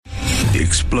The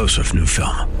explosive new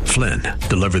film, Flynn,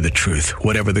 deliver the truth,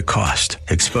 whatever the cost,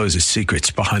 exposes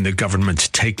secrets behind the government's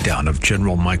takedown of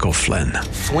General Michael Flynn.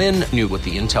 Flynn knew what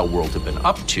the intel world had been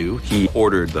up to. He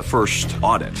ordered the first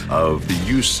audit of the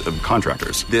use of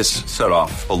contractors. This set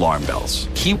off alarm bells.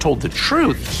 He told the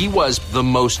truth. He was the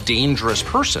most dangerous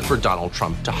person for Donald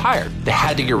Trump to hire. They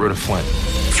had to get rid of Flynn.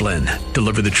 Flynn,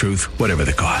 deliver the truth, whatever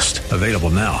the cost. Available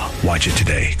now. Watch it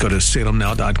today. Go to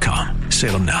salemnow.com.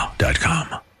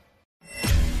 salemnow.com.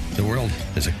 The world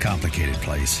is a complicated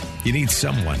place. You need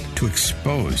someone to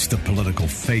expose the political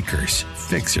fakers,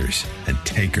 fixers, and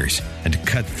takers, and to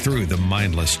cut through the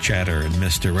mindless chatter and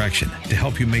misdirection to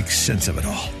help you make sense of it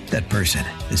all. That person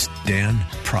is Dan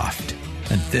Proft,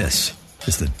 and this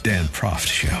is the Dan Proft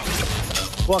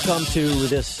Show. Welcome to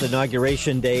this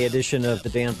Inauguration Day edition of the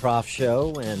Dan Proft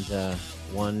Show, and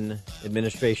one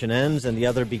administration ends and the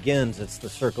other begins. It's the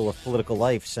circle of political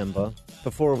life, Simba.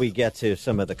 Before we get to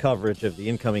some of the coverage of the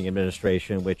incoming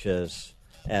administration, which is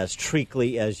as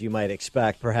treacly as you might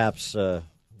expect, perhaps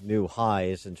new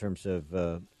highs in terms of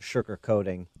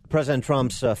sugarcoating, President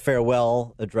Trump's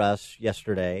farewell address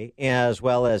yesterday, as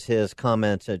well as his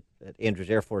comments at Andrews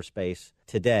Air Force Base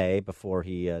today before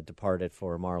he departed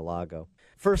for Mar-a-Lago.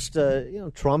 First,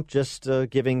 Trump just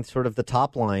giving sort of the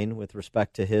top line with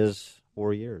respect to his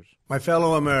 4 years. My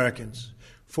fellow Americans,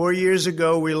 4 years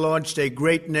ago, we launched a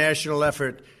great national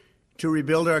effort to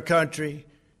rebuild our country,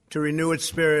 to renew its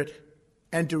spirit,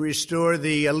 and to restore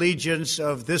the allegiance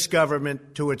of this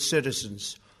government to its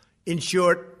citizens. In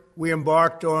short, we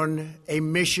embarked on a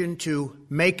mission to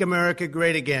make America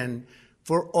great again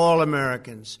for all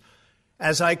Americans.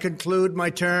 As I conclude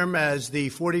my term as the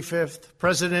 45th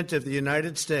President of the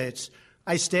United States,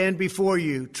 I stand before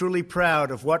you truly proud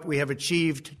of what we have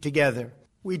achieved together.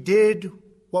 We did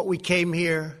what we came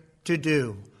here to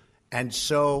do, and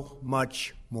so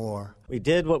much more. We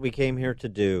did what we came here to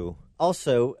do.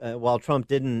 Also, while Trump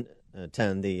didn't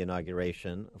attend the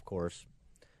inauguration, of course,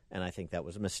 and I think that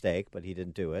was a mistake, but he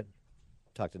didn't do it.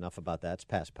 Talked enough about that. It's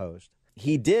past post.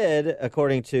 He did,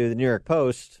 according to the New York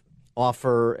Post,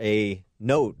 offer a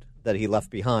note that he left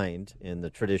behind in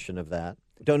the tradition of that.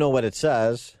 Don't know what it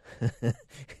says.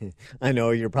 I know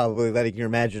you're probably letting your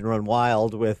imagination run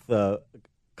wild with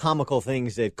comical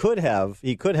things that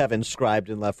he could have inscribed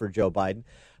and left for Joe Biden.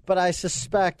 But I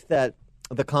suspect that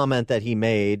the comment that he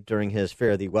made during his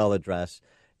Fare Thee Well address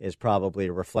is probably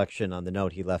a reflection on the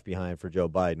note he left behind for Joe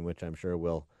Biden, which I'm sure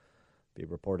will be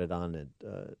reported on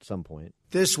at some point.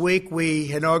 This week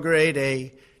we inaugurate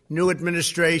a new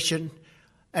administration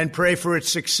and pray for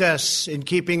its success in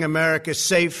keeping America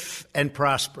safe and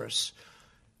prosperous.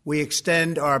 We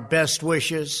extend our best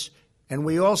wishes, and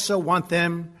we also want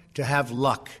them to have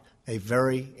luck, a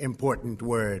very important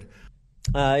word.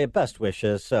 Best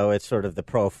wishes, so it's sort of the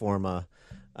pro forma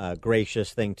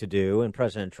gracious thing to do, and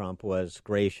President Trump was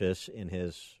gracious in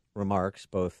his remarks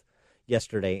both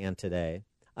yesterday and today.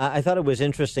 I thought it was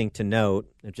interesting to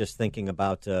note, just thinking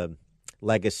about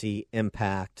legacy,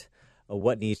 impact,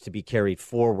 what needs to be carried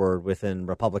forward within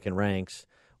Republican ranks,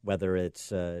 whether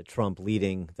it's Trump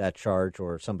leading that charge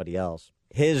or somebody else.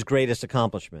 His greatest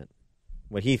accomplishment,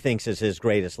 what he thinks is his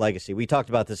greatest legacy. We talked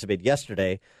about this a bit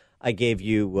yesterday. I gave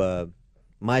you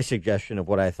my suggestion of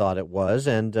what I thought it was,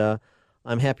 and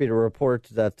I'm happy to report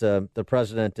that the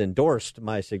president endorsed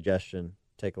my suggestion.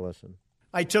 Take a listen.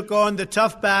 I took on the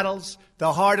tough battles,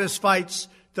 the hardest fights,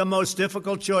 the most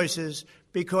difficult choices,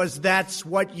 because that's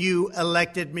what you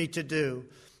elected me to do.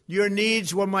 Your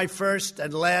needs were my first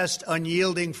and last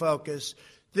unyielding focus.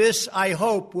 This, I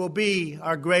hope, will be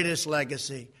our greatest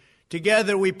legacy.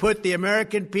 Together, we put the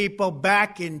American people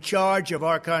back in charge of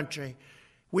our country.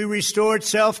 We restored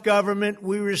self-government.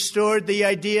 We restored the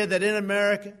idea that in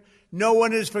America, no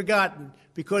one is forgotten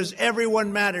because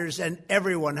everyone matters and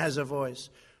everyone has a voice.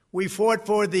 We fought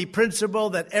for the principle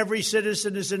that every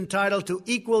citizen is entitled to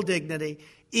equal dignity,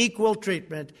 equal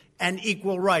treatment, and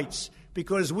equal rights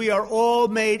because we are all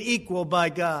made equal by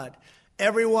God.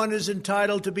 Everyone is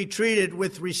entitled to be treated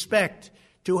with respect,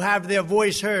 to have their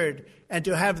voice heard, and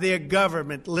to have their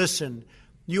government listen.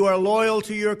 You are loyal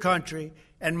to your country,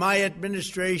 and my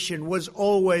administration was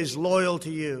always loyal to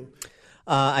you.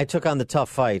 I took on the tough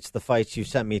fights, the fights you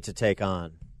sent me to take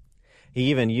on. He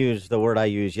even used the word I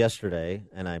used yesterday,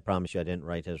 and I promise you I didn't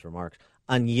write his remarks,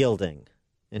 unyielding.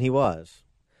 And he was.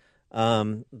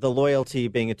 The loyalty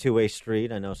being a two-way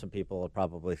street, I know some people are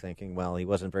probably thinking, well, he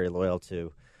wasn't very loyal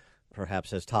to perhaps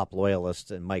his top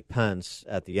loyalist, Mike Pence,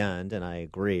 at the end, and I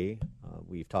agree.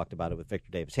 We've talked about it with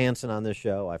Victor Davis Hanson on this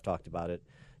show. I've talked about it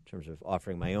in terms of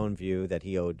offering my own view that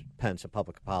he owed Pence a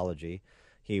public apology.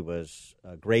 He was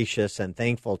gracious and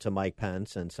thankful to Mike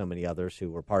Pence and so many others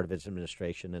who were part of his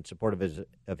administration and supportive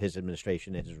of his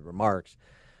administration in his remarks.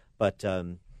 But,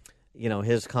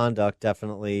 his conduct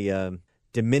definitely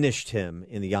diminished him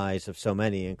in the eyes of so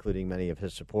many, including many of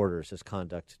his supporters, his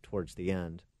conduct towards the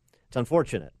end. It's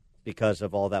unfortunate because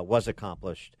of all that was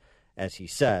accomplished, as he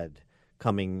said,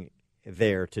 coming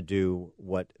there to do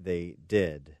what they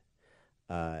did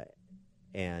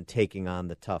and taking on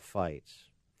the tough fights.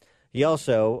 He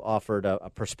also offered a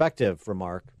perspective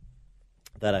remark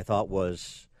that I thought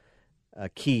was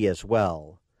key as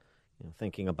well,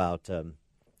 thinking about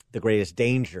the greatest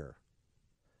danger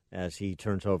as he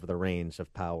turns over the reins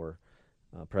of power.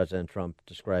 President Trump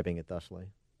describing it thusly.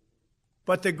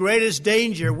 But the greatest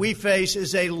danger we face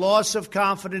is a loss of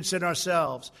confidence in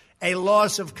ourselves, a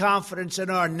loss of confidence in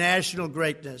our national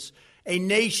greatness. A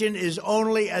nation is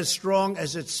only as strong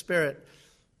as its spirit.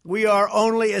 We are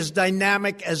only as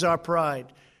dynamic as our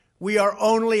pride. We are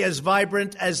only as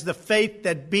vibrant as the faith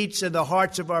that beats in the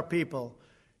hearts of our people.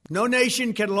 No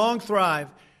nation can long thrive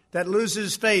that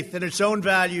loses faith in its own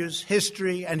values,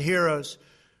 history, and heroes,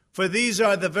 for these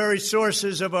are the very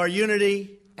sources of our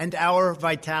unity and our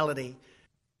vitality.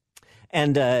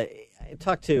 And I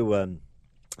talked to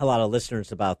a lot of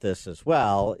listeners about this as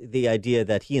well, the idea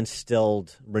that he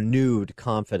instilled renewed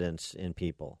confidence in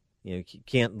people. You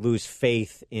can't lose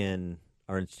faith in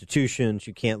our institutions.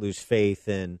 You can't lose faith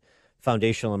in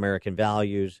foundational American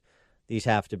values.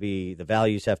 The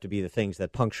values have to be the things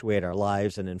that punctuate our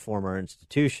lives and inform our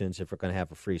institutions if we're going to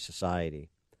have a free society.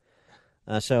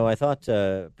 So I thought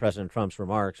President Trump's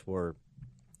remarks were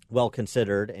well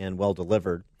considered and well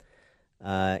delivered.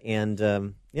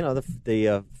 The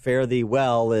fare thee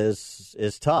well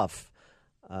is tough.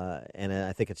 And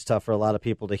I think it's tough for a lot of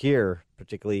people to hear,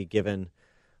 particularly given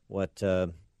what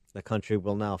the country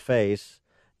will now face.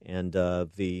 And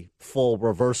the full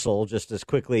reversal, just as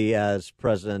quickly as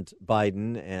President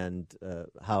Biden and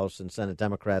House and Senate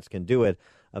Democrats can do it,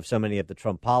 of so many of the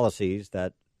Trump policies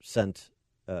that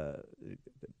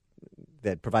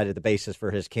that provided the basis for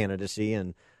his candidacy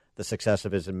and the success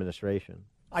of his administration.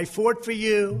 I fought for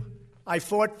you. I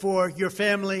fought for your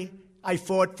family. I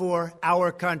fought for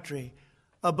our country.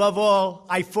 Above all,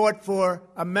 I fought for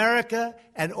America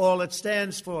and all it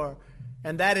stands for,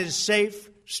 and that is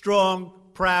safe, strong,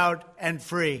 proud, and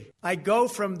free. I go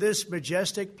from this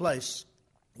majestic place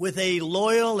with a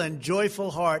loyal and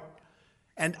joyful heart,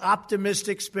 an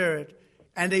optimistic spirit,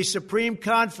 and a supreme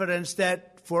confidence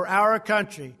that for our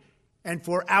country and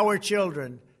for our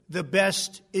children, the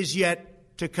best is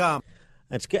yet to come.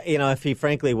 It's, if he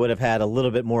frankly would have had a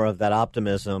little bit more of that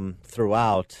optimism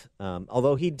throughout,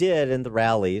 although he did in the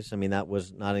rallies. I mean, that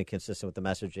was not inconsistent with the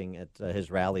messaging at his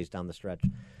rallies down the stretch.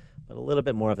 But a little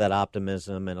bit more of that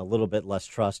optimism and a little bit less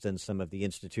trust in some of the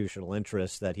institutional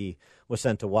interests that he was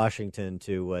sent to Washington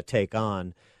to take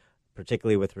on,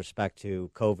 particularly with respect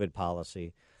to COVID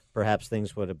policy. Perhaps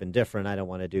things would have been different. I don't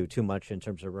want to do too much in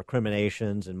terms of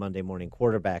recriminations and Monday morning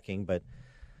quarterbacking, but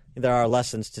there are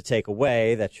lessons to take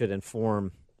away that should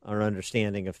inform our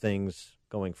understanding of things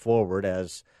going forward,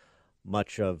 as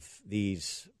much of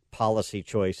these policy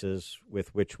choices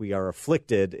with which we are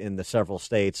afflicted in the several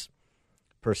states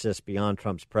persist beyond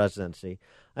Trump's presidency.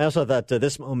 I also thought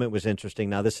this moment was interesting.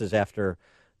 Now, this is after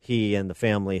he and the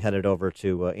family headed over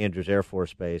to Andrews Air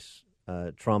Force Base.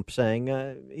 Trump saying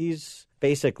he's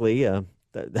basically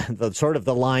the sort of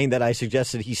the line that I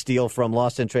suggested he steal from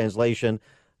Lost in Translation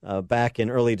back in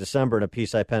early December in a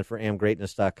piece I penned for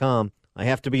amgreatness.com. I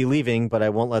have to be leaving, but I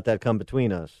won't let that come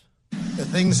between us. The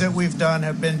things that we've done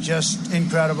have been just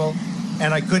incredible,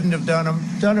 and I couldn't have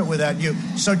done it without you.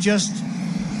 So just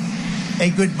a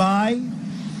goodbye.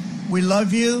 We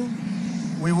love you.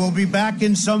 We will be back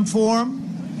in some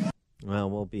form. Well,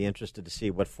 we'll be interested to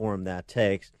see what form that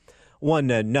takes. One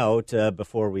note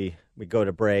before we go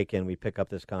to break and we pick up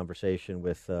this conversation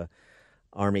with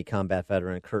Army combat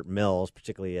veteran Cory Mills,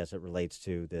 particularly as it relates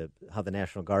to how the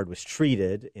National Guard was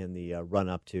treated in the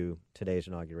run-up to today's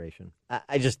inauguration.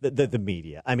 I just, the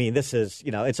media. I mean, this is,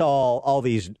 it's all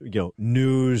these,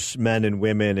 newsmen and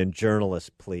women and journalists,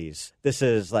 please. This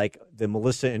is like the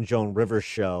Melissa and Joan Rivers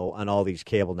show on all these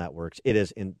cable networks. It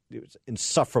was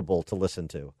insufferable to listen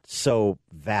to. So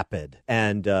vapid.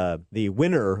 And the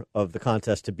winner of the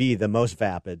contest to be the most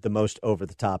vapid, the most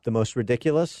over-the-top, the most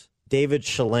ridiculous, David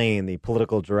Shalane, the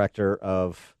political director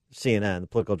of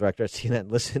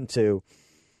CNN, listened to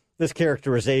this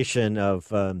characterization of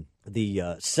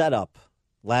the setup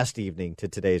last evening to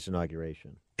today's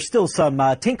inauguration. There's still some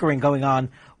tinkering going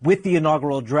on with the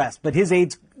inaugural address, but his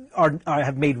aides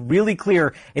have made really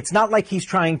clear it's not like he's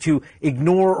trying to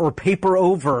ignore or paper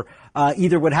over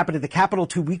either what happened at the Capitol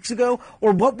 2 weeks ago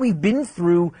or what we've been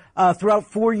through throughout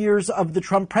 4 years of the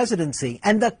Trump presidency.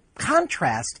 And the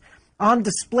contrast on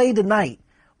display tonight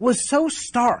was so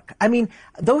stark. I mean,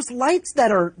 those lights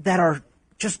that are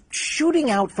just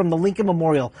shooting out from the Lincoln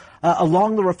Memorial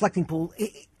along the reflecting pool,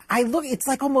 it's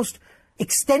like almost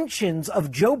extensions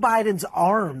of Joe Biden's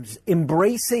arms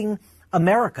embracing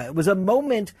America. It was a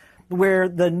moment where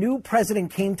the new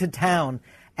president came to town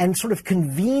and sort of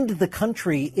convened the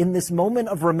country in this moment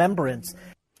of remembrance.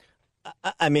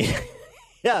 I mean,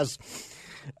 yes,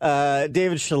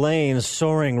 David Shalane's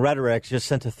soaring rhetoric just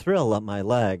sent a thrill up my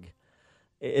leg.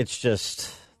 It's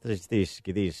just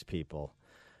these people.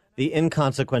 The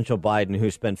inconsequential Biden,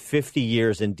 who spent 50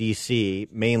 years in D.C.,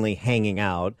 mainly hanging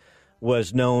out,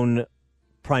 was known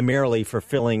primarily for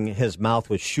filling his mouth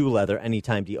with shoe leather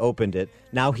anytime he opened it.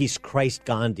 Now he's Christ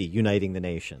Gandhi uniting the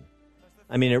nation.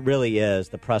 I mean, it really is.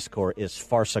 The press corps is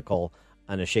farcical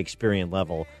on a Shakespearean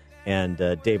level, and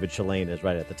David Shalane is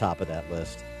right at the top of that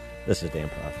list. This is Dan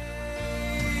Prof.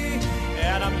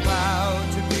 And I'm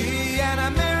proud to be an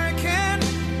American,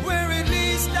 where at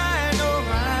least I know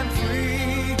I'm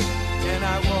free. And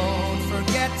I won't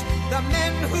forget the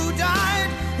men who died,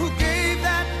 who gave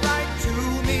that right to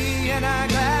me. And I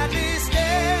gladly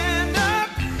stand up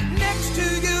next to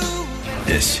you.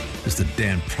 This is the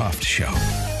Dan Proft Show.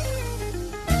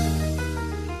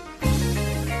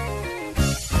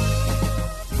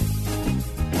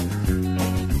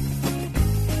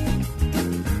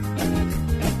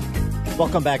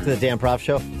 Welcome back to the Dan Prof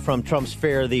Show. From Trump's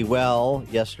Fare Thee Well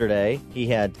yesterday, he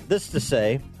had this to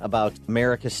say about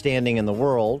America's standing in the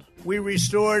world. We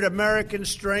restored American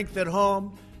strength at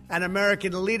home and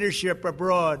American leadership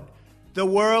abroad. The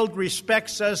world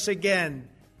respects us again.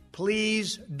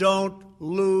 Please don't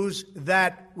lose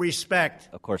that respect.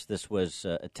 Of course, this was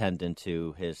attendant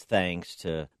to his thanks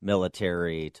to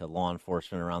military, to law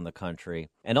enforcement around the country,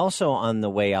 and also on the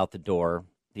way out the door,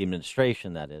 the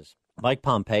administration, that is. Mike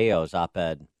Pompeo's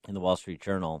op-ed in the Wall Street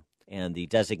Journal and the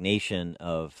designation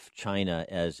of China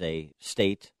as a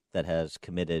state that has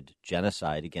committed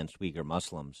genocide against Uyghur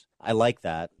Muslims. I like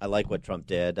that. I like what Trump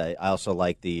did. I also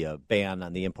like the ban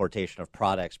on the importation of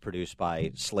products produced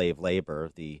by slave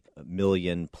labor, the 1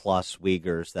 million-plus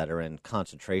Uyghurs that are in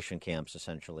concentration camps,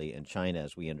 essentially, in China,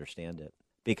 as we understand it,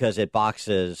 because it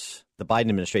boxes the Biden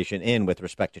administration in with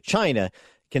respect to China,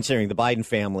 considering the Biden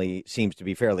family seems to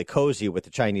be fairly cozy with the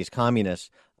Chinese communists.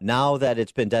 Now that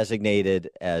it's been designated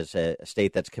as a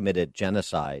state that's committed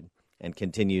genocide and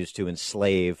continues to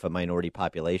enslave a minority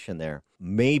population there,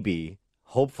 maybe,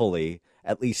 hopefully,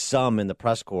 at least some in the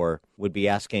press corps would be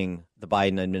asking the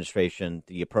Biden administration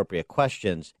the appropriate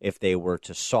questions if they were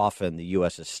to soften the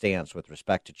U.S.'s stance with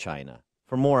respect to China.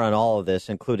 For more on all of this,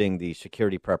 including the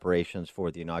security preparations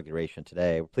for the inauguration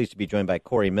today, we're pleased to be joined by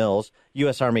Cory Mills,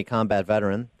 U.S. Army combat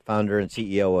veteran, founder and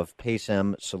CEO of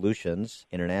PASEM Solutions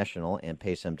International and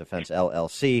PASEM Defense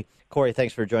LLC. Cory,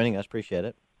 thanks for joining us. Appreciate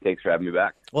it. Thanks for having me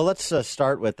back. Well, let's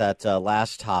start with that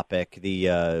last topic,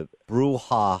 the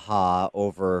brouhaha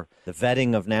over the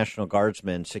vetting of National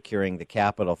Guardsmen securing the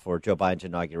Capitol for Joe Biden's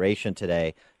inauguration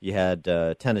today. You had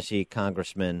Tennessee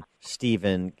Congressman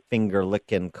Stephen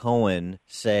Finger-Lickin' Cohen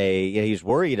say he's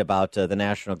worried about the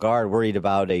National Guard, worried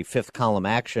about a fifth column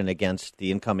action against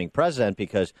the incoming president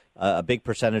because a big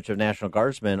percentage of National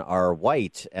Guardsmen are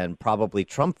white and probably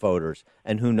Trump voters.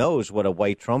 And who knows what a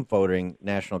white Trump voting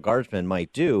National Guardsman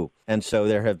might do. And so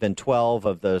there have been 12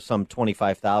 of the some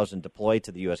 25,000 deployed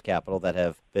to the U.S. Capitol that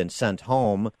have been sent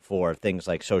home for things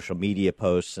like social media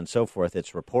posts and so forth,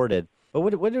 it's reported. But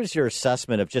what is your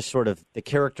assessment of just sort of the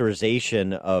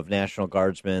characterization of National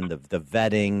Guardsmen, the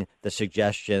vetting, the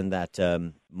suggestion that,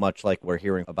 much like we're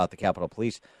hearing about the Capitol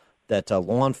Police, that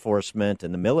law enforcement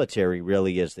and the military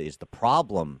really is the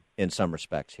problem in some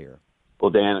respects here? Well,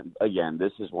 Dan, again,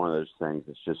 this is one of those things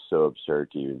that's just so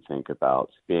absurd to even think about.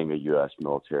 Being a U.S.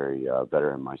 military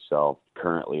veteran myself,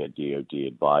 currently a DOD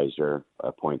advisor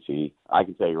appointee, I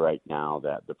can tell you right now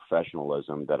that the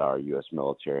professionalism that our U.S.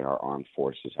 military and our armed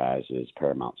forces has is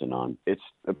paramount to none. It's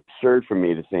absurd for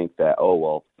me to think that,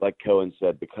 like Cohen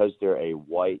said, because they're a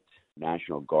white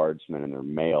National Guardsman and they're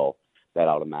male, that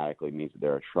automatically means that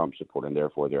they're a Trump supporter and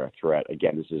therefore they're a threat.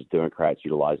 Again, this is Democrats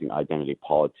utilizing identity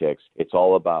politics. It's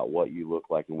all about what you look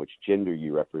like and which gender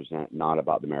you represent, not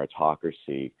about the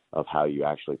meritocracy of how you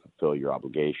actually fulfill your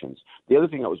obligations. The other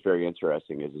thing that was very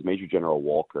interesting is Major General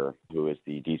Walker, who is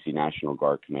the D.C. National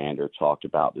Guard commander, talked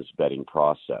about this vetting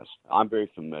process. I'm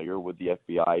very familiar with the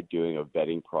FBI doing a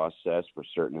vetting process for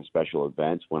certain special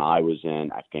events. When I was in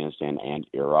Afghanistan and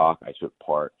Iraq, I took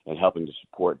part in helping to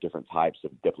support different types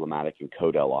of diplomatic and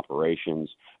CODEL operations.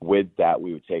 With that,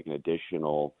 we would take an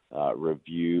additional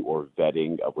review or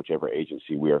vetting of whichever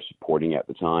agency we are supporting at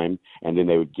the time, and then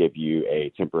they would give you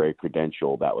a temporary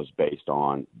credential that was based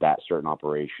on that certain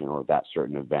operation or that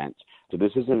certain event. So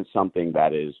this isn't something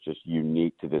that is just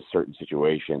unique to this certain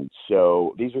situation.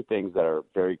 So these are things that are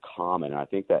very common, and I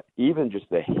think that even just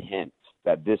the hint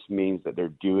that this means that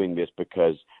they're doing this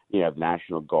because, the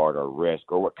National Guard are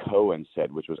risk, or what Cohen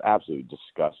said, which was absolutely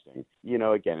disgusting.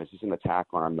 Again, it's just an attack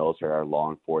on our military, our law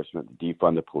enforcement,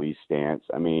 defund the police stance.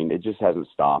 I mean, it just hasn't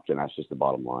stopped, and that's just the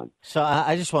bottom line. So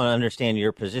I just want to understand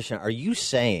your position. Are you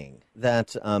saying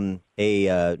that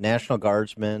a National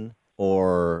Guardsman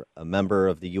or a member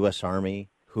of the U.S. Army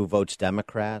who votes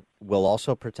Democrat will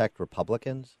also protect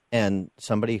Republicans, and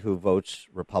somebody who votes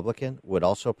Republican would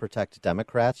also protect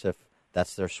Democrats if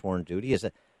that's their sworn duty? Is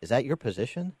that your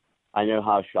position? I know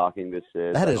how shocking this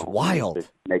is. That is wild. To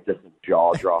make this a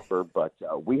jaw dropper, but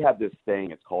we have this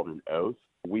thing. It's called an oath.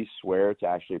 We swear to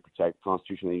actually protect the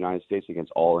Constitution of the United States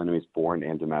against all enemies, foreign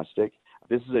and domestic.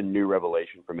 This is a new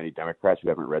revelation for many Democrats who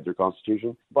haven't read their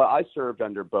Constitution. But I served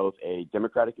under both a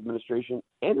Democratic administration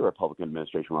and a Republican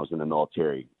administration when I was in the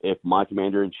military. If my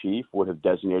commander-in-chief would have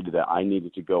designated that I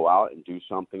needed to go out and do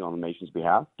something on the nation's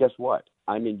behalf, guess what?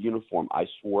 I'm in uniform. I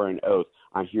swore an oath.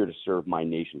 I'm here to serve my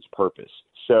nation's purpose.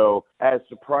 So as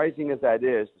surprising as that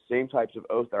is, the same types of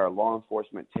oath that our law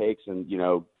enforcement takes and,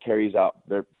 carries out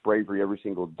their bravery every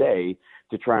single day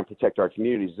to try and protect our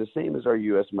communities, the same as our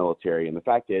U.S. military. And the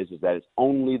fact is that it's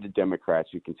only the Democrats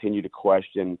who continue to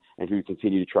question and who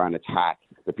continue to try and attack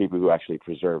the people who actually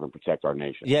preserve and protect our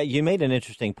nation. Yeah, you made an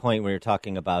interesting point when you're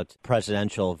talking about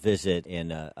presidential visit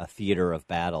in a theater of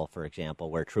battle, for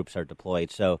example, where troops are deployed.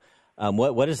 So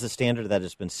what is the standard that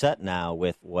has been set now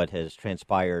with what has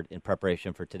transpired in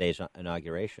preparation for today's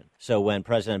inauguration? So when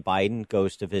President Biden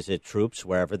goes to visit troops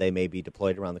wherever they may be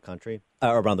deployed around the country,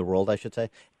 or around the world, I should say,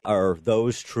 are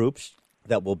those troops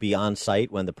that will be on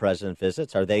site when the president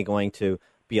visits, are they going to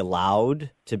be allowed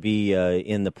to be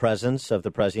in the presence of the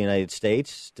President of the United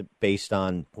States based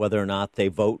on whether or not they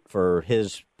vote for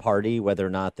his party, whether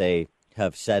or not they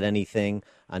have said anything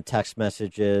on text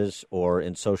messages or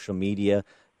in social media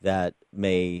that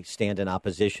may stand in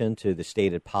opposition to the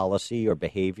stated policy or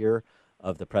behavior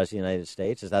of the President of the United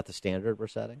States? Is that the standard we're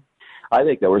setting? I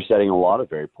think that we're setting a lot of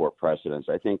very poor precedents.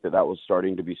 I think that was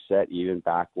starting to be set even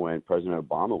back when President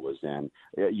Obama was in.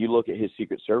 You look at his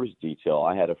Secret Service detail.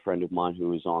 I had a friend of mine who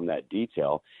was on that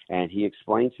detail, and he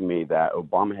explained to me that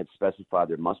Obama had specified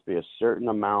there must be a certain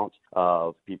amount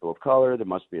of people of color, there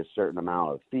must be a certain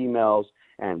amount of females,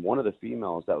 and one of the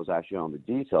females that was actually on the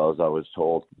detail, as I was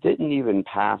told, didn't even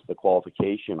pass the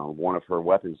qualification on one of her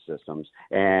weapons systems,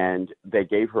 and they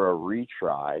gave her a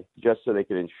retry just so they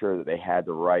could ensure that they had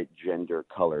the right gender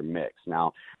color mix.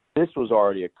 Now, this was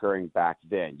already occurring back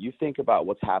then. You think about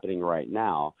what's happening right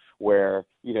now where,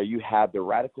 you have the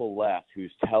radical left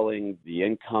who's telling the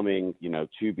incoming,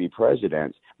 to-be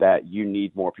president that you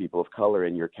need more people of color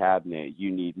in your cabinet,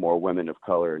 you need more women of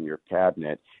color in your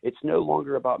cabinet. It's no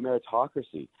longer about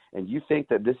meritocracy. And you think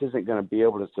that this isn't going to be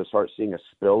able to start seeing a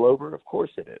spillover? Of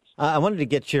course it is. I wanted to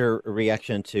get your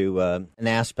reaction to an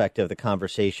aspect of the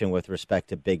conversation with respect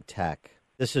to big tech.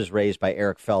 This is raised by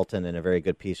Eric Felton in a very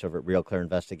good piece over at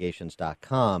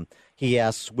RealClearInvestigations.com. He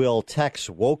asks, will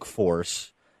tech's woke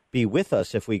force be with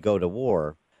us if we go to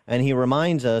war? And he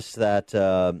reminds us that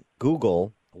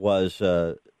Google was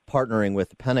partnering with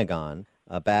the Pentagon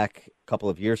back a couple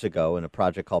of years ago in a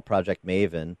project called Project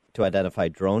Maven to identify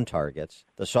drone targets.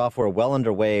 The software well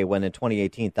underway when in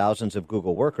 2018, thousands of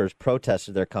Google workers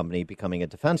protested their company becoming a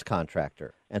defense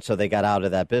contractor. And so they got out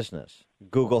of that business.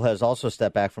 Google has also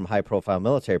stepped back from high-profile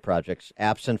military projects,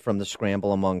 absent from the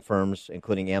scramble among firms,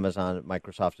 including Amazon,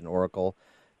 Microsoft, and Oracle,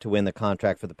 to win the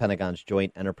contract for the Pentagon's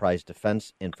Joint Enterprise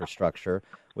Defense Infrastructure,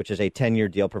 which is a 10-year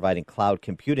deal providing cloud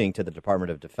computing to the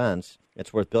Department of Defense.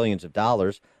 It's worth billions of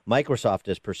dollars. Microsoft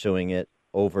is pursuing it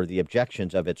over the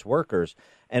objections of its workers.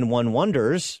 And one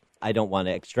wonders, I don't want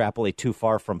to extrapolate too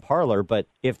far from Parler, but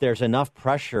if there's enough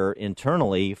pressure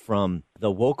internally from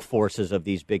the woke forces of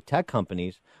these big tech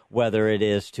companies, whether it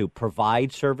is to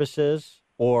provide services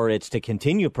or it's to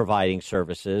continue providing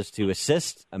services to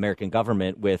assist American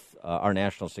government with our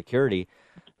national security,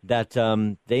 that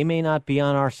they may not be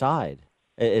on our side.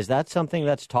 Is that something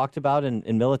that's talked about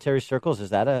in military circles?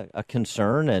 Is that a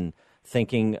concern, and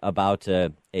thinking about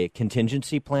a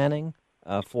contingency planning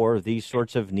for these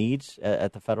sorts of needs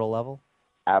at the federal level?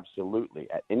 Absolutely.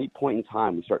 At any point in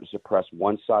time, we start to suppress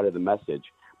one side of the message,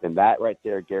 then that right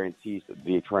there guarantees that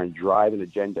they try and drive an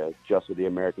agenda just so the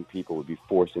American people would be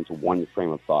forced into one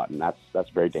frame of thought, and that's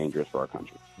very dangerous for our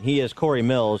country. He is Cory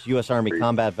Mills, U.S. Army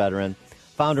combat veteran,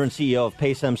 founder and CEO of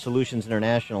PASEM Solutions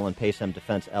International and PASEM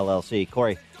Defense LLC.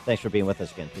 Cory, thanks for being with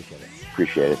us again. Appreciate it.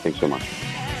 Appreciate it. Thanks so much.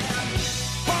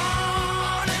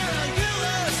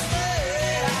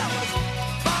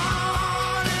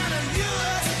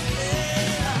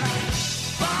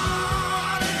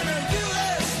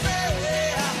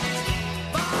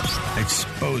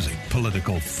 Exposing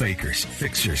political fakers,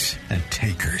 fixers, and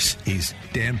takers. He's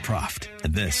Dan Prof,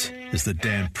 and this is the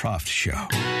Dan Prof Show.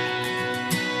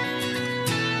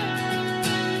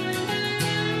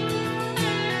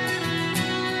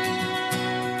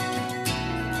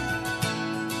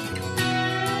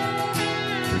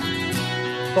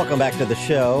 Welcome back to the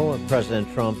show.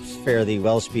 President Trump's Fare Thee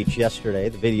Well speech yesterday,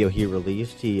 the video he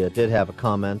released, he did have a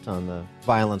comment on the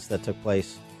violence that took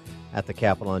place at the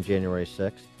Capitol on January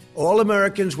 6th. All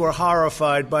Americans were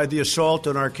horrified by the assault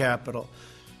on our Capitol.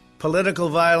 Political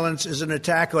violence is an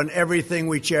attack on everything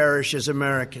we cherish as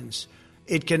Americans.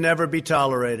 It can never be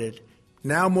tolerated.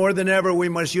 Now more than ever, we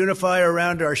must unify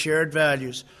around our shared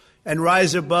values and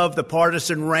rise above the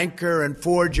partisan rancor and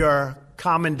forge our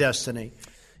common destiny.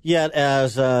 Yet,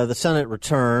 as the Senate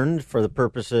returned for the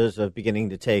purposes of beginning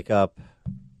to take up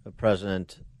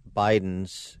President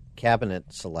Biden's cabinet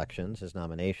selections, his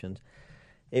nominations,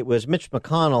 it was Mitch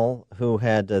McConnell who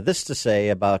had this to say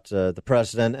about the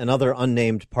president and other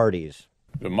unnamed parties.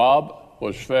 The mob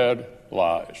was fed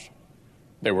lies.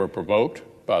 They were provoked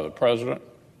by the president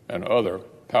and other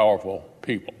powerful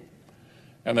people.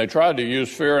 And they tried to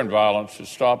use fear and violence to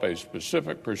stop a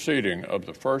specific proceeding of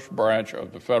the first branch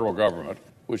of the federal government,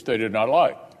 which they did not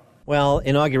like. Well,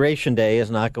 Inauguration Day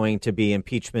is not going to be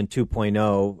Impeachment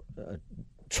 2.0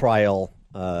 trial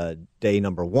day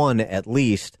number 1, at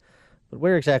least. But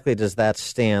where exactly does that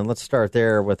stand? Let's start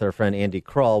there with our friend Andy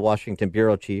Kroll, Washington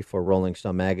bureau chief for Rolling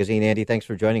Stone magazine. Andy, thanks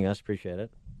for joining us. Appreciate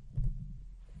it.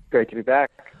 Great to be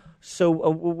back. So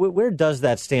where does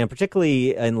that stand,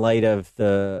 particularly in light of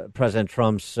the President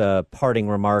Trump's parting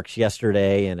remarks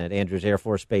yesterday and at Andrews Air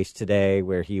Force Base today,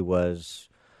 where he was,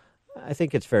 I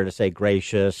think it's fair to say,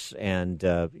 gracious, and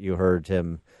you heard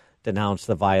him denounce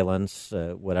the violence,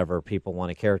 whatever people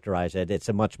want to characterize it. It's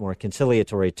a much more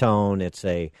conciliatory tone. It's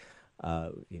a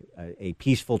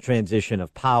peaceful transition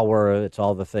of power. It's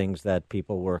all the things that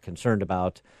people were concerned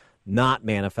about not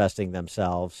manifesting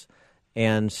themselves.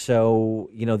 And so,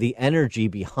 the energy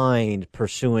behind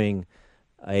pursuing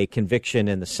a conviction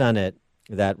in the Senate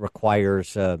that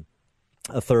requires a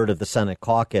third of the Senate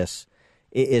caucus,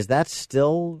 is that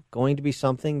still going to be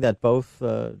something that both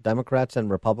Democrats and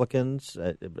Republicans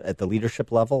at the leadership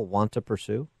level want to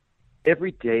pursue?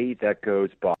 Every day that goes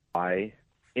by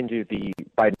into the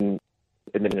Biden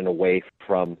administration away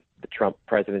from the Trump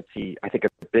presidency, I think a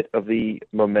bit of the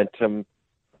momentum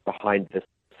behind this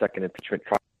second impeachment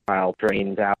trial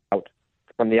drains out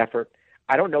from the effort.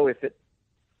 I don't know if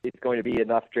it's going to be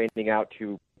enough draining out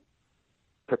to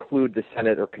preclude the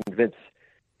Senate or convince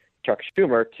Chuck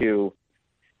Schumer to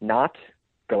not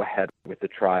go ahead with the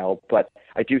trial. But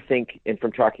I do think, and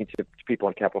from talking to people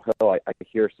on Capitol Hill, I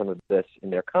hear some of this in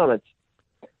their comments,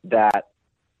 that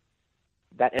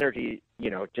energy,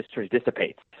 just sort of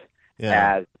dissipates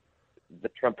as the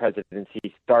Trump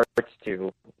presidency starts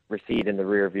to recede in the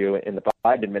rear view, and the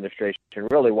Biden administration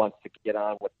really wants to get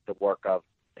on with the work of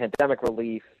pandemic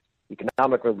relief,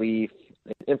 economic relief,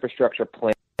 an infrastructure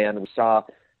plan. We saw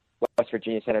West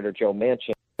Virginia Senator Joe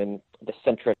Manchin, the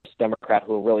centrist Democrat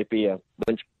who will really be a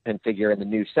linchpin figure in the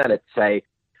new Senate, say,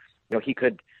 he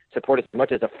could support as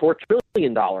much as a $4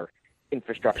 trillion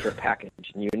infrastructure package.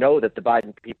 And that the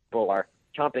Biden people are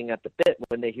chomping at the bit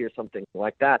when they hear something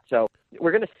like that. So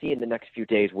we're going to see in the next few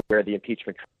days where the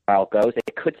impeachment trial goes.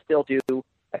 They could still do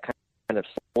a kind of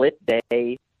split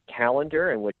day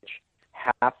calendar in which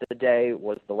half the day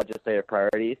was the legislative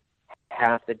priorities,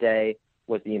 half the day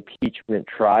was the impeachment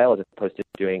trial, as opposed to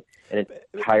doing an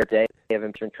entire day of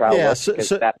impeachment trial. Yeah,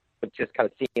 that would just kind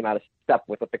of seem out of step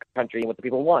with what the country and what the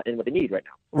people want and what they need right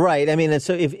now. Right. I mean, and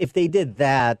so if they did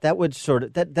that, that would sort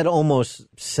of, that almost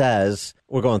says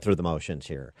we're going through the motions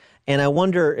here. And I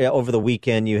wonder, over the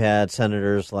weekend, you had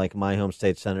senators like my home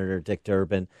state senator, Dick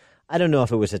Durbin. I don't know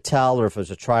if it was a tell or if it was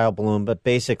a trial balloon, but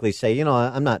basically say, we're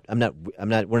not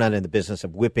in the business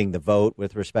of whipping the vote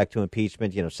with respect to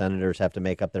impeachment. Senators have to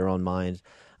make up their own minds.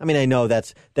 I mean, I know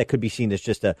that could be seen as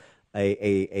just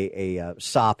a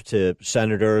sop to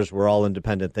senators. We're all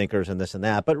independent thinkers and this and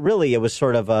that. But really, it was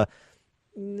sort of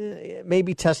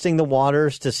maybe testing the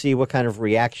waters to see what kind of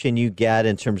reaction you get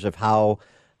in terms of how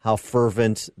how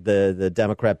fervent the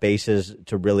Democrat base is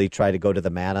to really try to go to the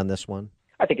mat on this one?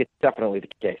 I think it's definitely the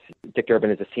case. Dick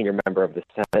Durbin is a senior member of the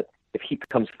Senate. If he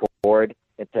comes forward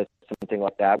and says something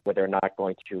like that, where they're not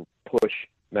going to push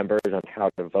members on how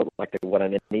to vote like they would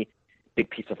on any big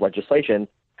piece of legislation,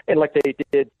 and like they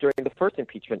did during the first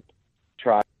impeachment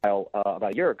trial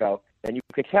about a year ago, then you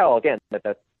can tell, again,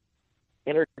 that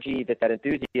energy, that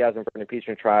enthusiasm for an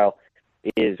impeachment trial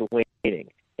is waning,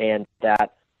 and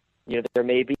that there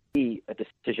may be a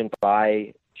decision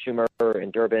by Schumer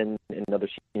and Durbin and other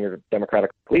senior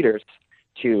Democratic leaders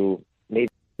to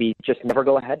maybe just never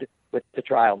go ahead with the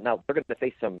trial. Now, they're going to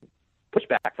face some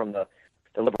pushback from the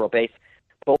liberal base,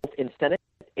 both in the Senate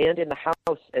and in the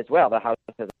House as well. The House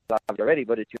has already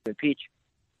voted to impeach.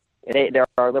 And there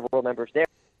are liberal members there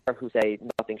who say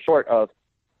nothing short of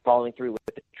following through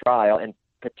with the trial and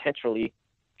potentially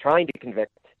trying to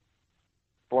convict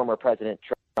former President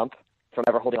Trump from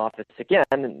ever holding office again.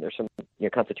 And there's some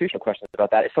constitutional questions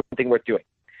about that. It's something worth doing.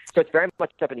 So it's very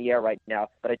much up in the air right now,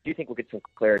 but I do think we'll get some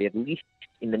clarity at least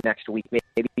in the next week,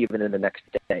 maybe even in the next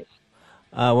days.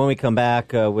 When we come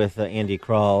back with Andy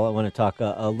Kroll, I want to talk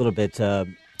a little bit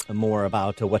more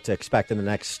about what to expect in the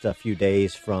next few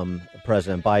days from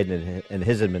President Biden and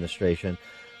his administration.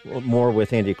 More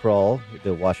with Andy Kroll,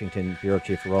 the Washington bureau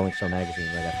chief for Rolling Stone magazine,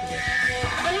 right after this.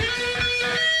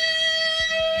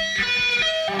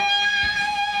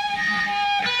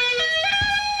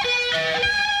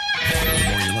 The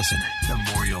more you listen, the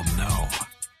more you'll know.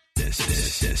 This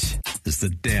is the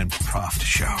Dan Prof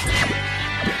Show.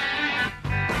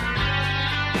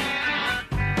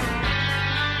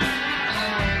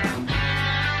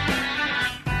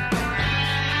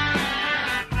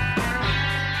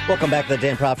 Welcome back to the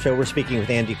Dan Prof Show. We're speaking with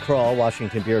Andy Kroll,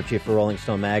 Washington bureau chief for Rolling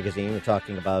Stone magazine. We're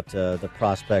talking about the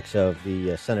prospects of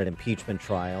the Senate impeachment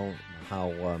trial,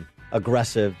 how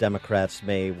aggressive Democrats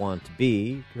may want to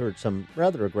be. We heard some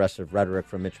rather aggressive rhetoric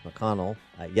from Mitch McConnell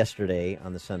yesterday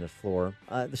on the Senate floor.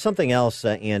 There's something else,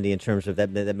 Andy, in terms of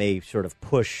that may sort of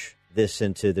push this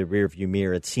into the rearview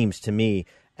mirror, it seems to me.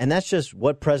 And that's just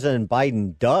what President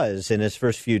Biden does in his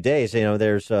first few days.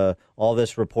 There's all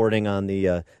this reporting on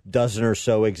the dozen or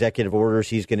so executive orders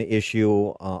he's going to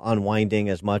issue, unwinding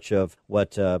as much of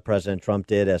what President Trump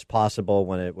did as possible,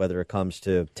 whether it comes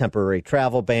to temporary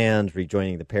travel bans,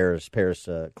 rejoining the Paris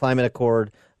Climate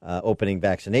Accord, opening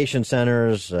vaccination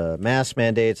centers, mask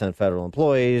mandates on federal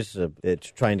employees.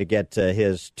 It's trying to get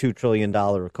his $2 trillion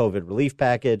COVID relief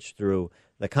package through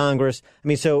the Congress.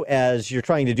 So as you're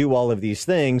trying to do all of these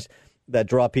things that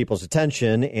draw people's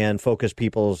attention and focus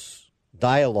people's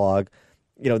dialogue,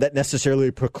 that necessarily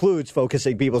precludes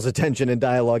focusing people's attention and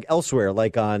dialogue elsewhere,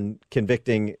 like on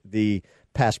convicting the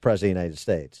past president of the United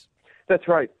States. That's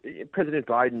right. President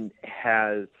Biden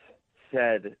has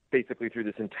said basically through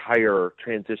this entire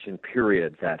transition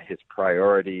period that his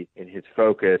priority and his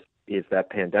focus is that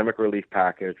pandemic relief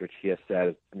package, which he has said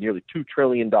is nearly $2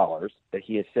 trillion, that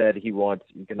he has said he wants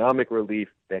economic relief,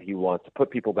 that he wants to put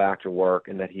people back to work,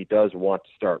 and that he does want to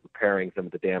start repairing some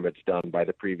of the damage done by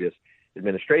the previous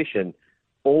administration.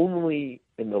 Only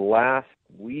in the last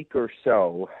week or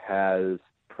so has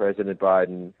President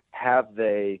Biden, have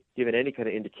they given any kind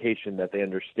of indication that they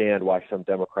understand why some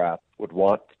Democrats would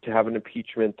want to have an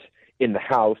impeachment in the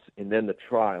House and then the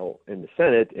trial in the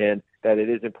Senate, and that it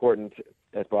is important,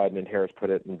 as Biden and Harris put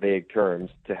it in vague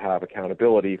terms, to have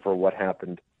accountability for what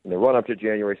happened in the run-up to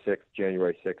January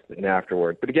 6th, and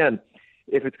afterward. But again,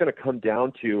 if it's going to come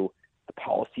down to the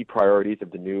policy priorities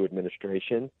of the new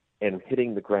administration and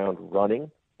hitting the ground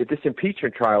running, if this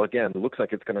impeachment trial, again, looks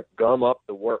like it's going to gum up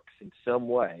the works in some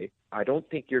way, I don't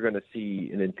think you're going to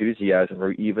see an enthusiasm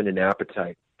or even an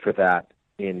appetite for that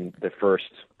in the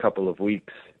first couple of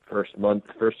weeks, first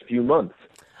few months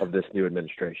of this new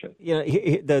administration.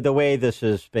 The way this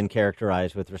has been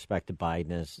characterized with respect to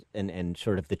Biden is, and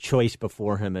sort of the choice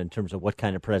before him in terms of what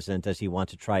kind of president does he want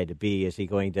to try to be? Is he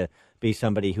going to be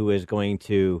somebody who is going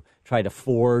to try to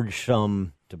forge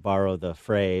some, to borrow the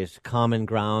phrase, common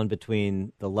ground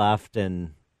between the left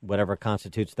and whatever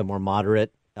constitutes the more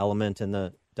moderate element in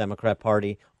the Democrat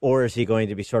Party? Or is he going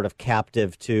to be sort of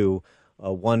captive to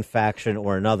one faction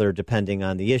or another, depending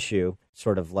on the issue,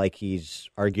 sort of like he's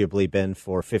arguably been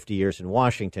for 50 years in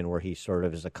Washington, where he sort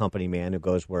of is a company man who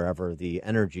goes wherever the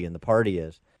energy in the party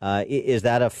is? Is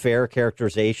that a fair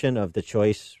characterization of the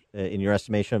choice, in your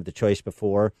estimation, of the choice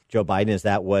before Joe Biden? Is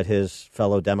that what his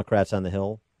fellow Democrats on the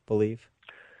Hill believe?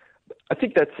 I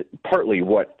think that's partly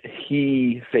what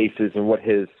he faces and what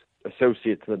his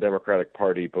associates in the Democratic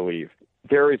Party believe.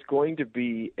 There is going to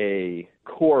be a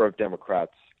core of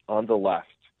Democrats on the left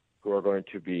who are going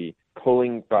to be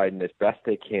pulling Biden as best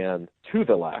they can to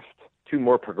the left two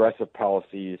more progressive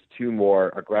policies, two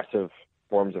more aggressive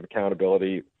forms of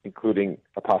accountability, including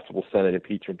a possible Senate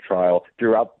impeachment trial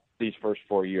throughout these first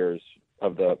 4 years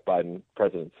of the Biden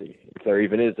presidency. If there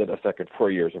even is a second 4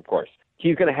 years, of course.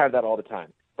 He's going to have that all the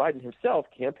time. Biden himself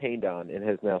campaigned on and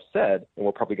has now said, and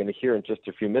we're probably going to hear in just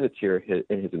a few minutes here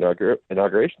in his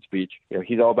inauguration speech,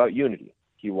 he's all about unity.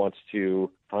 He wants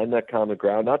to find that common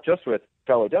ground, not just with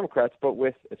fellow Democrats, but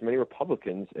with as many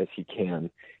Republicans as he can.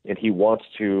 And he wants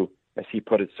to, as he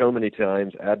put it so many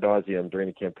times ad nauseum during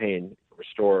the campaign,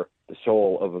 restore the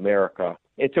soul of America.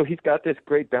 And so he's got this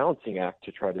great balancing act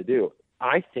to try to do.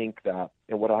 I think that,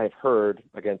 and what I have heard,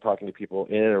 again, talking to people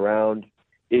in and around,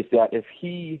 is that if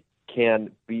he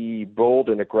can be bold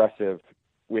and aggressive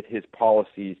with his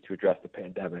policies to address the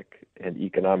pandemic and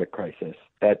economic crisis,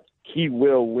 that he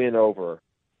will win over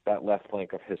that left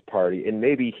flank of his party, and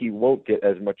maybe he won't get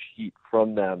as much heat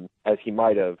from them as he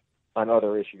might have on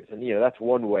other issues. And, that's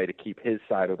one way to keep his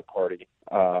side of the party,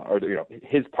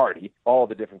 his party, all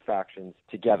the different factions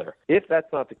together. If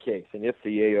that's not the case, and if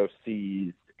the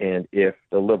AOCs and if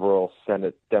the liberal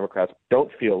Senate Democrats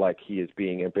don't feel like he is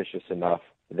being ambitious enough,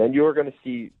 then you're going to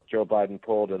see Joe Biden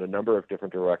pulled in a number of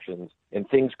different directions, and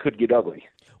things could get ugly.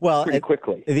 Well, pretty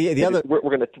quickly. We're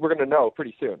going to know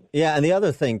pretty soon. Yeah, and the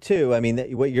other thing too, I mean,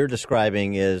 what you're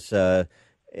describing is, I'm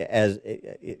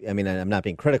not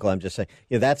being critical. I'm just saying,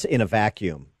 that's in a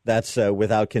vacuum. That's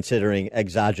without considering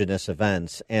exogenous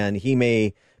events, and he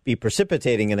may be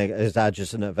precipitating an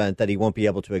exogenous event that he won't be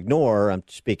able to ignore. I'm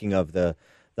speaking of the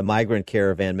migrant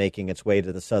caravan making its way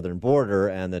to the southern border,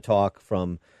 and the talk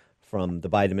from the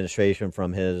Biden administration,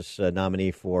 from his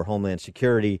nominee for Homeland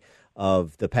Security,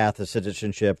 of the path to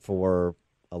citizenship for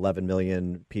 11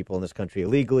 million people in this country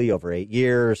illegally over 8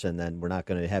 years, and then we're not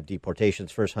going to have deportations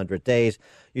first 100 days.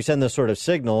 You send those sort of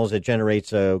signals, it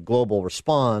generates a global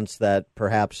response that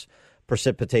perhaps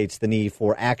precipitates the need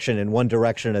for action in one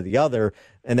direction or the other,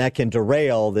 and that can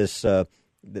derail this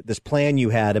plan you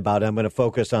had about, I'm going to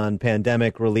focus on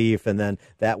pandemic relief, and then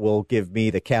that will give me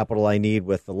the capital I need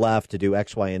with the left to do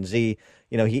X, Y, and Z.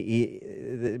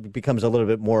 It becomes a little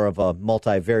bit more of a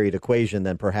multivariate equation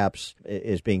than perhaps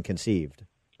is being conceived.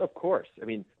 Of course. I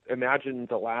mean, imagine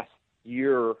the last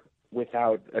year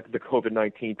without the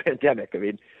COVID-19 pandemic. I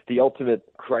mean, the ultimate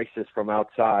crisis from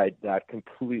outside that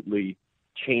completely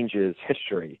changes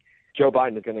history. Joe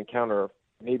Biden is going to encounter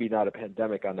maybe not a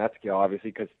pandemic on that scale,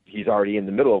 obviously, because he's already in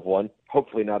the middle of one,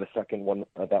 hopefully not a second one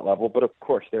at that level. But of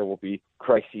course, there will be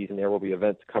crises and there will be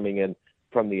events coming in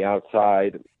from the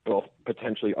outside, both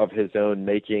potentially of his own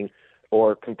making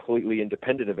or completely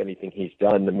independent of anything he's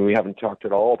done. I mean, we haven't talked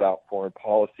at all about foreign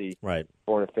policy, right,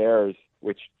 foreign affairs,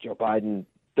 which Joe Biden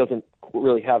doesn't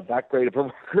really have that great of a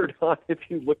record on if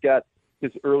you look at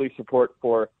his early support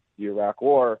for the Iraq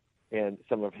War and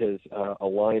some of his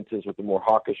alliances with the more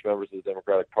hawkish members of the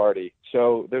Democratic Party.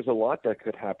 So there's a lot that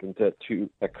could happen that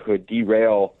could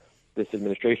derail this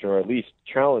administration, or at least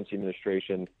challenge the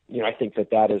administration. I think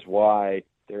that is why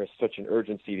there is such an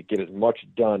urgency to get as much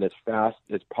done as fast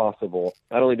as possible,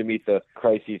 not only to meet the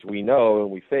crises we know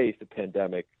and we face, the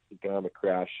pandemic, economic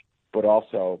crash, but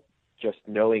also just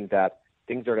knowing that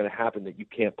things are going to happen that you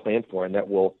can't plan for and that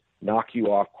will knock you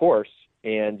off course.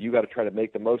 And you got to try to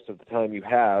make the most of the time you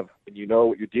have, and you know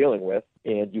what you're dealing with,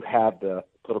 and you have the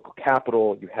political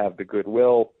capital, you have the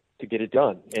goodwill to get it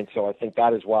done. And so I think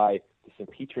that is why this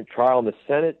impeachment trial in the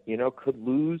Senate, could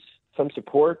lose some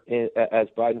support as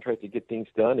Biden tries to get things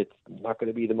done. It's not going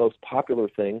to be the most popular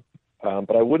thing,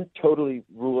 but I wouldn't totally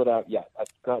rule it out yet. That's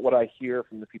not what I hear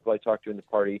from the people I talk to in the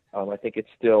party. I think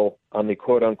it's still on the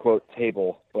quote-unquote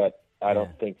table, but I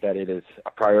don't think that it is a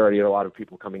priority of a lot of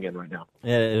people coming in right now.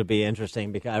 Yeah, it'll be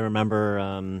interesting because I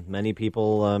remember many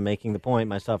people making the point,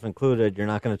 myself included, you're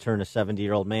not going to turn a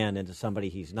 70-year-old man into somebody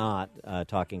he's not,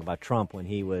 talking about Trump when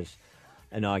he was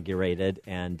inaugurated.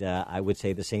 And I would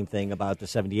say the same thing about the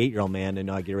 78-year-old man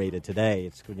inaugurated today.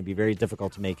 It's going to be very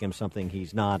difficult to make him something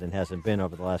he's not and hasn't been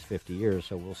over the last 50 years,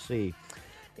 so we'll see.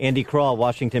 Andy Kroll,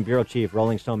 Washington Bureau Chief,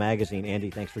 Rolling Stone Magazine.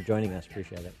 Andy, thanks for joining us.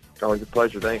 Appreciate it. Always a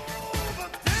pleasure. Thanks.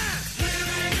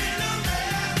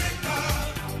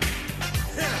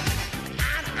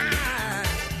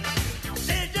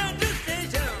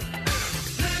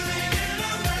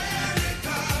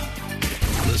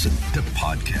 Listen to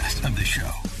podcast of the show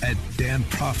at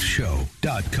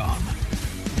danprofshow.com.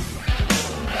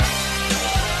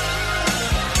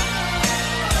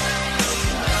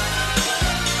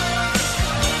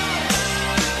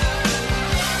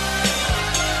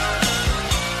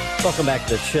 Welcome back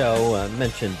to the show. I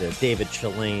mentioned David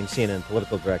Shalane, CNN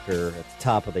political director, at the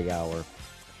top of the hour.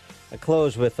 I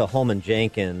close with Holman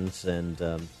Jenkins, and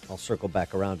I'll circle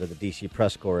back around to the D.C.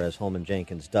 press corps, as Holman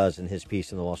Jenkins does in his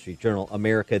piece in the Wall Street Journal,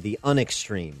 America, the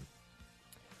Unextreme.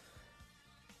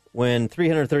 When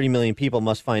 330 million people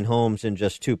must find homes in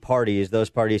just two parties, those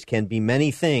parties can be many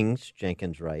things,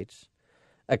 Jenkins writes,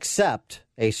 except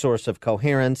a source of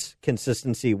coherence,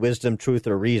 consistency, wisdom, truth,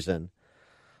 or reason.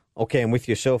 Okay, I'm with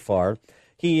you so far.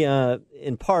 He,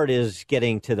 in part, is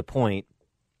getting to the point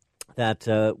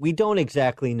that we don't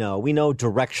exactly know. We know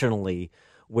directionally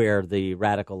where the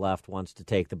radical left wants to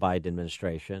take the Biden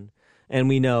administration, and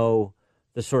we know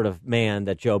the sort of man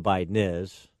that Joe Biden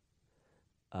is,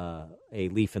 a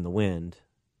leaf in the wind.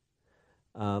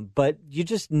 But you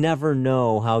just never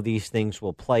know how these things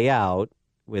will play out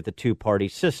with a two-party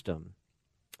system.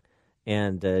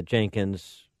 And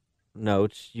Jenkins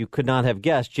notes, you could not have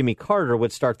guessed Jimmy Carter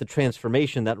would start the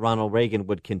transformation that Ronald Reagan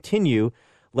would continue,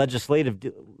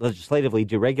 legislatively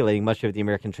deregulating much of the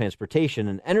American transportation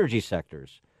and energy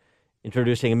sectors,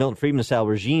 introducing a Milton Friedman-style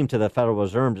regime to the Federal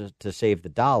Reserve to save the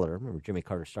dollar. Remember, Jimmy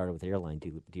Carter started with airline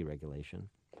deregulation,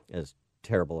 as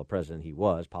terrible a president he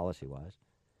was, policy-wise.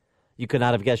 You could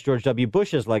not have guessed George W.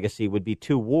 Bush's legacy would be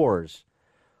two wars,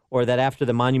 or that after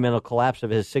the monumental collapse of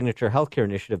his signature healthcare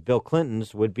initiative, Bill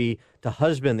Clinton's would be to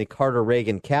husband the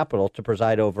Carter-Reagan capital to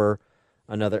preside over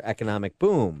another economic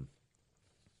boom.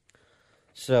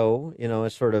 So,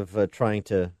 it's sort of trying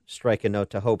to strike a note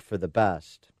to hope for the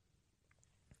best.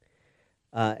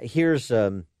 Here's,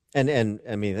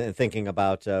 thinking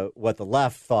about what the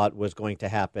left thought was going to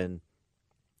happen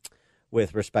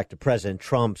with respect to President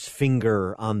Trump's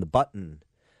finger on the button,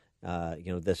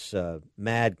 this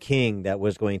mad king that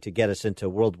was going to get us into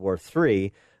World War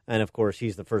III. And, of course,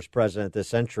 he's the first president this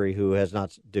century who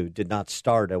did not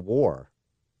start a war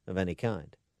of any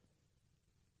kind.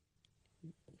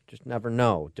 Just never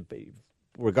know,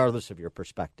 regardless of your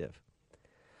perspective.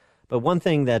 But one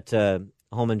thing that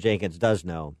Holman Jenkins does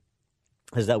know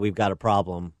is that we've got a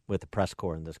problem with the press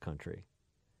corps in this country.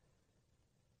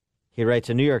 He writes,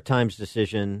 a New York Times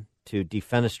decision to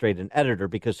defenestrate an editor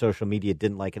because social media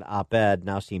didn't like an op-ed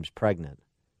now seems pregnant.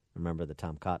 Remember the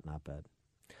Tom Cotton op-ed.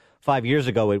 5 years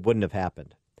ago, it wouldn't have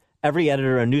happened. Every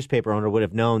editor and newspaper owner would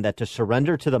have known that to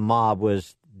surrender to the mob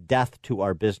was death to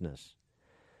our business.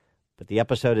 But the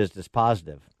episode is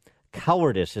dispositive.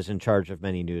 Cowardice is in charge of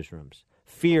many newsrooms.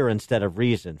 Fear instead of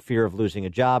reason. Fear of losing a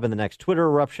job in the next Twitter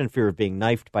eruption. Fear of being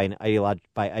knifed by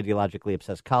ideologically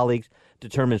obsessed colleagues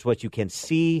determines what you can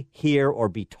see, hear, or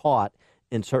be taught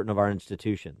in certain of our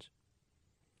institutions.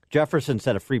 Jefferson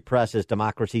said a free press is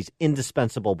democracy's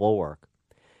indispensable bulwark.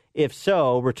 If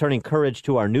so, returning courage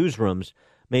to our newsrooms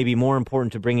may be more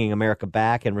important to bringing America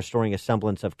back and restoring a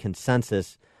semblance of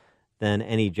consensus than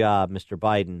any job Mr.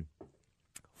 Biden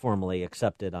formally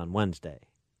accepted on Wednesday.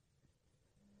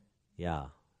 Yeah,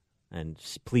 and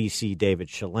please see David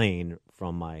Shalane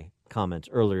from my comments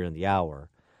earlier in the hour.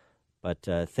 But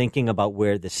thinking about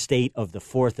where the state of the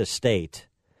Fourth Estate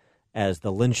as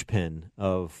the linchpin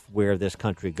of where this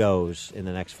country goes in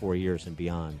the next 4 years and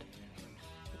beyond.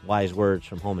 Wise words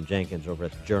from Holman Jenkins over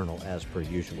at the Journal, as per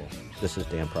usual. This is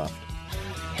Dan Prof.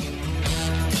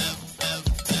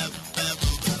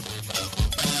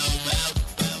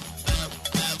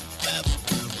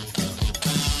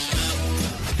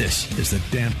 This is the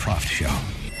Dan Proft Show.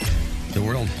 The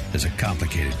world is a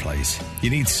complicated place.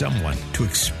 You need someone to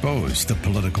expose the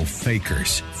political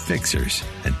fakers, fixers,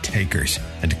 and takers,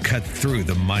 and to cut through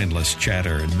the mindless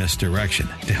chatter and misdirection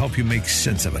to help you make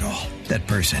sense of it all. That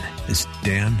person is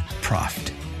Dan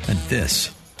Proft, and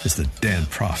this is the Dan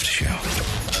Proft Show.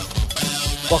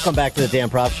 Welcome back to the Dan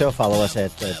Proft Show. Follow us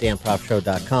at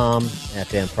danproftshow.com, at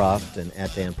Dan Proft, and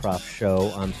at Dan Proft Show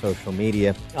on social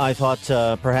media. I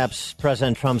thought perhaps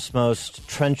President Trump's most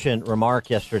trenchant remark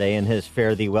yesterday in his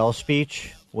Fare Thee Well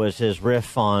speech was his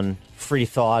riff on free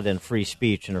thought and free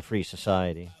speech in a free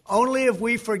society. Only if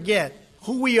we forget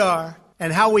who we are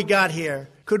and how we got here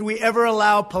could we ever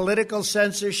allow political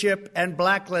censorship and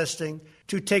blacklisting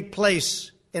to take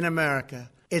place in America.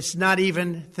 It's not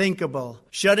even thinkable.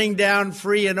 Shutting down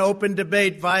free and open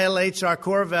debate violates our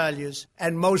core values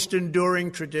and most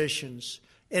enduring traditions.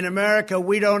 In America,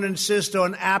 we don't insist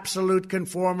on absolute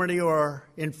conformity or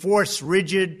enforce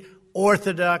rigid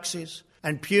orthodoxies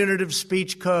and punitive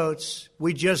speech codes.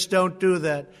 We just don't do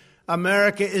that.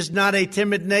 America is not a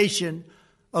timid nation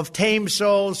of tame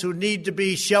souls who need to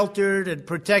be sheltered and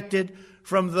protected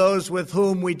from those with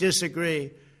whom we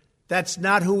disagree. That's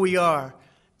not who we are.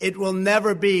 It will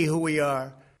never be who we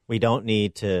are. We don't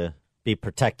need to be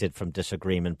protected from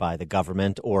disagreement by the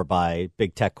government or by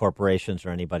big tech corporations or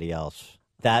anybody else.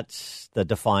 That's the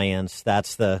defiance.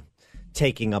 That's the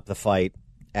taking up the fight.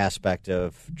 aspect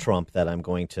of Trump that I'm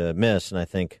going to miss, and I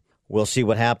think we'll see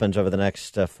what happens over the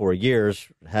next 4 years,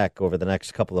 heck, over the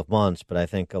next couple of months, but I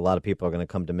think a lot of people are going to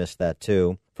come to miss that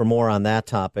too. For more on that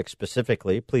topic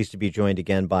specifically, pleased to be joined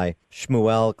again by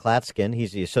Shmuel Klatskin.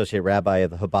 He's the Associate Rabbi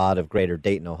of the Chabad of Greater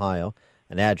Dayton, Ohio,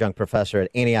 an adjunct professor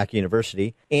at Antioch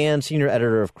University, and Senior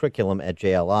Editor of Curriculum at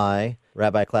JLI.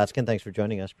 Rabbi Klatskin, thanks for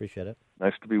joining us. Appreciate it.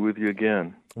 Nice to be with you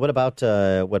again. What about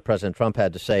what President Trump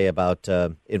had to say about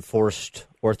enforced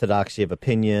orthodoxy of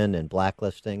opinion and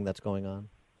blacklisting that's going on?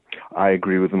 I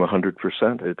agree with him 100%.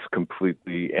 It's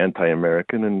completely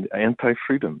anti-American and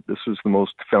anti-freedom. This was the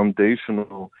most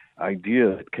foundational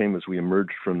idea that came as we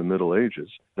emerged from the Middle Ages,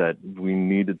 that we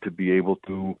needed to be able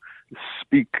to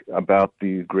speak about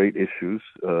the great issues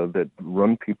that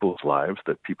run people's lives,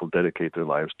 that people dedicate their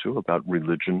lives to, about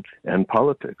religion and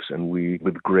politics. And we,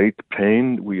 with great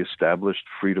pain, we established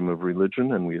freedom of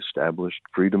religion and we established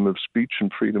freedom of speech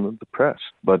and freedom of the press.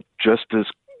 But just as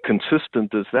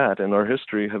consistent as that in our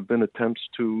history have been attempts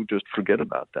to just forget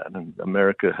about that. And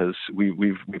America has,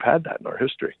 we've had that in our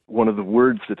history. One of the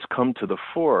words that's come to the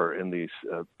fore in these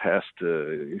past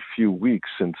few weeks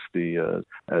since the,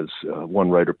 as one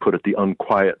writer put it, the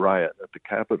unquiet riot at the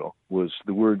Capitol was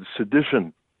the word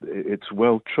sedition. It's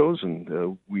well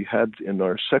chosen. We had in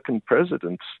our second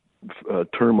president's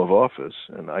term of office,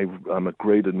 and I'm a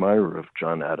great admirer of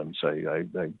John Adams. I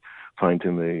find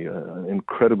him an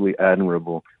incredibly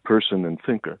admirable person and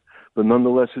thinker. But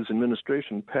nonetheless, his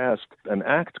administration passed an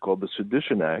act called the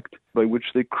Sedition Act, by which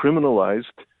they criminalized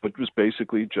what was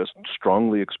basically just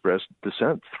strongly expressed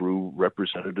dissent through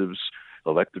representatives,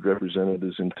 elected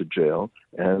representatives, into jail,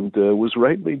 and was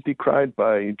rightly decried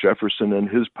by Jefferson and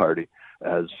his party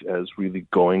as really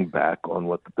going back on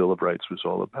what the Bill of Rights was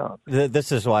all about.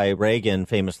 This is why Reagan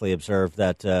famously observed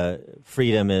that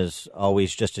freedom is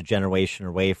always just a generation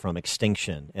away from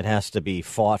extinction. It has to be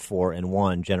fought for and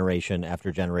won generation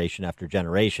after generation after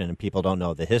generation, and people don't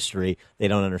know the history. They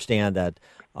don't understand that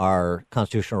our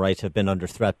constitutional rights have been under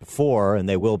threat before, and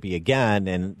they will be again,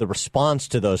 and the response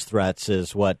to those threats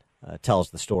is what tells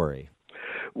the story.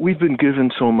 We've been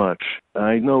given so much.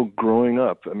 I know growing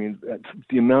up, I mean,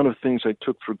 the amount of things I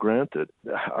took for granted.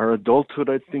 Our adulthood,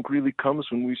 I think, really comes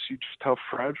when we see just how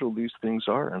fragile these things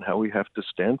are and how we have to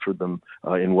stand for them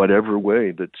in whatever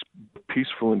way that's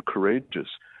peaceful and courageous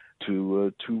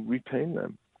to retain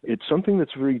them. It's something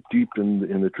that's very deep in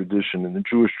the tradition. In the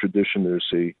Jewish tradition,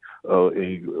 there's a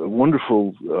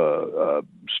wonderful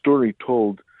story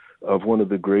told of one of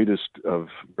the greatest of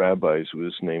rabbis, who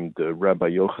was named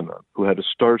Rabbi Yochanan, who had a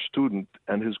star student,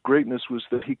 and his greatness was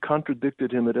that he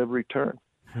contradicted him at every turn.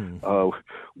 And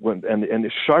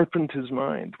it sharpened his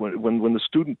mind. When the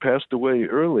student passed away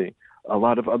early, a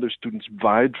lot of other students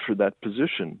vied for that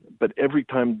position. But every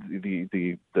time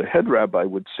the head rabbi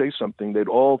would say something, they'd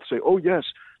all say, "Oh, yes,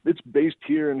 it's based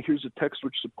here, and here's a text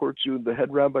which supports you." The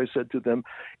head rabbi said to them,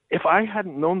 "If I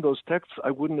hadn't known those texts,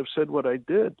 I wouldn't have said what I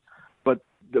did. But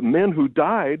the man who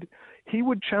died, he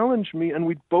would challenge me, and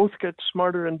we'd both get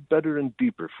smarter and better and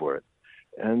deeper for it."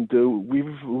 And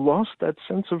we've lost that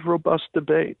sense of robust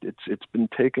debate. It's been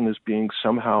taken as being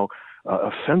somehow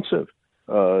offensive,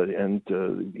 and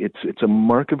it's a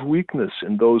mark of weakness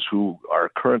in those who are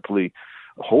currently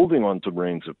holding on to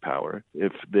reins of power.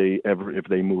 If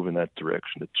they move in that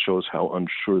direction, it shows how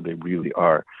unsure they really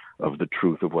are of the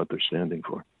truth of what they're standing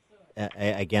for.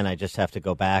 Again, I just have to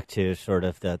go back to sort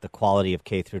of the quality of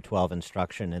K through 12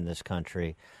 instruction in this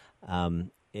country.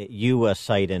 You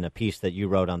cite in a piece that you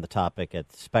wrote on the topic at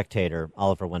The Spectator,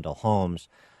 Oliver Wendell Holmes,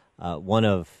 one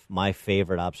of my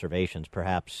favorite observations,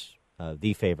 perhaps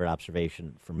the favorite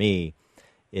observation for me,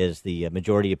 is the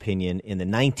majority opinion in the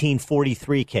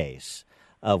 1943 case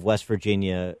of West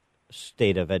Virginia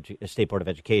State Board of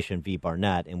Education v.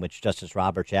 Barnett, in which Justice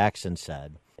Robert Jackson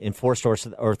said, "Enforced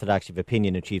orthodoxy of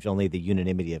opinion achieves only the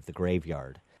unanimity of the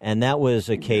graveyard." And that was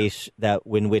a case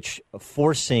in which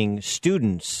forcing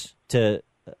students to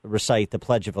recite the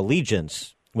Pledge of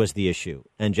Allegiance was the issue.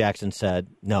 And Jackson said,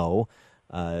 no,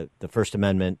 the First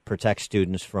Amendment protects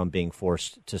students from being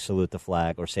forced to salute the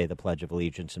flag or say the Pledge of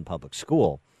Allegiance in public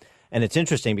school. And it's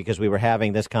interesting because we were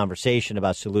having this conversation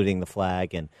about saluting the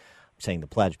flag and saying the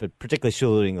pledge, but particularly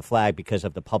saluting the flag because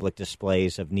of the public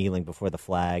displays of kneeling before the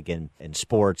flag in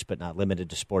sports, but not limited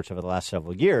to sports over the last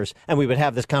several years. And we would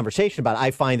have this conversation about, I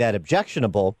find that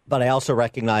objectionable, but I also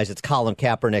recognize it's Colin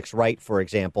Kaepernick's right, for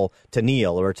example, to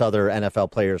kneel, or it's other NFL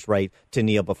players' right to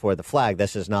kneel before the flag.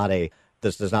 This does not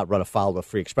run afoul of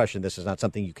free expression. This is not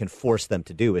something you can force them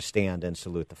to do, is stand and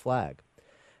salute the flag.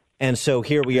 And so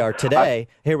here we are today,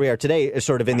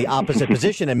 sort of in the opposite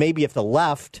position. And maybe if the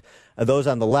left, those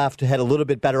on the left, had a little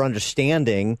bit better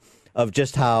understanding of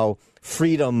just how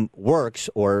freedom works,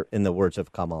 or in the words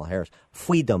of Kamala Harris,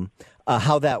 freedom,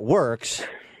 how that works,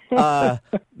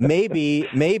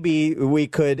 maybe we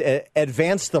could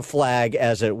advance the flag,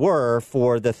 as it were,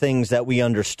 for the things that we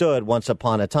understood once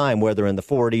upon a time, whether in the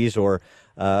 40s or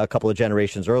a couple of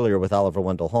generations earlier with Oliver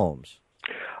Wendell Holmes.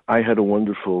 I had a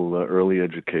wonderful early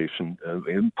education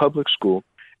in public school.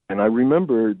 And I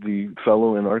remember the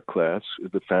fellow in our class,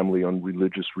 the family on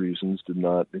religious reasons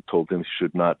they told him he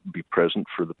should not be present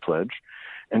for the pledge.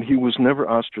 And he was never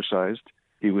ostracized.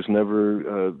 He was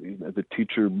never, the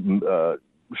teacher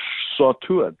saw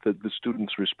to it that the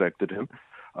students respected him.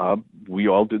 We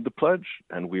all did the pledge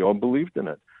and we all believed in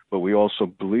it. But we also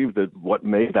believed that what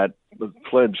made that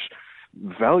pledge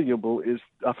valuable is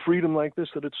a freedom like this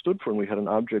that it stood for. And we had an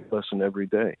object lesson every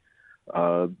day.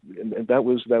 And that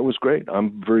was great.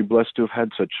 I'm very blessed to have had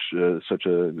such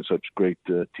great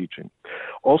teaching.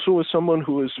 Also, as someone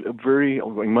who is very, I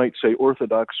might say,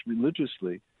 orthodox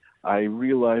religiously, I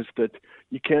realized that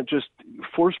you can't just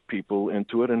force people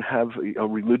into it and have a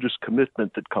religious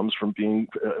commitment that comes from being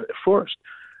forced.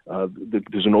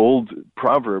 There's an old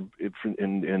proverb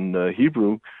in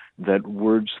Hebrew that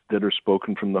words that are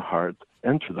spoken from the heart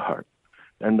enter the heart,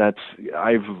 and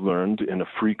I've learned in a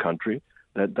free country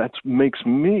that makes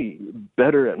me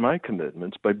better at my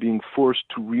commitments by being forced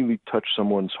to really touch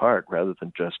someone's heart rather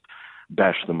than just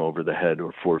bash them over the head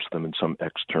or force them in some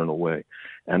external way.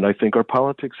 And I think our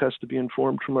politics has to be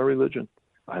informed from our religion.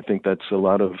 I think that's a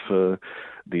lot of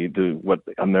what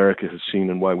America has seen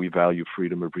and why we value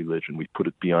freedom of religion. We put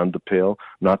it beyond the pale,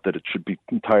 not that it should be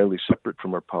entirely separate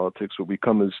from our politics, but we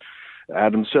come, as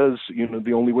Adam says,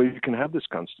 the only way you can have this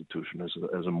Constitution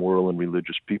as a moral and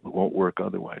religious people. It won't work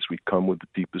otherwise. We come with the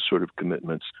deepest sort of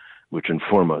commitments which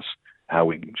inform us how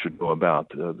we should go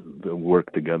about the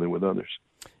work together with others.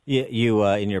 You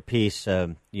in your piece,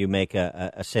 you make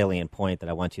a salient point that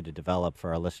I want you to develop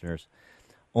for our listeners.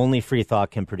 Only free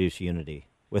thought can produce unity.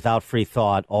 Without free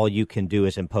thought, all you can do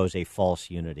is impose a false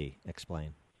unity.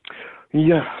 Explain.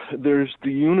 Yeah, there's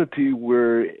the unity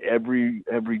where every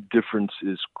difference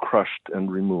is crushed and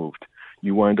removed.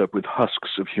 You wind up with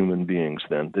husks of human beings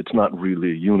then. It's not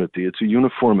really a unity. It's a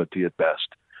uniformity at best.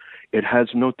 It has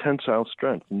no tensile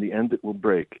strength. In the end, it will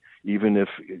break, even if,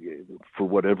 for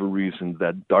whatever reason,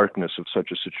 that darkness of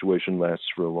such a situation lasts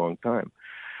for a long time.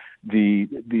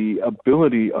 The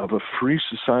ability of a free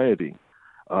society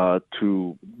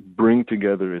to bring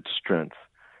together its strength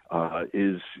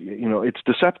is, it's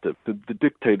deceptive. The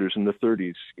dictators in the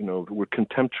 30s, were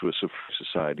contemptuous of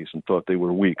societies and thought they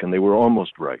were weak, and they were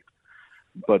almost right.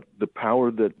 But the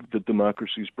power that the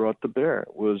democracies brought to bear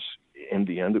was, in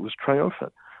the end, it was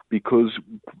triumphant, because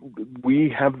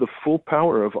we have the full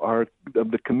power of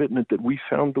the commitment that we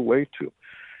found the way to.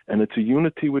 And it's a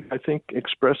unity which I think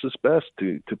expresses best,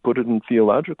 to put it in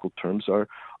theological terms,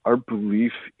 our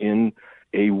belief in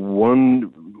a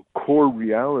one core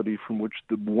reality from which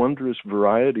the wondrous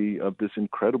variety of this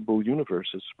incredible universe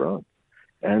has sprung.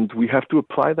 And we have to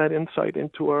apply that insight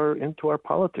into our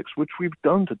politics, which we've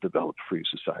done to develop free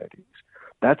societies.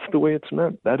 That's the way it's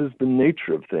meant. That is the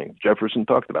nature of things. Jefferson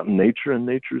talked about nature, and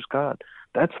nature is God.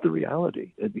 That's the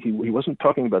reality. He wasn't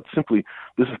talking about simply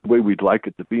this is the way we'd like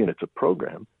it to be and it's a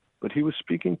program, but he was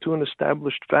speaking to an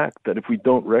established fact that if we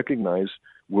don't recognize,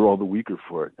 we're all the weaker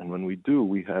for it. And when we do,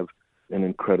 we have an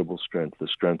incredible strength, the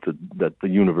strength that the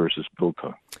universe is built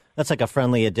on. That's like a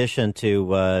friendly addition to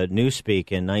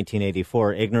Newspeak in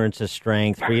 1984. Ignorance is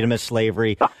strength, freedom is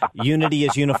slavery, unity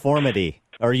is uniformity,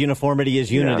 or uniformity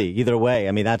is unity. Yeah. Either way,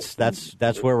 I mean that's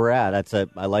where we're at.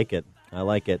 I like it.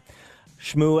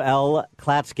 Shmuel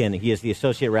Klatskin, he is the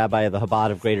Associate Rabbi of the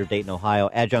Chabad of Greater Dayton, Ohio,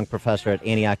 Adjunct Professor at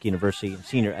Antioch University, and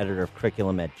Senior Editor of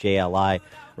Curriculum at JLI.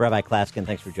 Rabbi Klatskin,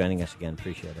 thanks for joining us again.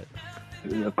 Appreciate it.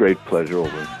 A great pleasure,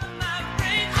 Olin.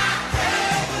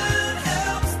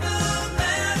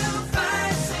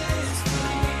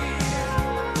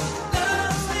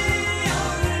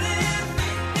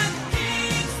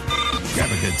 Grab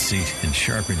a good seat and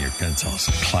sharpen your pencils.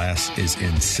 Class is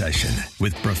in session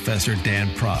with Professor Dan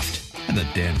Proft and the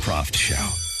Dan Proft Show.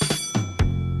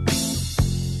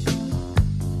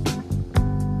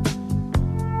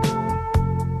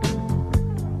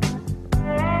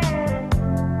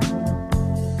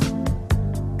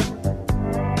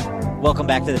 Welcome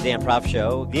back to the Dan Proft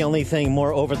Show. The only thing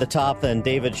more over the top than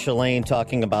David Shalane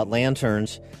talking about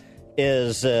lanterns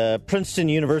is Princeton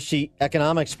University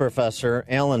economics professor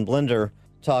Alan Blinder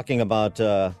talking about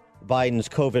Biden's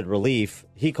COVID relief.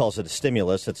 He calls it a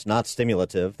stimulus. It's not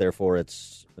stimulative, therefore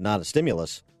it's not a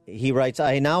stimulus. He writes,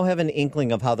 I now have an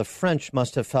inkling of how the French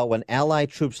must have felt when Allied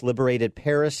troops liberated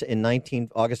Paris in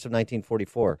August of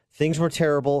 1944. Things were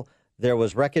terrible. There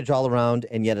was wreckage all around,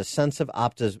 and yet a sense of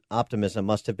optimism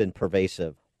must have been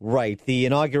pervasive. Right. The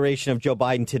inauguration of Joe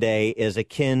Biden today is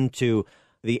akin to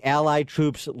the Allied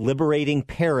troops liberating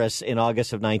Paris in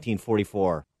August of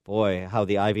 1944. Boy, how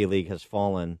the Ivy League has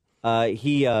fallen.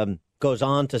 He goes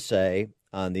on to say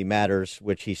on the matters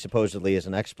which he supposedly is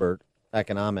an expert,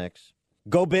 economics,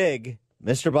 go big.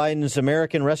 Mr. Biden's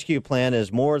American Rescue Plan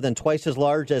is more than twice as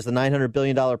large as the $900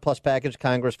 billion plus package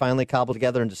Congress finally cobbled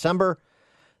together in December.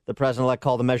 The president-elect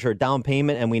called the measure a down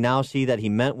payment, and we now see that he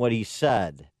meant what he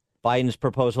said. Biden's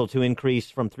proposal to increase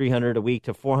from $300 a week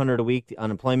to $400 a week the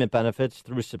unemployment benefits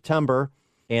through September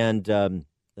and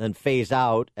then phase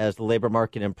out as the labor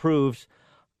market improves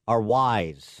are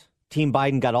wise. Team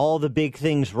Biden got all the big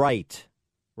things right,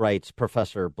 writes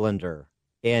Professor Blinder.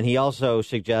 And he also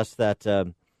suggests that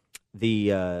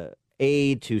the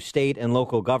aid to state and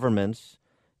local governments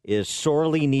is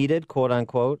sorely needed, quote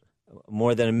unquote.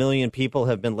 More than 1 million people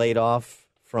have been laid off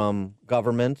from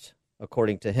government,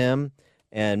 according to him.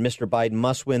 And Mr. Biden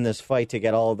must win this fight to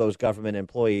get all of those government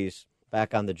employees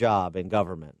back on the job in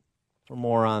government. For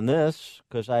more on this,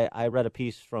 because I read a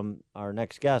piece from our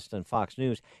next guest on Fox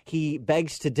News, he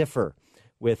begs to differ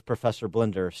with Professor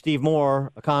Blinder. Steve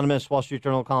Moore, economist, Wall Street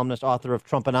Journal columnist, author of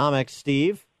Trumponomics.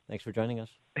 Steve, thanks for joining us.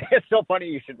 It's so funny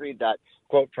you should read that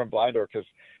quote from Blinder because,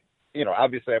 you know,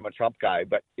 obviously I'm a Trump guy,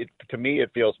 but to me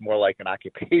it feels more like an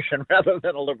occupation rather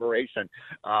than a liberation.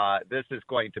 This is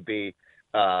going to be,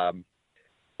 well,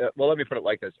 let me put it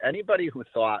like this. Anybody who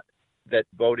thought that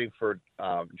voting for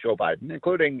Joe Biden,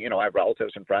 including, you know, I have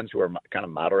relatives and friends who are kind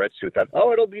of moderates who thought,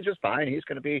 oh, it'll be just fine. He's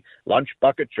going to be lunch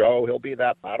bucket Joe. He'll be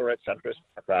that moderate centrist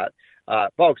Democrat.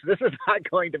 Folks, this is not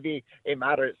going to be a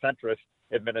moderate centrist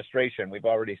administration. We've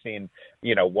already seen,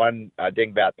 you know, one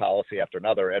dingbat policy after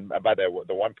another. And by the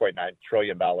 $1.9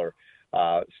 trillion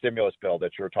stimulus bill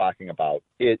that you're talking about,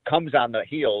 it comes on the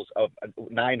heels of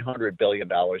 $900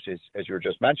 billion, as you were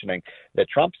just mentioning, that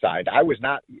Trump signed.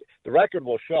 The record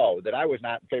will show that I was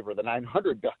not in favor of the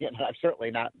 $900 billion, and I'm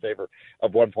certainly not in favor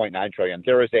of $1.9 trillion.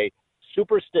 There is a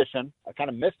superstition, a kind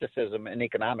of mysticism in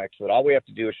economics that all we have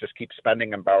to do is just keep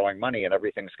spending and borrowing money and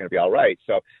everything's going to be all right.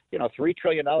 So, you know, $3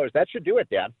 trillion, that should do it,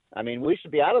 Dan. I mean, we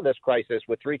should be out of this crisis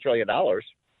with $3 trillion.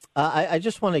 I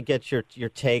just want to get your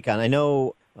take on, I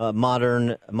know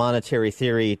modern monetary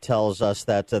theory tells us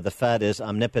that the Fed is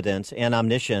omnipotent and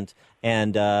omniscient,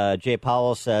 and Jay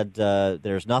Powell said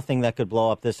there's nothing that could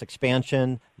blow up this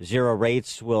expansion. Zero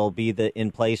rates will be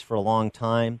in place for a long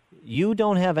time. You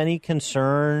don't have any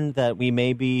concern that we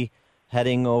may be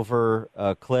heading over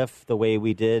a cliff the way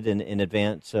we did in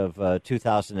advance of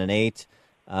 2008?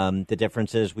 The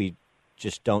difference is we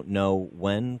just don't know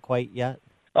when quite yet.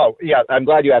 Oh, yeah, I'm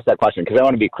glad you asked that question because I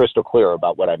want to be crystal clear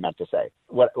about what I meant to say.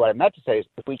 What I meant to say is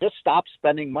if we just stop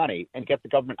spending money and get the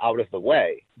government out of the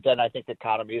way, then I think the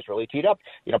economy is really teed up.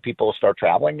 You know, people will start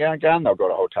traveling again. They'll go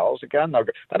to hotels again. By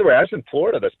the way, I was in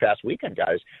Florida this past weekend,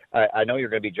 guys. I know you're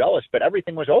going to be jealous, but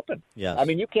everything was open. Yes. I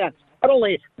mean, you can't. Not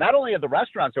only are the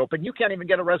restaurants open, you can't even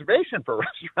get a reservation for a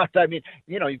restaurant. I mean,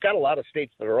 you know, you've got a lot of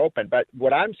states that are open. But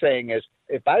what I'm saying is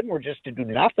if Biden were just to do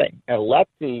nothing and let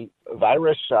the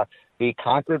virus be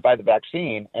conquered by the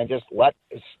vaccine and just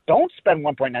don't spend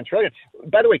 $1.9 trillion.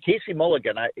 By the way, Casey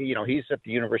Mulligan, he's at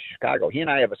the University of Chicago. He and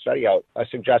I have a study out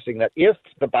suggesting that if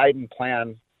the Biden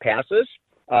plan passes,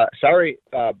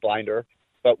 Blinder,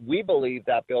 but we believe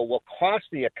that bill will cost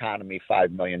the economy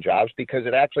 5 million jobs because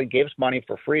it actually gives money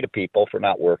for free to people for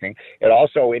not working. It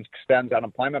also extends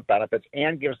unemployment benefits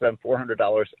and gives them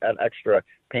 $400 an extra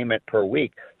payment per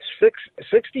week.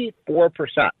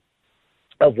 64%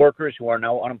 of workers who are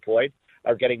now unemployed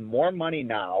are getting more money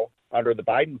now under the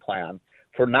Biden plan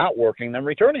for not working than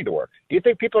returning to work. Do you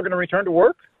think people are going to return to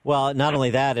work? Well, not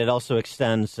only that, it also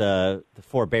extends the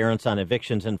forbearance on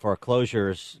evictions and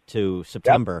foreclosures to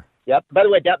September. Yep. By the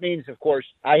way, that means, of course,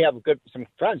 I have some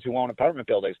friends who own apartment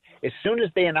buildings. As soon as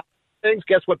they announce things,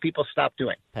 guess what people stop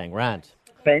doing? Paying rent.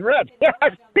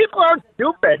 People aren't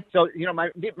stupid. So, you know, my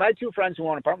two friends who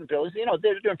own apartment buildings, you know,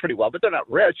 they're doing pretty well, but they're not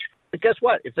rich. But guess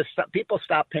what? If people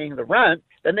stop paying the rent,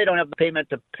 then they don't have the payment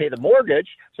to pay the mortgage,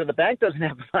 so the bank doesn't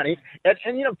have the money.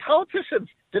 And you know, politicians,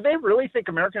 do they really think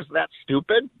Americans are that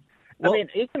stupid? Well, I mean,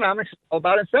 economics is all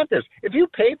about incentives. If you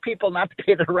pay people not to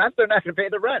pay the rent, they're not going to pay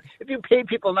the rent. If you pay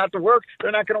people not to work,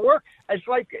 they're not going to work. It's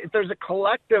like there's a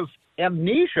collective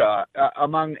amnesia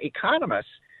among economists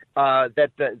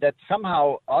that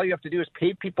somehow all you have to do is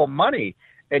pay people money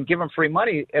and give them free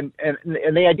money. And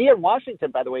the idea in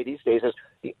Washington, by the way, these days is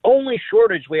the only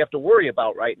shortage we have to worry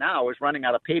about right now is running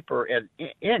out of paper and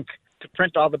ink to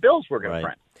print all the bills we're going to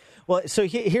print. Well, so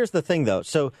here's the thing, though.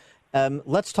 So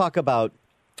let's talk about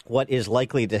what is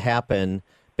likely to happen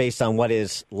based on what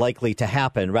is likely to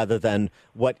happen rather than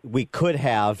what we could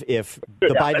have if the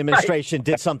Biden administration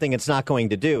did something it's not going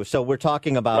to do. So we're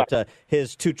talking about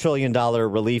his $2 trillion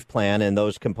relief plan and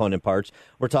those component parts.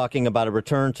 We're talking about a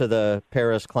return to the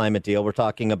Paris climate deal. We're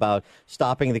talking about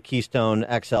stopping the Keystone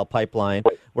XL pipeline.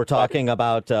 We're talking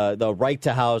about the right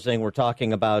to housing. We're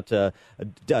talking about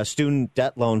student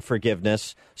debt loan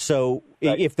forgiveness. So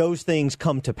if those things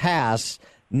come to pass,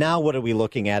 now what are we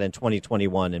looking at in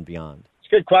 2021 and beyond?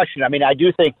 Good question. I mean, I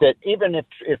do think that even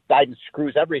if Biden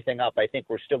screws everything up, I think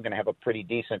we're still going to have a pretty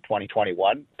decent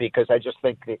 2021 because I just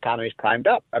think the economy's primed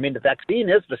up. I mean, the vaccine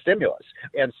is the stimulus.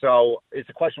 And so it's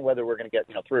a question whether we're going to get,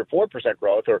 3 or 4%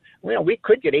 growth or, we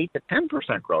could get 8 to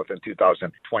 10% growth in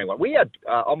 2021. We had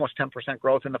almost 10%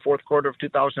 growth in the fourth quarter of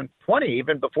 2020,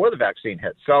 even before the vaccine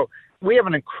hit. So we have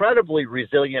an incredibly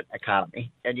resilient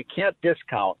economy, and you can't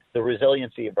discount the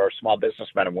resiliency of our small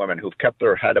businessmen and women who've kept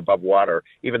their head above water,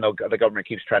 even though the government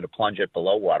keeps trying to plunge it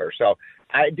below water. So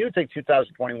I do think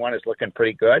 2021 is looking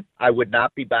pretty good. I would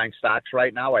not be buying stocks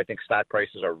right now. I think stock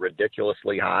prices are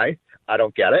ridiculously high. I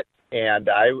don't get it. And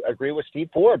I agree with Steve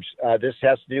Forbes. This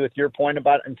has to do with your point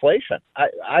about inflation.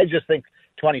 I just think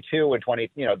 22 and 20,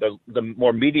 the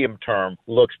more medium term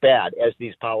looks bad as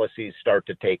these policies start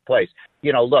to take place.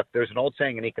 Look, there's an old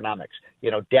saying in economics,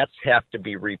 debts have to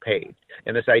be repaid.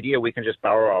 And this idea we can just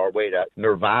borrow our way to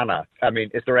nirvana. I mean,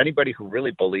 is there anybody who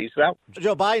really believes that?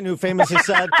 Joe Biden, who famously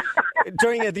said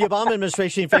during the Obama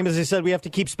administration, he famously said we have to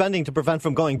keep spending to prevent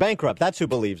from going bankrupt. That's who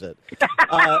believes it.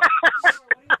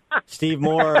 Steve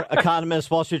Moore, economist,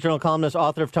 Wall Street Journal columnist,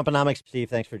 author of Trumponomics. Steve,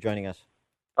 thanks for joining us.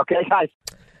 Okay, guys.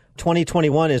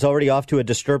 2021 is already off to a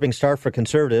disturbing start for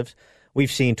conservatives.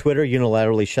 We've seen Twitter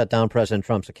unilaterally shut down President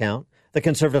Trump's account. The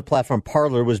conservative platform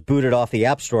Parler was booted off the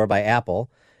App Store by Apple.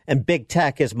 And big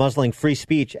tech is muzzling free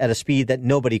speech at a speed that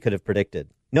nobody could have predicted.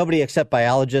 Nobody except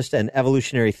biologist and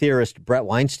evolutionary theorist Brett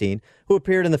Weinstein, who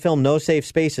appeared in the film No Safe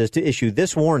Spaces to issue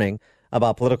this warning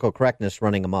about political correctness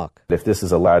running amok. If this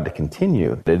is allowed to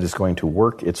continue, it is going to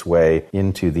work its way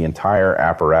into the entire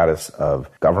apparatus of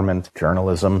government,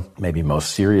 journalism, maybe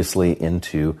most seriously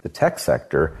into the tech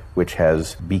sector, which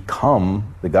has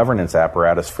become the governance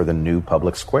apparatus for the new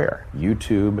public square.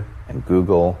 YouTube and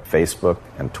Google, Facebook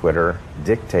and Twitter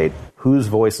dictate whose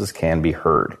voices can be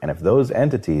heard. And if those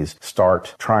entities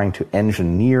start trying to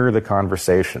engineer the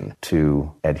conversation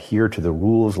to adhere to the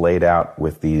rules laid out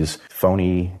with these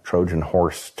phony Trojan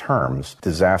horse terms,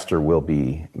 disaster will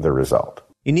be the result.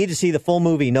 You need to see the full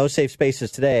movie No Safe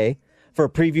Spaces today for a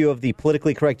preview of the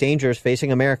politically correct dangers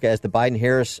facing America as the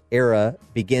Biden-Harris era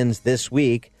begins this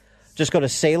week. Just go to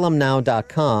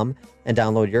salemnow.com and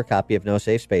download your copy of No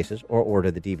Safe Spaces or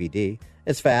order the DVD.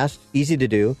 It's fast, easy to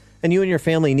do, and you and your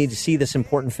family need to see this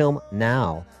important film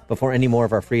now before any more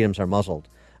of our freedoms are muzzled.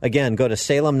 Again, go to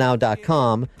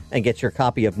salemnow.com and get your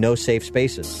copy of No Safe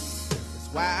Spaces.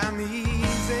 That's why I'm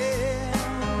easy.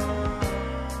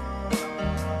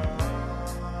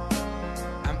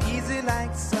 I'm easy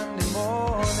like Sunday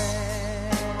morning.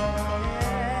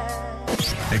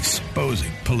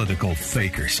 Exposing political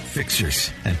fakers,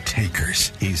 fixers, and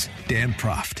takers. He's Dan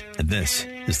Prof, and this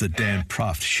is the Dan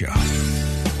Prof Show.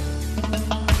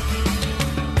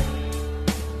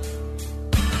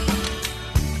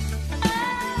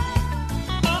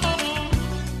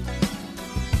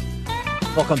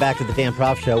 Welcome back to the Dan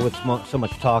Prof Show with so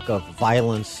much talk of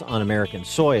violence on American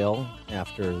soil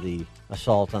after the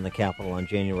assault on the Capitol on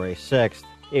January 6th.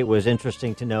 It was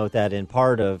interesting to note that in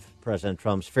part of President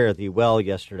Trump's Fare Thee Well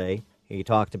yesterday, he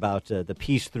talked about the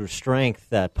peace through strength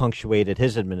that punctuated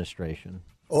his administration.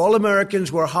 All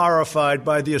Americans were horrified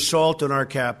by the assault on our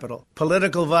Capitol.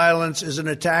 Political violence is an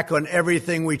attack on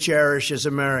everything we cherish as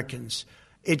Americans.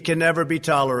 It can never be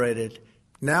tolerated.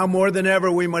 Now more than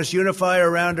ever, we must unify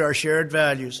around our shared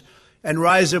values and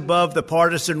rise above the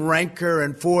partisan rancor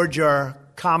and forge our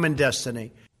common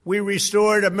destiny. We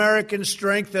restored American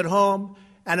strength at home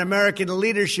and American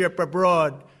leadership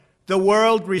abroad. The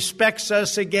world respects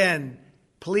us again.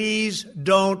 Please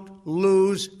don't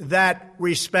lose that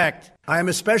respect. I am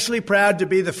especially proud to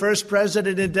be the first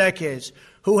president in decades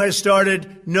who has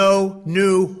started no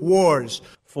new wars.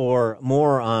 For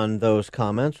more on those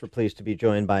comments, we're pleased to be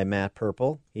joined by Matt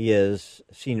Purple. He is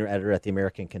senior editor at The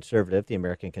American Conservative,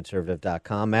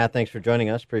 theamericanconservative.com. Matt, thanks for joining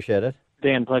us. Appreciate it.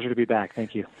 Dan, pleasure to be back.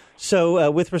 Thank you. So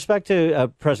with respect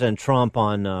to President Trump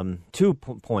on 2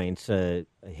 points,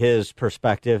 his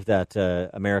perspective that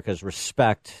America's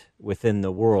respect within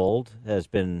the world has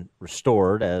been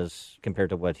restored as compared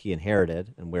to what he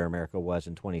inherited and where America was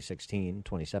in 2016,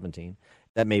 2017.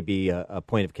 That may be a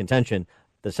point of contention.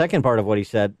 The second part of what he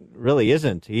said really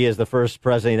isn't. He is the first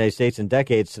president of the United States in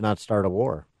decades to not start a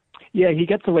war. Yeah, he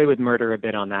gets away with murder a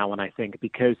bit on that one, I think,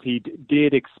 because he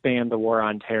did expand the war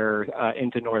on terror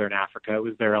into northern Africa. It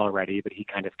was there already, but he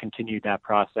kind of continued that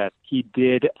process. He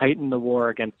did tighten the war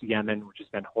against Yemen, which has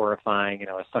been horrifying,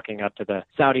 a sucking up to the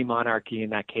Saudi monarchy in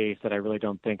that case that I really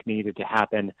don't think needed to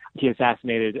happen. He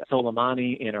assassinated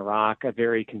Soleimani in Iraq, a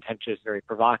very contentious, very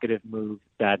provocative move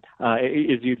that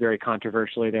is viewed very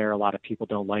controversially there. A lot of people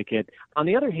don't like it. On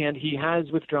the other hand, he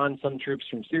has withdrawn some troops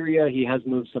from Syria. He has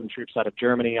moved some troops out of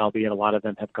Germany, albeit a lot of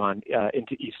them have gone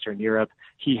into Eastern Europe.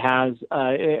 He has,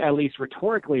 at least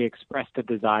rhetorically, expressed a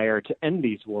desire to end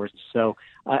these wars. So,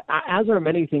 as are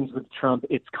many things with Trump,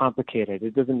 it's complicated.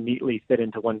 It doesn't neatly fit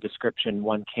into one description,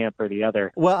 one camp or the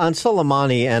other. Well, on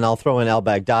Soleimani, and I'll throw in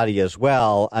al-Baghdadi as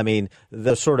well, I mean,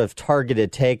 the sort of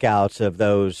targeted takeouts of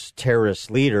those terrorist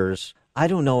leaders, I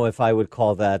don't know if I would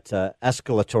call that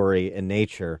escalatory in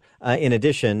nature. In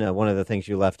addition, one of the things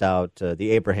you left out,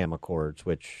 the Abraham Accords,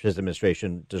 which his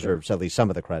administration deserves at least some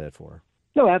of the credit for.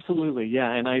 No, absolutely,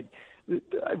 yeah. And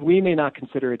we may not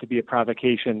consider it to be a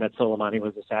provocation that Soleimani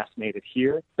was assassinated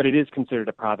here, but it is considered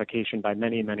a provocation by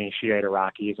many, many Shiite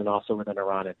Iraqis and also within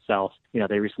Iran itself.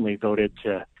 They recently voted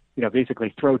to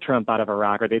basically throw Trump out of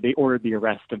Iraq, or they ordered the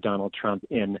arrest of Donald Trump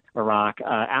in Iraq.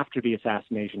 After the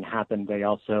assassination happened, they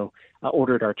also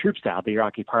ordered our troops out. The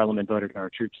Iraqi parliament voted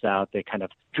our troops out. They kind of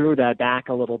drew that back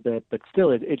a little bit, but still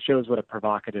it shows what a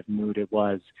provocative mood it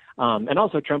was. And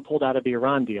also Trump pulled out of the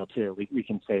Iran deal, too. We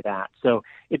can say that. So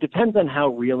it depends on how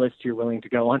realist you're willing to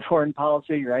go on foreign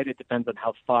policy, right? It depends on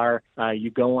how far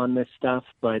you go on this stuff.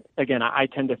 But again, I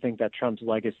tend to think that Trump's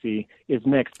legacy is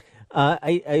mixed.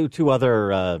 I have two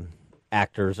other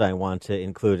actors I want to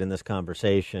include in this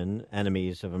conversation,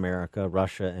 enemies of America,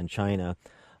 Russia and China.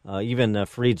 Even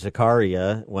Fareed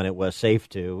Zakaria, when it was safe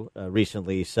to,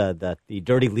 recently said that the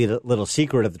dirty little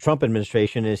secret of the Trump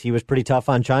administration is he was pretty tough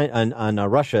on China, on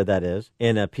Russia, that is.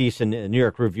 In a piece in New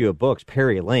York Review of Books,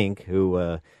 Perry Link,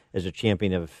 who is a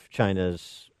champion of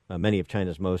many of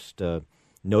China's most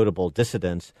notable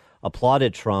dissidents,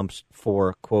 applauded Trump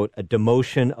for, quote, a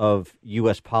demotion of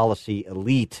U.S. policy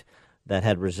elite that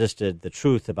had resisted the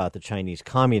truth about the Chinese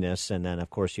communists. And then, of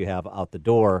course, you have out the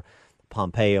door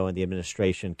Pompeo and the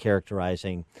administration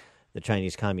characterizing the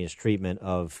Chinese communist treatment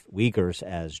of Uyghurs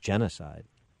as genocide.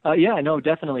 Yeah, no,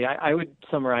 definitely. I would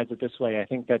summarize it this way. I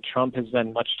think that Trump has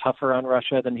been much tougher on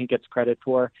Russia than he gets credit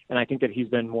for, and I think that he's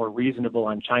been more reasonable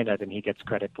on China than he gets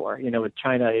credit for. With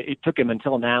China, it took him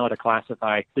until now to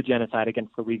classify the genocide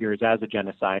against the Uyghurs as a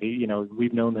genocide.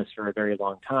 We've known this for a very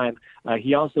long time.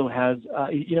 He also has,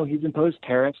 he's imposed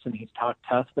tariffs and he's talked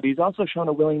tough, but he's also shown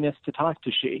a willingness to talk to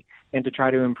Xi and to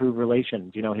try to improve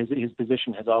relations. His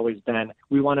position has always been,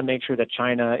 we want to make sure that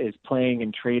China is playing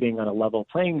and trading on a level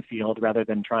playing field rather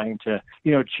than trying to,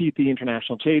 cheat the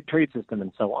international trade system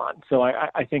and so on. So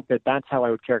I think that that's how I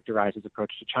would characterize his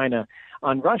approach to China.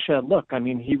 On Russia, look, I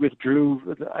mean, he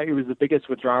withdrew. It was the biggest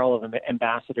withdrawal of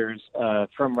ambassadors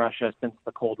from Russia since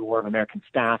the Cold War, of American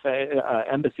staff,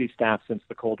 embassy staff since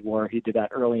the Cold War. He did that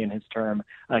early in his term.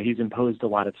 He's imposed a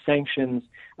lot of sanctions.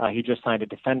 He just signed a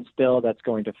defense bill that's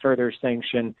going to further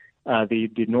sanction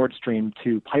the Nord Stream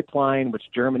 2 pipeline, which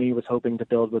Germany was hoping to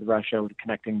build with Russia,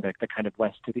 connecting the kind of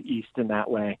west to the east in that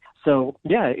way. So,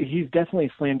 yeah, he's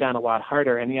definitely slammed down a lot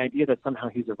harder. And the idea that somehow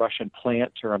he's a Russian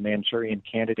plant or a Manchurian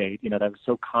candidate, that was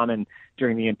so common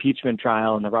during the impeachment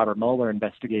trial and the Robert Mueller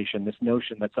investigation, this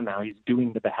notion that somehow he's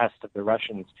doing the behest of the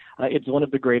Russians, it's one of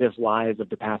the greatest lies of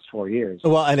the past 4 years.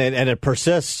 Well, and it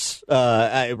persists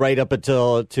right up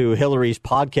until to Hillary's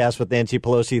podcast with Nancy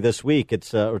Pelosi this week.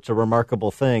 It's a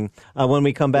remarkable thing. When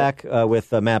we come back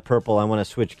with Matt Purple, I want to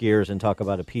switch gears and talk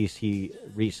about a piece he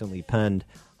recently penned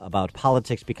about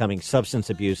politics becoming substance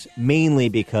abuse, mainly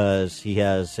because he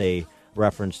has a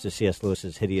reference to C.S.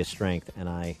 Lewis's Hideous Strength, and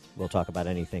I will talk about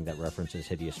anything that references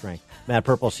hideous strength. Matt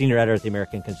Purple, senior editor at the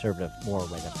American Conservative. More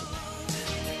right after this.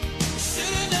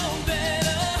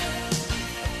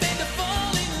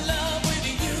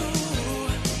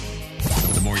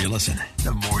 The more you listen,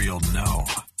 the more you'll know.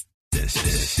 This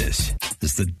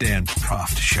is the Dan Prof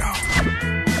Show.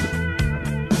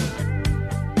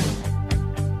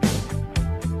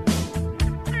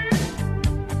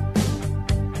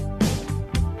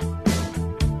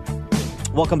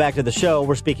 Welcome back to the show.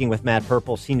 We're speaking with Matt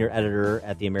Purple, senior editor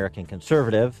at the American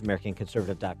Conservative,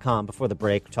 AmericanConservative.com. Before the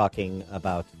break, talking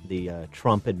about the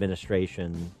Trump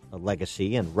administration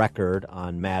legacy and record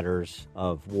on matters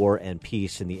of war and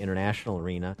peace in the international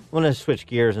arena. I want to switch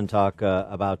gears and talk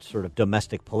about sort of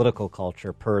domestic political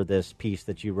culture per this piece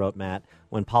that you wrote, Matt,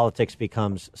 when politics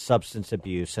becomes substance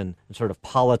abuse and sort of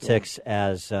politics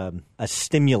as a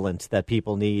stimulant that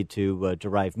people need to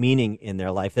derive meaning in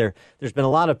their life. There's been a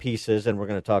lot of pieces, and we're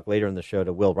going to talk later in the show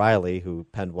to Will Reilly, who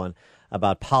penned one,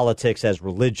 about politics as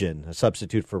religion, a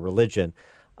substitute for religion.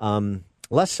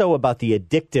 Less so about the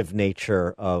addictive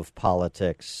nature of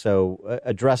politics. So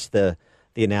address the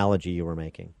analogy you were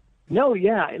making. No,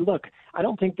 yeah. Look, I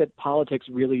don't think that politics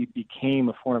really became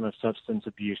a form of substance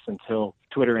abuse until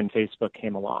Twitter and Facebook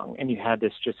came along. And you had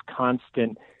this just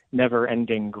constant,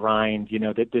 never-ending grind,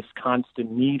 that this constant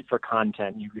need for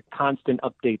content, you get constant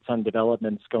updates on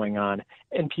developments going on,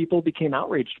 and people became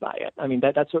outraged by it. I mean,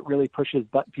 that's what really pushes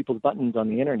people's buttons on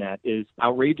the internet is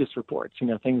outrageous reports,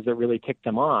 things that really tick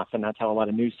them off, and that's how a lot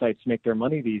of news sites make their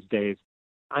money these days.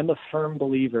 I'm a firm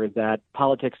believer that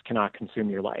politics cannot consume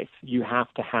your life. You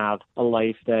have to have a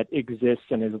life that exists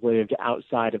and is lived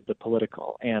outside of the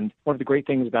political. And one of the great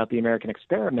things about the American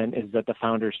experiment is that the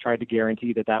founders tried to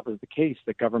guarantee that that was the case,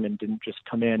 that government didn't just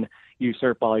come in,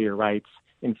 usurp all your rights,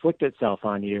 inflict itself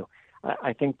on you.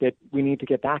 I think that we need to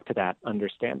get back to that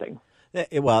understanding.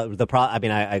 Well,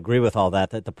 I agree with all that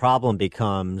the problem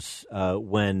becomes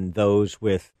when those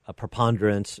with a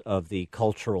preponderance of the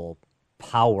cultural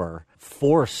power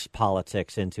force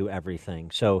politics into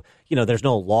everything. So, there's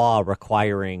no law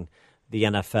requiring the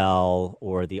NFL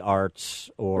or the arts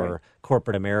or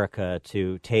corporate America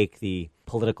to take the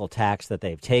political tax that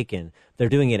they've taken. They're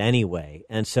doing it anyway.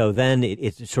 And so then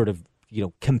it sort of,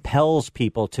 compels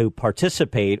people to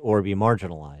participate or be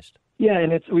marginalized. Yeah,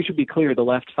 and we should be clear, the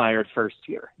left fired first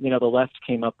here. The left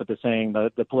came up with the saying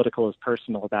the political is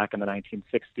personal back in the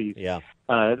 1960s. Yeah.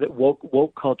 That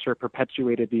woke culture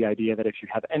perpetuated the idea that if you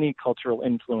have any cultural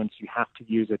influence, you have to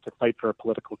use it to fight for a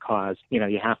political cause.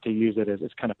 You have to use it as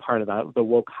kind of part of the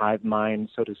woke hive mind,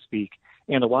 so to speak.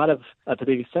 And a lot of, to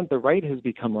the extent the right has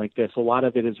become like this, a lot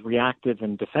of it is reactive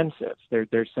and defensive.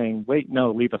 They're saying, wait,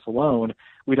 no, leave us alone.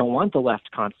 We don't want the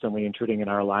left constantly intruding in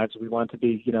our lives. We want to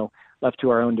be, left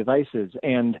to our own devices.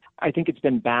 And I think it's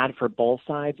been bad for both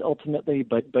sides ultimately,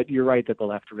 but you're right that the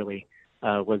left really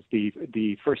was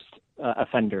the first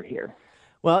offender here.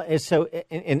 Well, so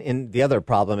in the other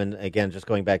problem, and again, just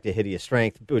going back to hideous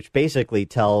strength, which basically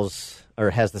tells or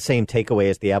has the same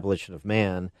takeaway as the abolition of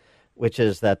man, which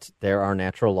is that there are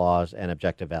natural laws and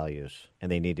objective values,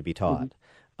 and they need to be taught.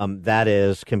 Mm-hmm. That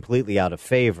is completely out of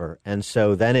favor. And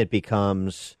so then it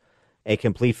becomes a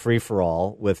complete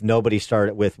free-for-all with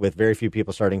with very few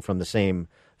people starting from the same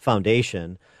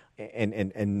foundation.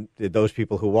 And those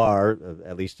people who are,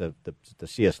 at least the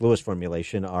C.S. Lewis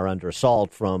formulation, are under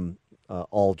assault from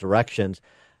all directions.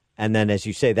 And then, as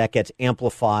you say, that gets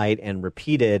amplified and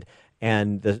repeated.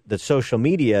 And the social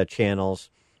media channels,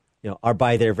 are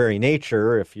by their very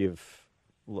nature, if you've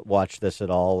watched this at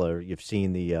all or you've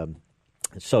seen the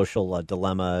social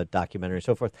dilemma documentary and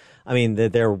so forth, I mean,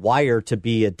 they're wired to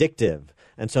be addictive.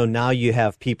 And so now you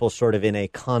have people sort of in a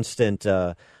constant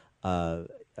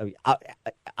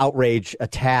outrage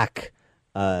attack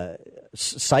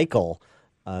cycle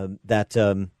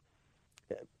that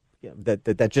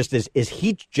just is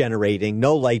heat generating,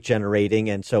 no light generating.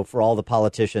 And so for all the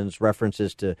politicians'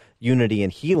 references to unity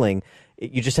and healing,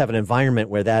 you just have an environment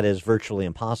where that is virtually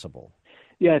impossible.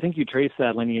 Yeah, I think you trace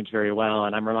that lineage very well.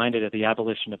 And I'm reminded of The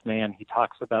Abolition of Man.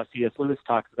 C.S. Lewis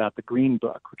talks about the Green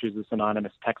Book, which is this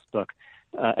anonymous textbook,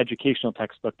 educational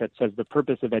textbook that says the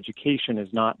purpose of education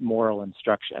is not moral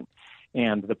instruction.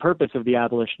 And the purpose of The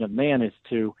Abolition of Man is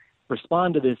to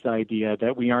respond to this idea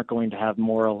that we aren't going to have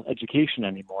moral education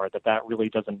anymore, that really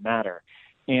doesn't matter.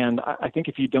 And I think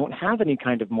if you don't have any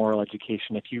kind of moral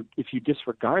education, if you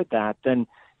disregard that, then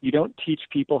you don't teach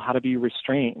people how to be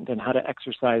restrained and how to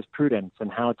exercise prudence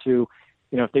and how to,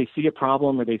 if they see a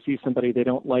problem or they see somebody they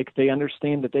don't like, they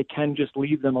understand that they can just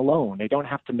leave them alone. They don't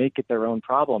have to make it their own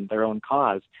problem, their own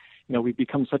cause. We've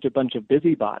become such a bunch of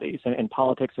busybodies, and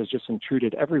politics has just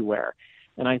intruded everywhere.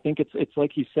 And I think it's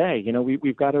like you say,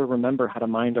 we've got to remember how to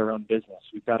mind our own business.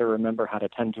 We've got to remember how to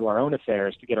tend to our own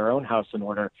affairs, to get our own house in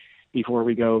order before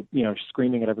we go,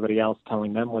 screaming at everybody else,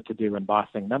 telling them what to do and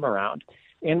bossing them around.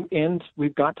 And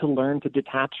we've got to learn to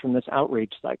detach from this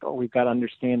outrage cycle. We've got to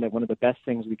understand that one of the best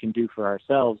things we can do for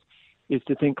ourselves is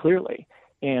to think clearly.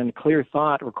 And clear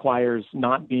thought requires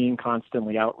not being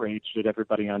constantly outraged at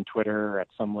everybody on Twitter or at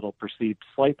some little perceived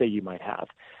slight that you might have.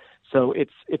 So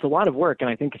it's a lot of work. And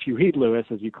I think if you read Lewis,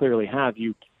 as you clearly have,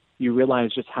 you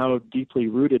realize just how deeply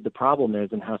rooted the problem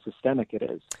is and how systemic it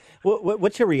is.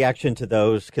 What's your reaction to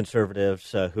those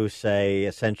conservatives who say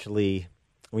essentially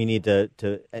We need to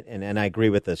and I agree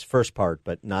with this first part,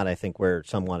 but not, I think, where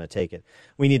some want to take it.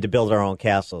 We need to build our own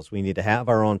castles. We need to have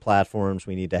our own platforms.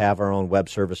 We need to have our own web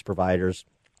service providers.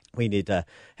 We need to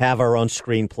have our own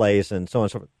screenplays and so on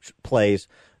and so forth. Plays.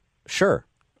 Sure.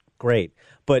 Great.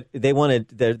 But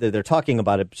they're talking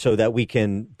about it so that we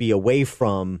can be away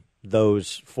from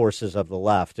those forces of the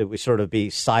left. We sort of be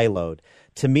siloed.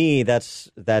 To me, that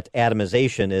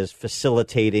atomization is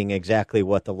facilitating exactly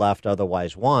what the left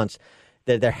otherwise wants.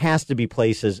 There has to be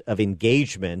places of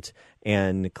engagement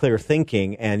and clear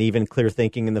thinking, and even clear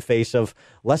thinking in the face of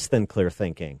less than clear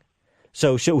thinking.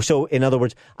 So in other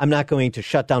words, I'm not going to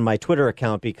shut down my Twitter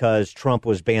account because Trump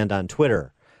was banned on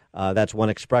Twitter. That's one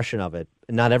expression of it.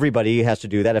 Not everybody has to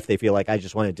do that if they feel like I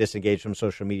just want to disengage from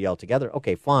social media altogether.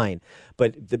 Okay, fine.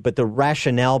 But the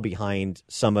rationale behind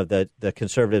some of the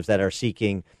conservatives that are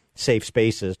seeking safe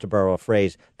spaces, to borrow a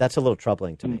phrase, that's a little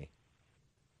troubling to me.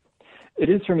 It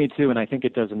is for me, too, and I think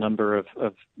it does a number of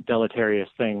deleterious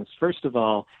things. First of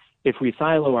all, if we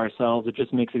silo ourselves, it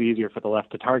just makes it easier for the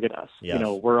left to target us. Yes.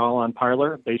 We're all on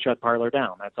Parler. They shut Parler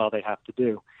down. That's all they have to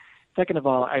do. Second of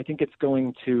all, I think it's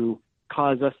going to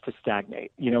cause us to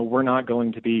stagnate. We're not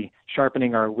going to be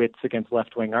sharpening our wits against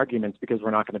left-wing arguments because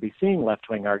we're not going to be seeing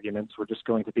left-wing arguments. We're just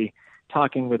going to be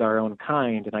talking with our own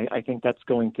kind, and I think that's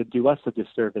going to do us a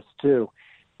disservice, too.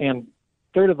 And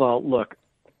third of all, look,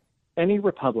 any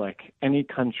republic, any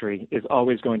country is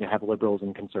always going to have liberals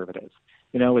and conservatives.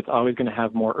 It's always going to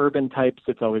have more urban types.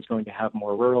 It's always going to have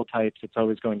more rural types. It's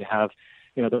always going to have,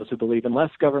 those who believe in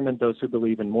less government, those who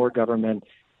believe in more government.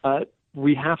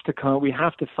 We have to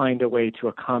find a way to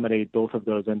accommodate both of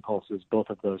those impulses, both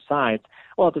of those sides,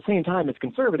 while at the same time, as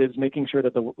conservatives, making sure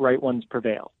that the right ones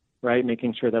prevail, right?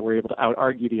 Making sure that we're able to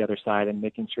out-argue the other side and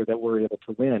making sure that we're able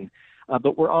to win.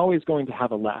 But we're always going to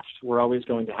have a left. We're always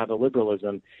going to have a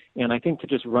liberalism. And I think to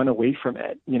just run away from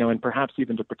it, and perhaps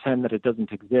even to pretend that it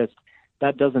doesn't exist,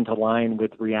 that doesn't align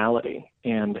with reality.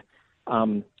 And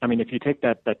if you take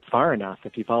that far enough,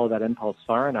 if you follow that impulse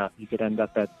far enough, you could end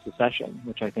up at secession,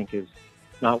 which I think is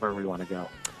not where we want to go.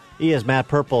 He is Matt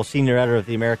Purple, senior editor of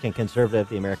The American Conservative,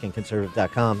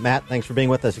 theamericanconservative.com. Matt, thanks for being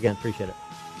with us again. Appreciate it.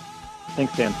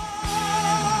 Thanks, Dan.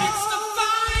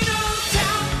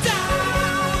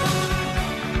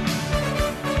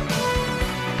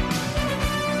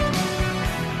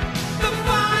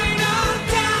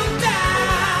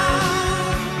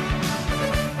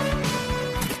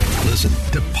 Listen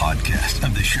to podcast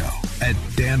of the show at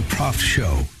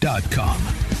danprofshow.com.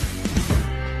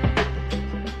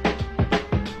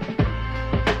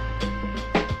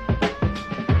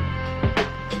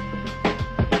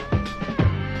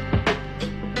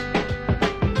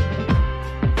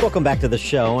 Welcome back to the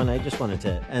show, and I just wanted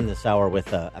to end this hour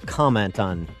with a comment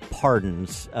on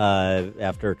pardons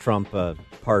after Trump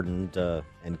pardoned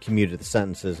and commuted the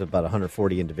sentences of about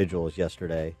 140 individuals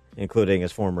yesterday, including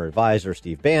his former advisor,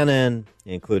 Steve Bannon,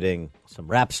 including some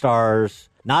rap stars,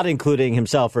 not including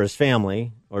himself or his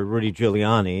family, or Rudy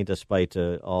Giuliani, despite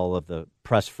all of the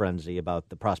press frenzy about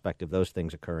the prospect of those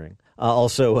things occurring.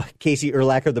 Also, Casey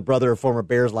Urlacher, the brother of former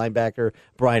Bears linebacker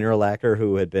Brian Urlacher,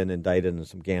 who had been indicted in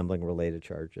some gambling-related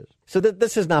charges. So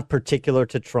this is not particular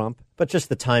to Trump, but just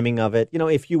the timing of it.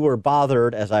 If you were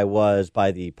bothered, as I was,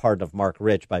 by the pardon of Mark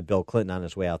Rich by Bill Clinton on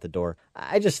his way out the door,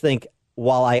 I just think,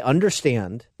 while I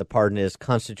understand the pardon is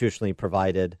constitutionally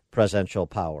provided presidential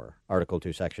power, Article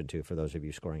 2, Section 2, for those of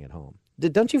you scoring at home,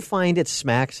 don't you find it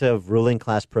smacks of ruling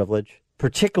class privilege,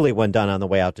 particularly when done on the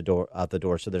way out the door,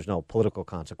 so there's no political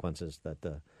consequences that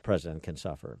the president can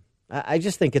suffer? I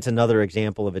just think it's another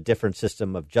example of a different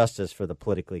system of justice for the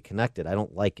politically connected. I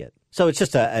don't like it. So it's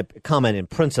just a comment in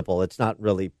principle. It's not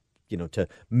really, to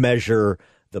measure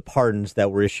the pardons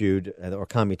that were issued or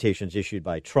commutations issued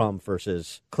by Trump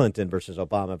versus Clinton versus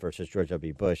Obama versus George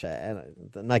W. Bush. I'm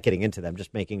not getting into them,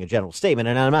 just making a general statement.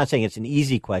 And I'm not saying it's an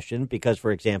easy question because,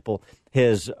 for example,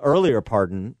 his earlier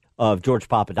pardon of George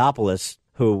Papadopoulos,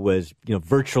 who was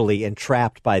virtually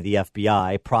entrapped by the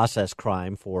FBI, process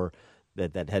crime for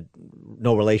that had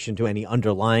no relation to any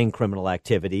underlying criminal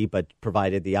activity, but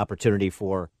provided the opportunity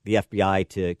for the FBI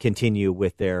to continue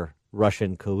with their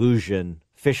Russian collusion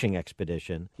fishing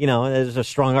expedition. There's a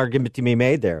strong argument to be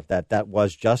made there that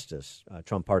was justice,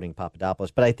 Trump pardoning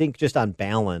Papadopoulos. But I think just on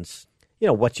balance,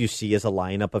 what you see is a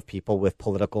lineup of people with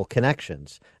political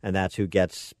connections, and that's who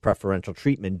gets preferential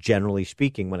treatment, generally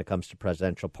speaking, when it comes to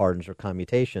presidential pardons or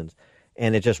commutations.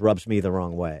 And it just rubs me the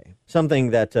wrong way. Something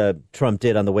that Trump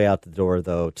did on the way out the door,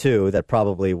 though, too, that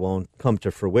probably won't come to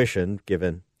fruition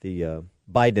given the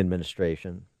Biden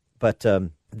administration. But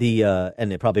and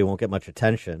it probably won't get much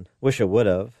attention. Wish it would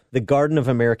have. The Garden of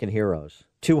American Heroes.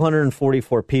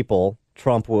 244 people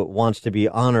Trump wants to be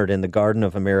honored in the Garden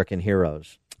of American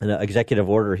Heroes. An executive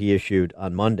order he issued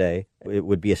on Monday. It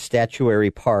would be a statuary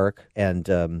park, and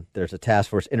there's a task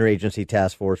force, interagency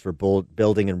task force for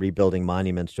building and rebuilding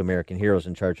monuments to American heroes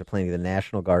in charge of planning the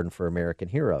National Garden for American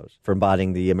Heroes, for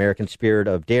embodying the American spirit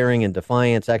of daring and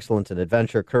defiance, excellence and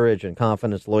adventure, courage and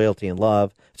confidence, loyalty and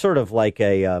love. Sort of like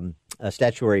a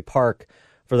statuary park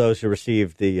for those who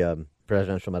received the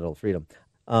Presidential Medal of Freedom.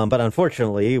 But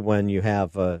unfortunately, when you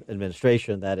have an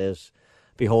administration that is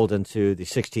beholden to the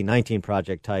 1619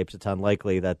 Project types, it's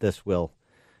unlikely that this will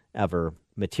ever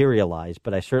materialize.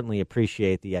 But I certainly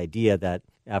appreciate the idea that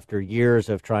after years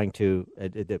of trying to,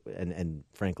 and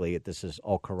frankly, this is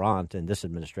all current in this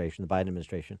administration, the Biden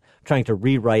administration, trying to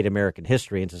rewrite American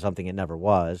history into something it never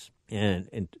was,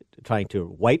 and trying to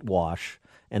whitewash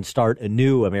and start a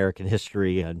new American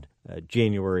history on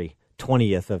January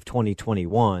 20th of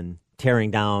 2021,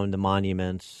 tearing down the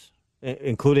monuments,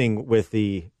 including with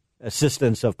the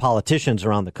assistance of politicians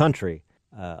around the country,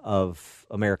 of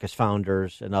America's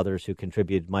founders and others who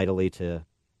contributed mightily to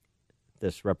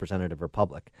this representative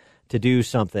republic, to do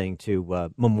something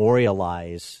to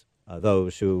memorialize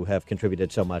those who have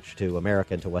contributed so much to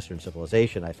America and to Western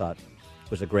civilization, I thought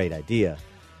was a great idea.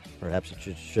 Perhaps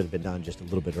it should have been done just a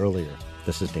little bit earlier.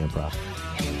 This is Dan Prof.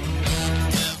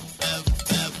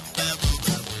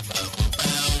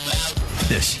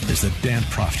 This is the Dan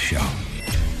Prof Show.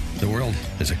 The world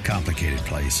is a complicated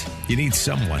place. You need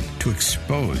someone to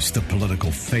expose the political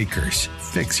fakers,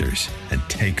 fixers, and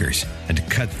takers, and to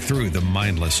cut through the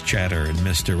mindless chatter and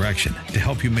misdirection to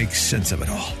help you make sense of it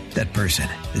all. That person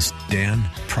is Dan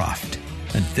Proft,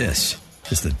 and this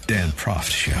is the Dan Proft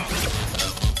Show.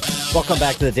 Welcome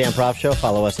back to the Dan Proft Show.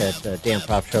 Follow us at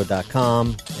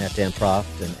danproftshow.com, at Dan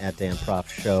Proft, and at Dan Proft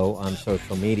Show on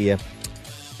social media.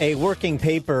 A working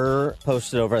paper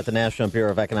posted over at the National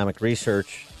Bureau of Economic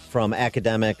Research from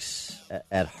academics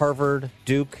at Harvard,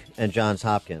 Duke, and Johns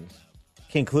Hopkins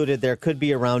concluded there could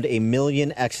be around 1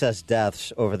 million excess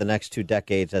deaths over the next 2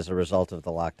 decades as a result of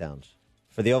the lockdowns.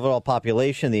 For the overall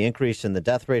population, the increase in the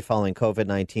death rate following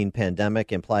COVID-19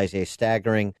 pandemic implies a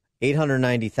staggering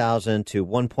 890,000 to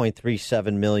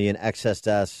 1.37 million excess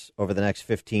deaths over the next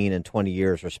 15 and 20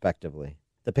 years, respectively.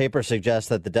 The paper suggests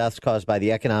that the deaths caused by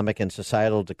the economic and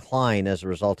societal decline as a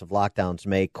result of lockdowns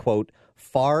may, quote,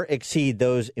 far exceed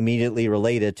those immediately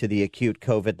related to the acute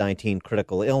COVID-19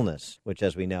 critical illness, which,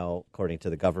 as we know, according to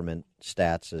the government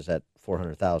stats, is at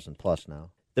 400,000 plus now.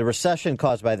 The recession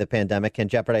caused by the pandemic can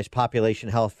jeopardize population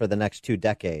health for the next 2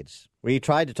 decades. We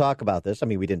tried to talk about this. I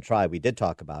mean, we didn't try. We did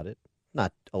talk about it.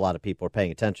 Not a lot of people are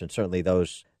paying attention. Certainly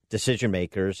those decision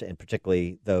makers, and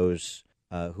particularly those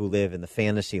who live in the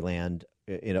fantasy land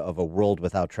of a world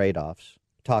without trade-offs,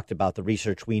 talked about the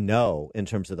research we know in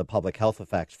terms of the public health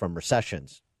effects from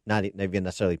recessions, not even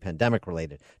necessarily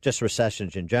pandemic-related, just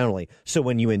recessions in general. So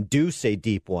when you induce a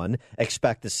deep one,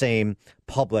 expect the same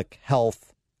public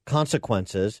health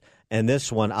consequences, and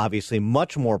this one obviously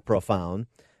much more profound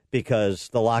because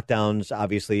the lockdowns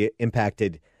obviously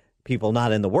impacted people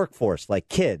not in the workforce, like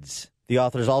kids. The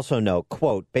authors also note,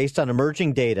 quote, based on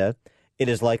emerging data, it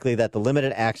is likely that the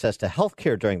limited access to health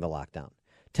care during the lockdown,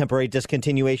 temporary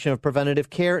discontinuation of preventative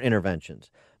care interventions,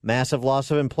 massive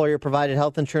loss of employer-provided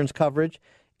health insurance coverage,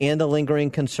 and the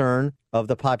lingering concern of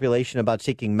the population about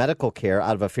seeking medical care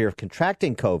out of a fear of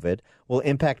contracting COVID will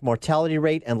impact mortality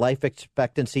rate and life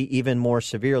expectancy even more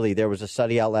severely. There was a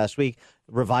study out last week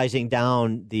revising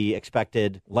down the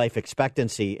expected life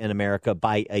expectancy in America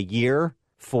by a year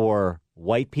for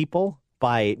white people,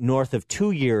 by north of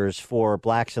 2 years for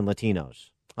blacks and Latinos.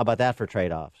 How about that for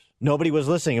trade-offs? Nobody was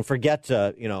listening, and forget,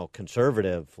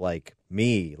 conservative like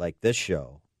me, like this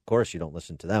show. Of course, you don't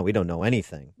listen to them. We don't know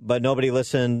anything. But nobody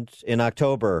listened in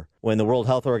October when the World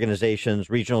Health Organization's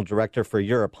regional director for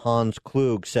Europe, Hans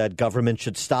Klug, said government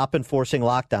should stop enforcing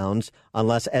lockdowns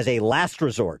unless as a last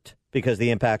resort because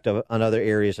the impact on other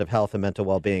areas of health and mental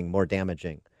well-being more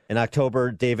damaging. In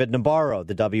October, David Nabarro,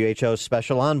 the WHO's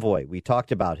special envoy, we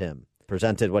talked about him,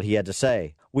 presented what he had to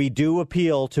say. We do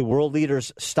appeal to world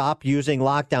leaders, stop using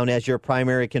lockdown as your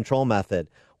primary control method.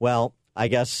 Well, I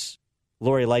guess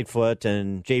Lori Lightfoot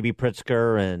and J.B.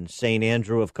 Pritzker and St.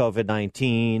 Andrew of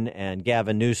COVID-19 and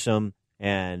Gavin Newsom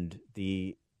and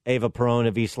the Eva Perón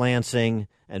of East Lansing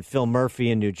and Phil Murphy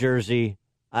in New Jersey,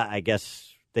 I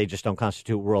guess they just don't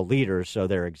constitute world leaders, so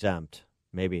they're exempt.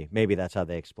 Maybe that's how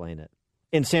they explain it.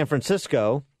 In San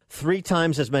Francisco, 3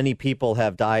 times as many people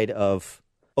have died of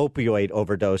opioid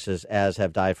overdoses as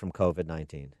have died from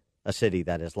COVID-19, a city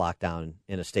that is locked down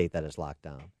in a state that is locked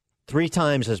down. 3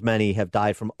 times as many have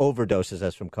died from overdoses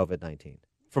as from COVID-19.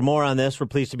 For more on this, we're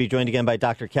pleased to be joined again by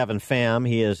Dr. Kevin Pham.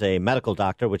 He is a medical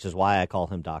doctor, which is why I call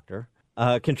him doctor.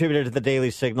 Contributor to the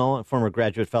Daily Signal, former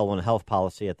graduate fellow in health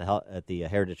policy at the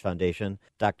Heritage Foundation.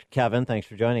 Dr. Kevin, thanks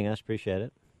for joining us. Appreciate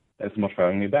it. Thanks so much for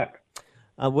having me back.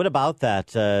 What about that,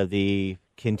 the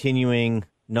continuing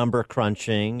number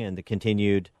crunching and the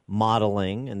continued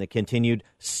modeling and the continued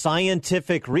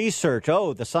scientific research?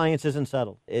 Oh, the science isn't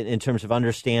settled in terms of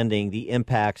understanding the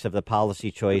impacts of the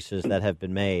policy choices that have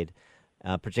been made,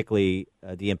 particularly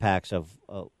the impacts of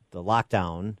the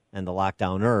lockdown and the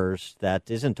lockdowners that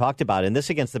isn't talked about. And this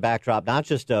against the backdrop not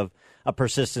just of a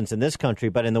persistence in this country,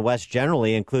 but in the West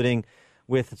generally, including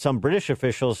with some British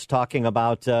officials talking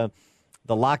about the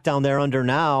lockdown they're under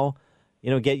now.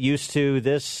 Get used to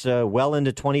this well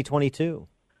into 2022.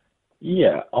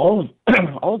 Yeah, all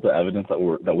of the evidence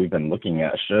that we've been looking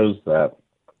at shows that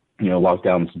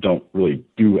lockdowns don't really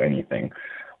do anything.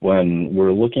 When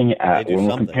we're looking at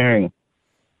we're comparing,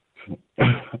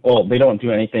 well, they don't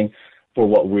do anything for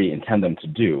what we intend them to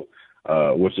do,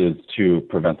 which is to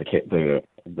prevent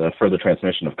the further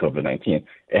transmission of COVID-19.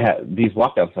 These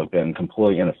lockdowns have been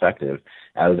completely ineffective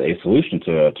as a solution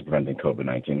to preventing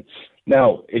COVID-19.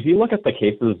 Now, if you look at the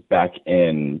cases back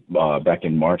in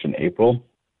March and April,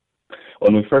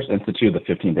 when we first instituted the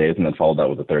 15 days and then followed that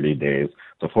with the 30 days,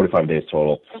 so 45 days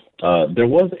total,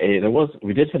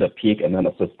 we did hit a peak and then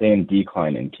a sustained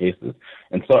decline in cases.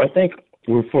 And so I think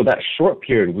for that short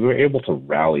period, we were able to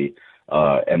rally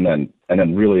and then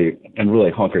really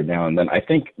hunker down. And then I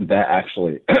think that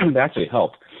actually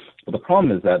helped. But the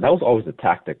problem is that was always a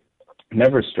tactic,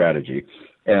 never a strategy.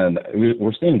 And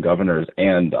we're seeing governors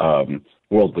and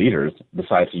world leaders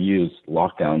decide to use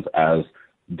lockdowns as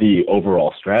the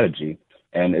overall strategy,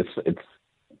 and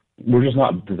we're just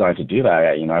not designed to do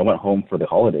that. I went home for the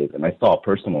holidays, and I saw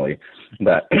personally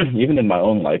that even in my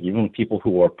own life, even people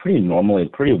who are pretty normally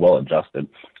pretty well adjusted,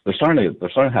 they're starting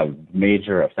to have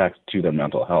major effects to their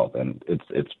mental health, and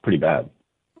it's pretty bad.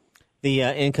 The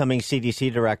incoming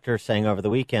CDC director saying over the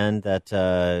weekend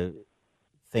that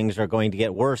things are going to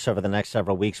get worse over the next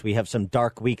several weeks. We have some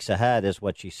dark weeks ahead, is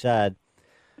what she said.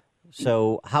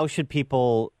 So how should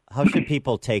people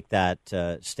take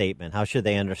that statement? How should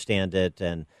they understand it,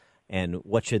 and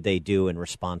what should they do in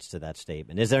response to that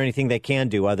statement? Is there anything they can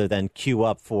do other than queue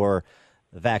up for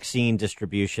vaccine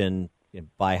distribution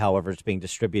by however it's being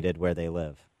distributed where they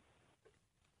live?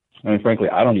 I mean, frankly,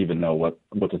 I don't even know what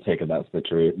to take of that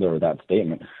situation or that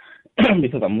statement.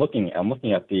 Because I'm looking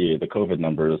at the COVID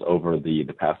numbers over the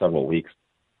past several weeks,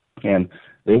 and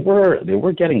they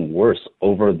were getting worse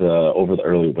over the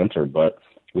early winter, but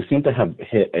we seem to have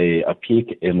hit a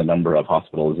peak in the number of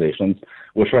hospitalizations,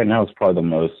 which right now is probably the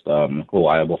most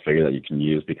reliable figure that you can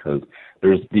use because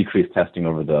there's decreased testing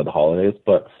over the holidays.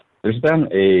 But there's been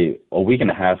a week and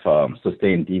a half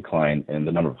sustained decline in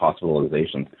the number of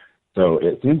hospitalizations, so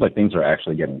it seems like things are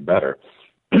actually getting better.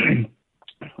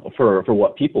 For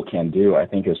what people can do, I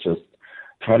think is just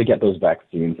try to get those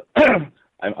vaccines.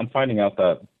 I'm finding out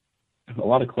that a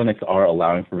lot of clinics are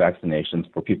allowing for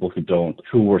vaccinations for people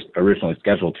who were originally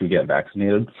scheduled to get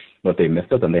vaccinated, but they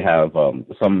missed it. And they have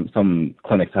some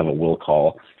clinics have a will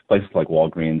call. Places like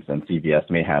Walgreens and CVS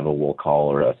may have a will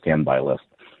call or a standby list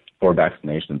for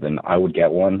vaccinations. And I would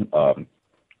get one.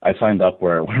 I signed up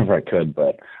wherever I could,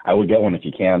 but I would get one if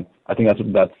you can. I think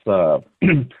that's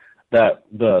that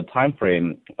the time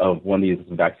frame of when these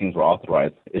vaccines were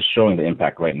authorized is showing the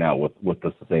impact right now with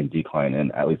the sustained decline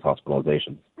in at least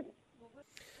hospitalizations.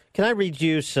 Can I read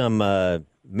you some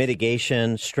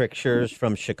mitigation strictures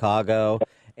from Chicago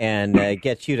and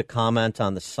get you to comment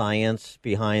on the science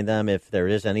behind them, if there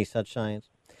is any such science?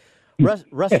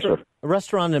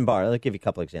 Restaurant and bar. I'll give you a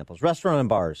couple examples. Restaurant and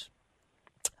bars.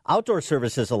 Outdoor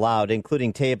services allowed,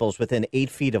 including tables within 8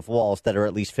 feet of walls that are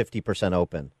at least 50%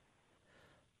 open.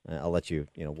 I'll let you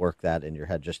work that in your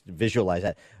head. Just visualize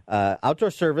that. Outdoor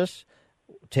service,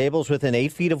 tables within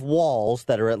 8 feet of walls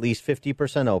that are at least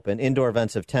 50% open. Indoor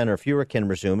events of 10 or fewer can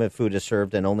resume if food is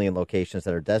served and only in locations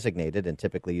that are designated and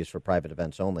typically used for private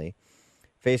events only.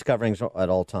 Face coverings at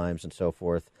all times and so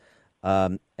forth.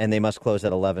 And they must close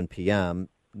at 11 p.m.,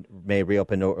 may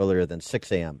reopen no earlier than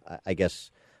 6 a.m. I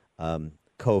guess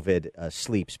COVID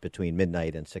sleeps between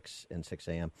midnight and 6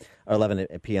 a.m. or 11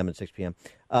 p.m. and 6 p.m.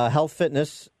 Health and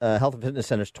fitness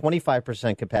centers,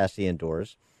 25% capacity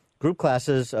indoors. Group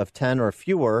classes of 10 or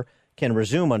fewer can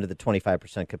resume under the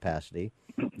 25% capacity.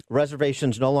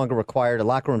 Reservations no longer required.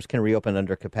 Locker rooms can reopen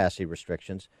under capacity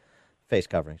restrictions. Face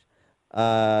coverings.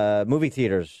 Movie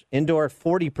theaters, indoor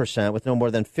 40% with no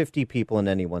more than 50 people in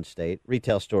any one state.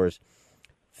 Retail stores,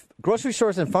 grocery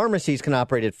stores and pharmacies can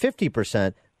operate at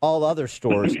 50%. All other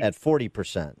stores at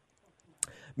 40%.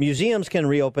 Museums can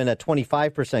reopen at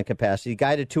 25% capacity.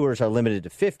 Guided tours are limited to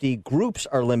 50. Groups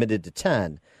are limited to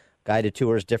 10. Guided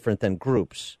tours different than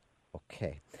groups.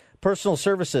 Okay. Personal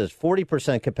services,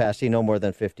 40% capacity, no more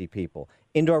than 50 people.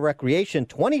 Indoor recreation,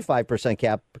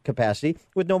 25% capacity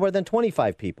with no more than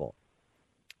 25 people.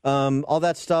 All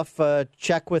that stuff,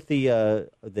 check with the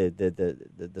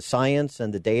science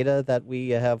and the data that we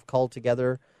have culled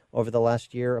together over the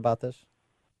last year about this?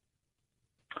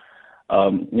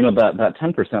 That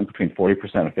 10% between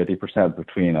 40% and 50%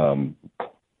 between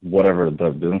whatever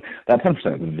that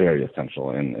 10% is very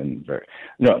essential and very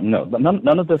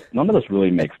none of this really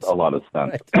makes a lot of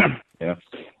sense. Right.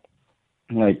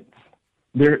 Like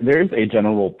there is a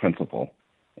general principle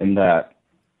in that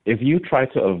if you try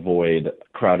to avoid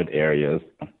crowded areas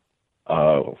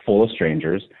full of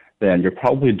strangers, then you're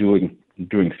probably doing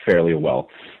fairly well.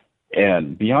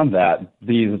 And beyond that,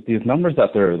 these numbers that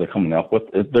they're coming up with,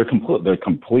 they're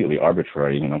completely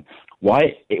arbitrary.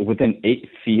 Why within 8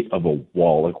 feet of a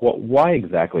wall? Like why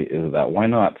exactly is that? Why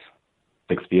not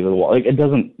 6 feet of the wall? Like it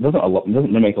doesn't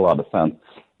make a lot of sense.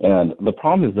 And the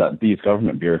problem is that these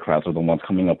government bureaucrats are the ones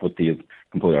coming up with these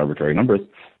completely arbitrary numbers.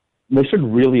 They should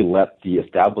really let the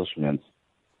establishments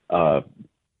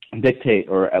dictate,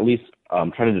 or at least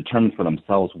try to determine for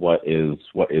themselves what is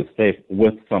safe,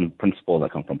 with some principles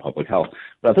that come from public health.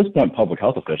 But at this point, public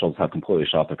health officials have completely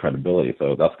shot their credibility,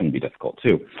 so that's going to be difficult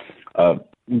too.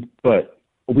 But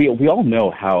we all know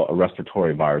how a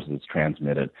respiratory virus is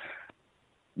transmitted.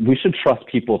 We should trust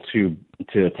people to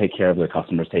take care of their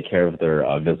customers, take care of their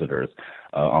visitors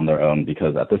on their own,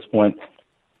 because at this point,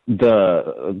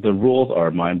 the rules are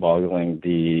mind-boggling.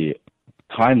 The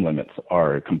time limits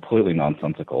are completely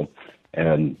nonsensical,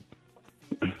 and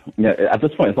at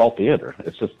this point, it's all theater.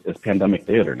 It's pandemic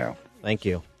theater now. Thank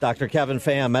you. Dr. Kevin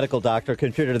Pham, medical doctor,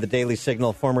 contributor to the Daily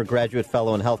Signal, former graduate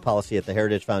fellow in health policy at the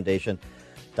Heritage Foundation.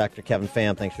 Dr. Kevin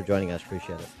Pham, thanks for joining us.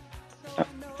 Appreciate it.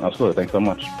 Absolutely. Thanks so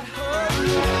much.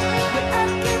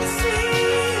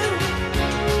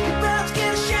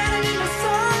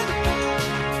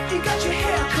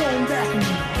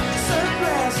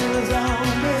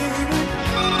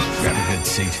 Grab a good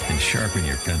seat and sharpen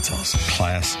your pencils.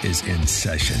 Class is in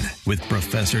session with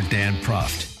Professor Dan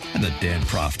Proft and the Dan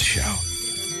Proft Show.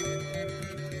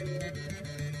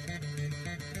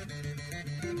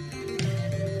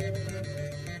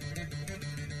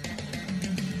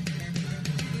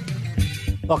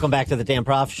 Welcome back to the Dan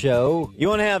Proft Show. You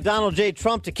won't have Donald J.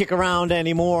 Trump to kick around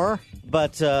anymore.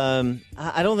 But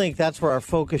I don't think that's where our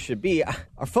focus should be.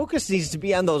 Our focus needs to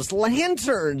be on those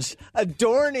lanterns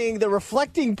adorning the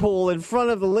reflecting pool in front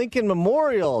of the Lincoln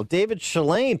Memorial. David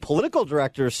Shalane, political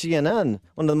director of CNN,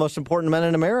 one of the most important men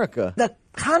in America. The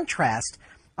contrast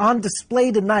on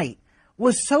display tonight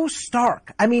was so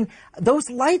stark. I mean, those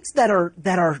lights that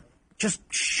are just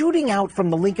shooting out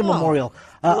from the Lincoln Memorial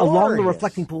along the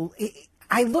reflecting pool.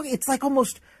 It's like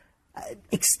almost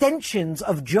extensions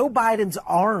of Joe Biden's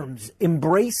arms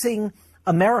embracing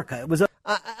America. It was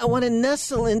I want to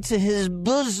nestle into his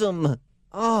bosom.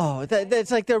 Oh,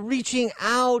 that's like they're reaching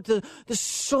out, the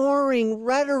soaring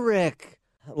rhetoric.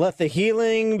 Let the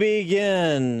healing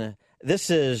begin. This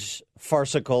is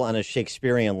farcical on a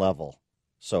Shakespearean level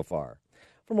so far.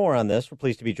 For more on this, we're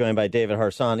pleased to be joined by David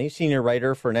Harsanyi, senior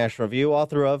writer for National Review,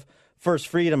 author of First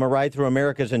Freedom, A Ride Through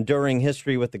America's Enduring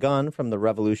History with the Gun, From the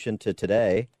Revolution to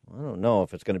Today. I don't know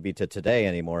if it's going to be to today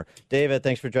anymore. David,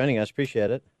 thanks for joining us.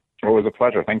 Appreciate it. It was a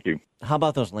pleasure. Thank you. How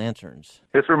about those lanterns?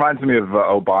 This reminds me of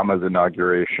Obama's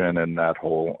inauguration and that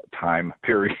whole time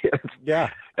period.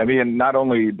 Yeah. I mean, not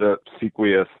only the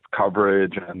sequious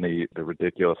coverage and the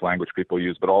ridiculous language people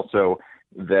use, but also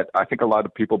that I think a lot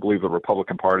of people believe the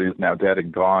Republican Party is now dead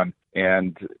and gone.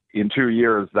 And in 2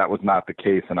 years, that was not the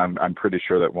case. And I'm pretty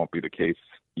sure that won't be the case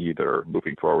either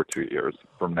moving forward 2 years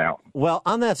from now. Well,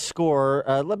 on that score,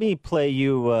 let me play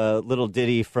you a little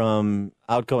ditty from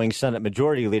outgoing Senate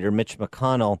Majority Leader Mitch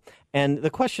McConnell. And the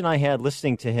question I had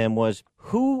listening to him was,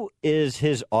 who is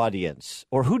his audience,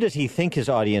 or who does he think his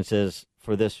audience is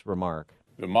for this remark?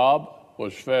 The mob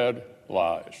was fed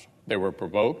lies. They were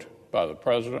provoked by the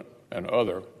president and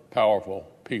other powerful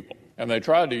people. And they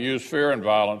tried to use fear and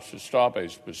violence to stop a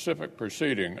specific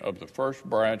proceeding of the first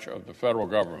branch of the federal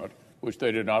government, which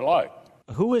they did not like.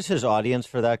 Who is his audience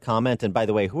for that comment? And by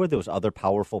the way, who are those other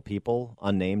powerful people,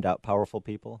 unnamed powerful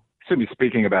people? Should be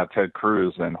speaking about Ted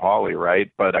Cruz and Hawley,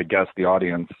 right? But I guess the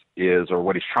audience is, or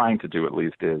what he's trying to do at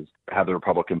least, is have the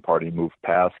Republican Party move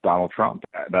past Donald Trump.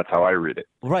 That's how I read it.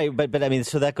 Right, but I mean,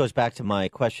 so that goes back to my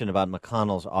question about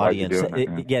McConnell's audience.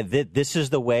 This is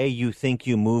the way you think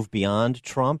you move beyond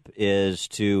Trump, is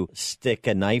to stick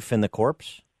a knife in the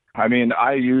corpse? I mean,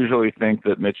 I usually think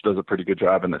that Mitch does a pretty good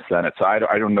job in the Senate, so I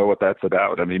don't know what that's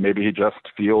about. I mean, maybe he just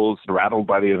feels rattled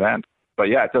by the event. But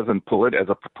yeah, it doesn't as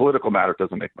a political matter, it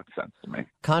doesn't make much sense to me.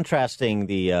 Contrasting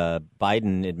the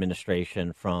Biden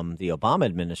administration from the Obama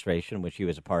administration, which he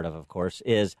was a part of course,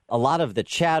 is a lot of the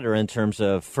chatter in terms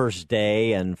of first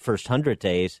day and first 100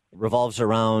 days revolves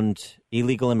around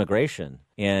illegal immigration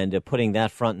and putting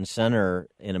that front and center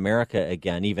in America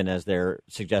again, even as they're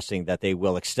suggesting that they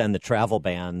will extend the travel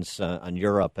bans on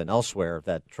Europe and elsewhere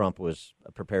that Trump was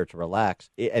prepared to relax.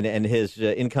 And his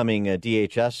incoming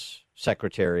DHS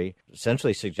secretary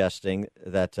essentially suggesting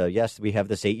that, yes, we have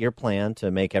this 8-year plan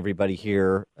to make everybody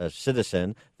here a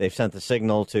citizen. They've sent the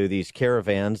signal to these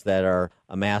caravans that are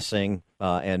amassing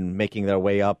and making their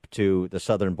way up to the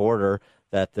southern border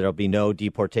that there'll be no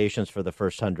deportations for the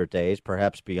first 100 days,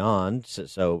 perhaps beyond.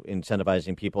 So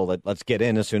incentivizing people that let's get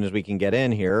in as soon as we can get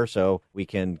in here so we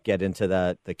can get into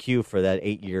the queue for that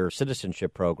 8-year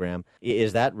citizenship program.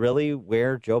 Is that really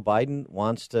where Joe Biden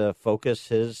wants to focus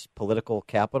his political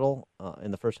capital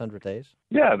in the first 100 days?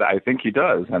 Yeah, I think he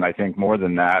does. And I think more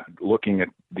than that, looking at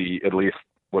at least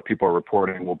what people are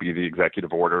reporting will be the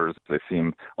executive orders. They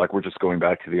seem like we're just going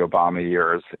back to the Obama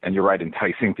years. And you're right,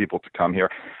 enticing people to come here.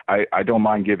 I don't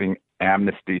mind giving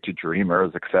amnesty to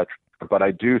dreamers, etc. But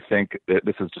I do think that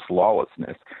this is just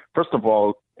lawlessness. First of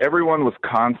all, everyone was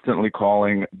constantly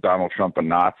calling Donald Trump a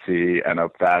Nazi and a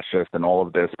fascist and all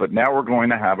of this, but now we're going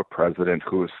to have a president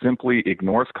who simply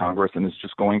ignores Congress and is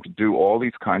just going to do all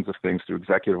these kinds of things through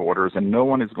executive orders, and no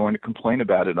one is going to complain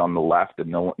about it on the left, and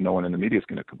no one in the media is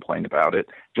going to complain about it,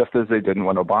 just as they didn't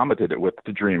when Obama did it with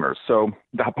the Dreamers. So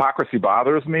the hypocrisy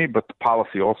bothers me, but the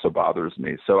policy also bothers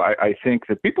me. So I think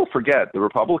that people forget the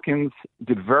Republicans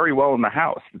did very well in the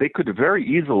House. They could very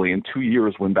easily in 2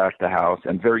 years win back the House,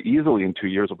 and very easily in 2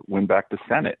 years win back the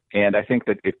Senate. And I think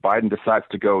that if Biden decides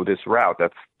to go this route,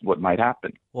 that's what might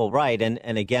happen. Well, right. And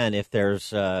again, if there's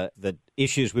the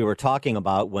issues we were talking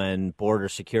about when border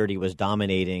security was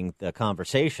dominating the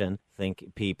conversation, think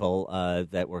people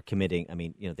that were committing,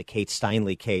 the Kate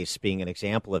Steinle case being an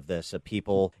example of this, of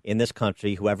people in this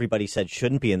country who everybody said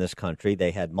shouldn't be in this country.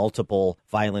 They had multiple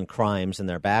violent crimes in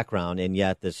their background, and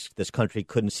yet this country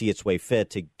couldn't see its way fit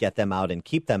to get them out and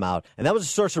keep them out. And that was a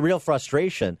source of real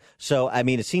frustration. So,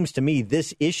 it seems to me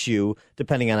this issue,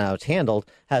 depending on how it's handled,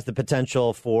 has the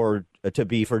potential to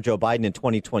be for Joe Biden in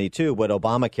 2022 what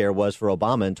Obamacare was for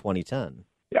Obama in 2010.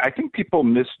 Yeah, I think people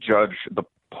misjudge the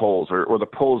polls, or the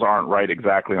polls aren't right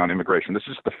exactly on immigration. This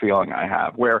is just the feeling I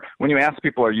have, where when you ask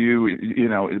people, are you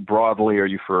broadly, are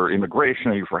you for immigration?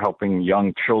 Are you for helping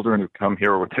young children who come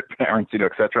here with their parents, et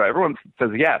cetera? Everyone says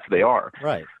yes, they are.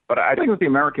 Right. But I think that the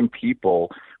American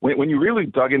people, when you really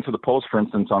dug into the polls, for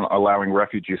instance, on allowing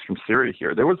refugees from Syria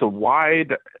here, there was a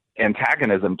wide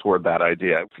antagonism toward that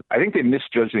idea. I think they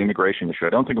misjudged the immigration issue. I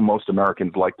don't think most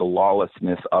Americans like the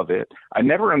lawlessness of it. I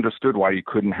never understood why you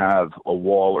couldn't have a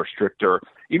wall or stricter,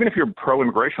 even if you're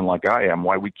pro-immigration like I am,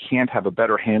 why we can't have a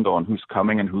better handle on who's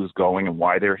coming and who's going and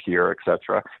why they're here, et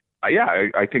cetera.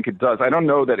 I think it does. I don't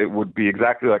know that it would be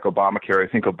exactly like Obamacare.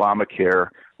 I think Obamacare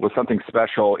was something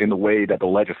special in the way that the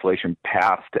legislation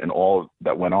passed and all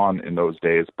that went on in those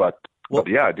days. But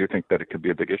yeah, I do think that it could be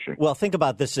a big issue. Well, think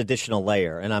about this additional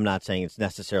layer, and I'm not saying it's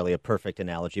necessarily a perfect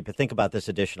analogy, but think about this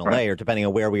additional layer, depending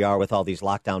on where we are with all these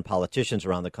lockdown politicians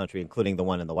around the country, including the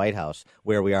one in the White House,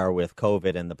 where we are with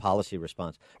COVID and the policy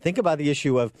response. Think about the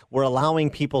issue of we're allowing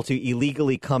people to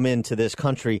illegally come into this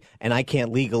country, and I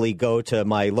can't legally go to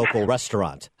my local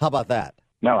restaurant. How about that?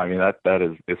 No, that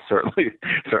is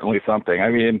certainly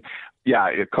something.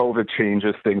 Yeah, COVID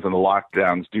changes things, and the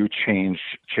lockdowns do change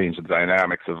the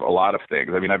dynamics of a lot of things.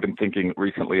 I've been thinking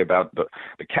recently about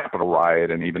the Capitol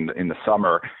riot, and even in the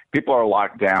summer, people are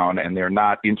locked down and they're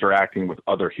not interacting with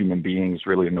other human beings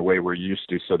really in the way we're used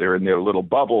to. So they're in their little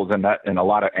bubbles, and a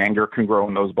lot of anger can grow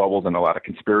in those bubbles, and a lot of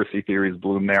conspiracy theories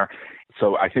bloom there.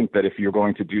 So I think that if you're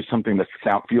going to do something that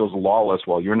feels lawless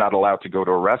while you're not allowed to go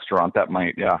to a restaurant, that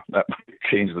might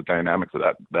change the dynamics of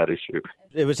that issue.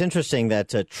 It was interesting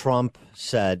that Trump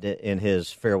said in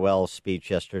his farewell speech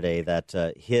yesterday that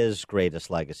his greatest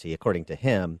legacy, according to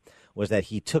him, was that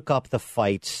he took up the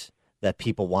fights that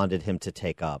people wanted him to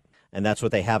take up. And that's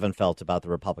what they haven't felt about the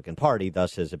Republican Party,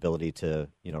 thus his ability to,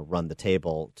 run the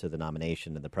table to the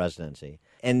nomination and the presidency.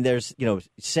 And there's,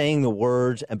 saying the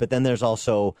words, but then there's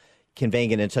also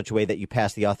conveying it in such a way that you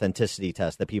pass the authenticity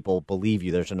test, that people believe you.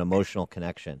 There's an emotional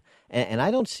connection. And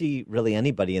I don't see really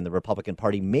anybody in the Republican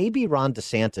Party, maybe Ron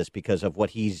DeSantis, because of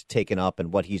what he's taken up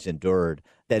and what he's endured,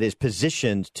 that is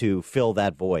positioned to fill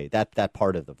that void, that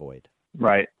part of the void.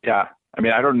 Right. Yeah.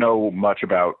 I don't know much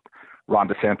about Ron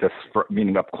DeSantis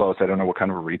meeting up close. I don't know what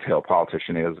kind of a retail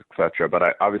politician he is, et cetera. But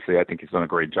I think he's done a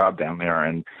great job down there.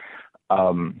 And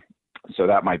so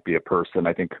that might be a person.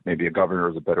 I think maybe a governor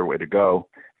is a better way to go.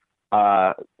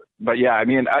 But yeah, I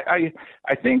mean,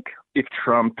 I think if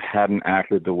Trump hadn't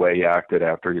acted the way he acted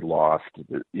after he lost,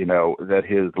 that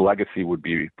his legacy would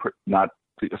be not,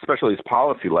 especially his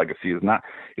policy legacy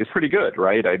is pretty good,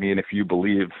 right? I mean, if you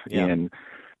believe in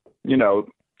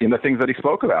the things that he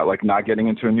spoke about, like not getting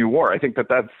into a new war, I think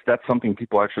that's something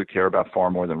people actually care about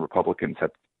far more than Republicans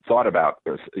have thought about,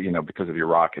 because of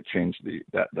Iraq, it changed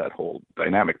that whole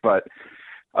dynamic. But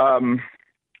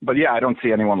yeah, I don't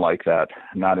see anyone like that,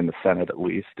 not in the Senate at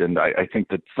least. And I think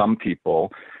that some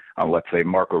people, let's say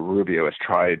Marco Rubio, has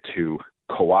tried to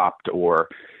co-opt or,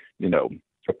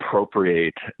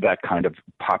 appropriate that kind of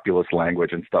populist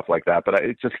language and stuff like that. But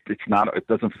it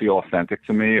doesn't feel authentic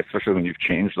to me, especially when you've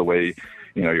changed the way,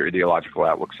 your ideological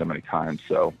outlook so many times.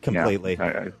 So completely.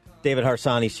 Yeah, David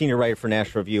Harsanyi, senior writer for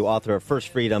National Review, author of First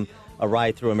Freedom, A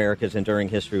Ride Through America's Enduring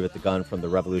History with the Gun from the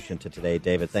Revolution to Today.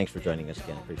 David, thanks for joining us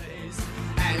again. Appreciate it.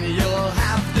 And you'll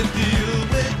have to deal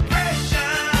with pressure.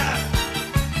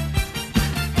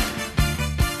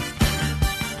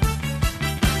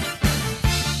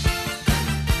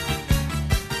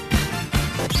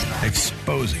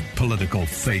 Exposing political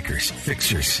fakers,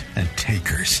 fixers, and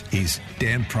takers. He's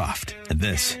Dan Prof, and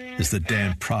this is the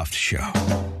Dan Prof Show.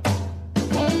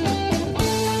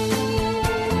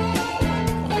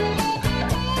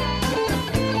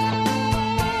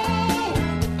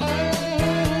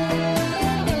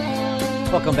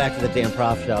 Welcome back to the Dan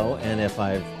Prof Show, and if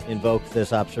I've invoked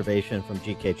this observation from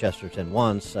G.K. Chesterton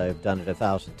once, I've done it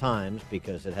 1,000 times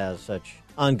because it has such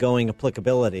ongoing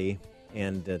applicability,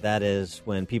 and that is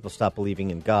when people stop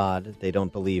believing in God, they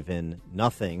don't believe in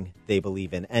nothing, they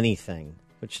believe in anything.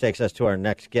 Which takes us to our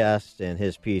next guest and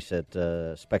his piece at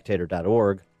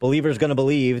spectator.org. Believers Gonna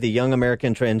Believe, the Young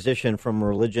American Transition from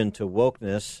Religion to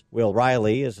Wokeness. Will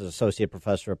Reilly is an associate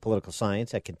professor of political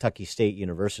science at Kentucky State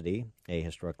University, a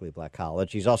historically black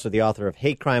college. He's also the author of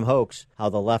Hate Crime Hoax, How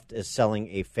the Left is Selling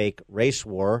a Fake Race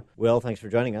War. Will, thanks for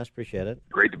joining us. Appreciate it.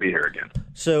 Great to be here again.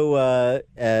 So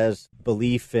as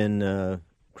belief in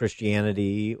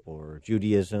Christianity or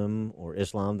Judaism or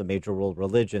Islam, the major world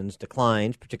religions,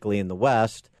 declines, particularly in the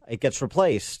West, it gets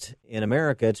replaced. In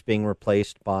America, it's being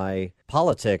replaced by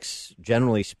politics,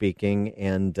 generally speaking,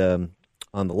 and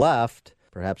on the left,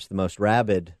 perhaps the most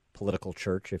rabid political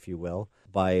church, if you will,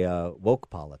 by woke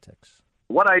politics.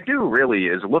 What I do really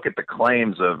is look at the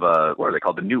claims of, what are they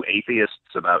called, the new atheists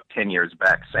about 10 years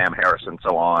back, Sam Harris and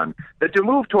so on, that to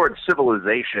move towards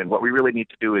civilization, what we really need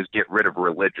to do is get rid of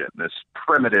religion, this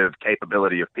primitive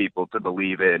capability of people to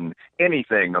believe in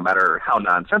anything, no matter how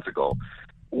nonsensical.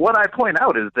 What I point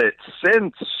out is that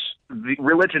since the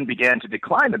religion began to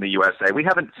decline in the USA, we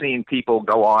haven't seen people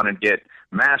go on and get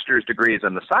master's degrees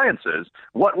in the sciences.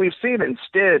 What we've seen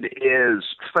instead is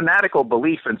fanatical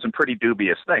belief in some pretty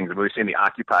dubious things. We've seen the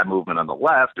Occupy movement on the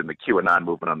left and the QAnon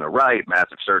movement on the right,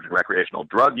 massive surge in recreational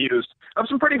drug use, of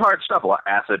some pretty hard stuff, a lot of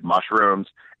acid, mushrooms.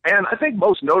 And I think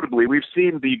most notably, we've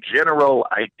seen the general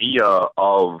idea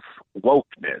of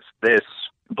wokeness, this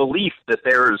belief that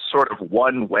there's sort of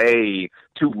one way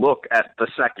to look at the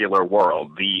secular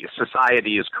world. The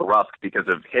society is corrupt because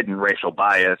of hidden racial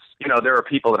bias. There are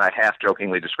people that I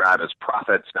half-jokingly describe as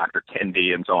prophets, Dr.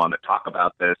 Kendi and so on, that talk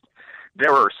about this.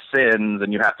 There are sins,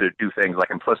 and you have to do things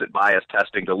like implicit bias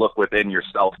testing to look within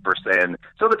yourself for sin.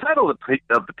 So the title of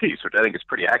the piece, which I think is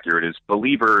pretty accurate, is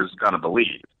Believers Gonna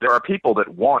Believe. There are people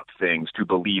that want things to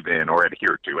believe in or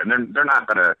adhere to, and they're not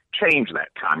going to change that.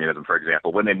 Communism, for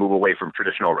example, when they move away from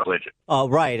traditional religion.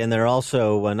 Right, and they're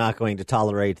also not going to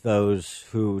tolerate those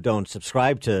who don't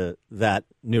subscribe to that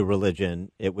new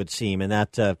religion, it would seem, and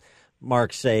that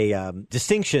marks a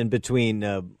distinction between,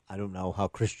 I don't know, how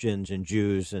Christians and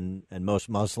Jews and most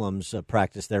Muslims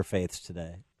practice their faiths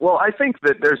today. Well, I think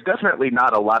that there's definitely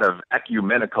not a lot of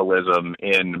ecumenicalism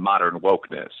in modern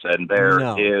wokeness, and there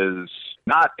is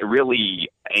not really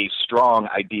a strong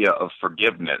idea of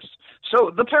forgiveness. So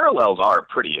the parallels are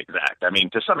pretty exact. I mean,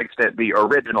 to some extent, the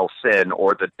original sin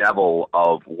or the devil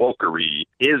of wokery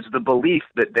is the belief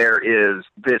that there is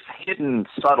this hidden,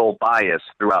 subtle bias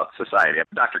throughout society.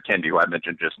 Dr. Kendi, who I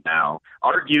mentioned just now,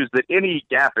 argues that any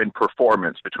gap in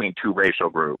performance between two racial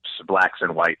groups, blacks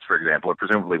and whites, for example, or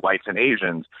presumably whites and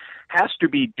Asians, has to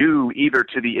be due either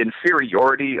to the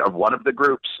inferiority of one of the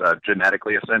groups,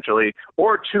 genetically essentially,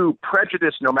 or to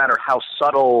prejudice, no matter how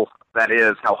subtle that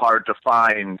is, how hard to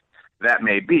find that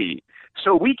may be.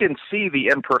 So we can see the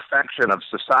imperfection of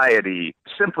society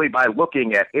simply by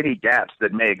looking at any gaps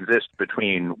that may exist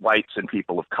between whites and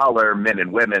people of color, men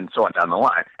and women, so on down the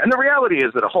line. And the reality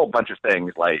is that a whole bunch of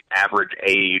things like average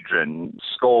age and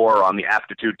score on the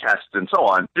aptitude tests and so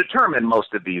on determine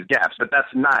most of these gaps. But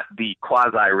that's not the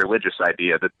quasi-religious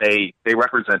idea that they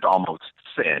represent almost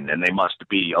sin and they must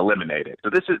be eliminated. So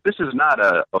this is not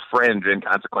a fringe,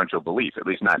 inconsequential belief, at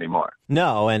least not anymore.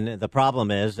 No, and the problem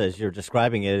is, as you're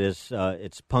describing it, is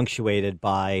it's punctuated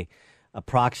by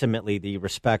approximately the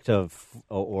respect of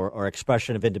or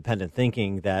expression of independent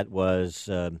thinking that was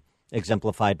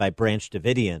exemplified by Branch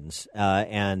Davidians.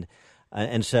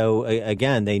 And so,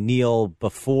 again, they kneel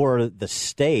before the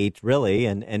state, really,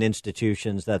 and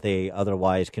institutions that they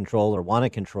otherwise control or want to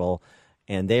control,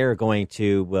 and they are going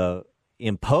to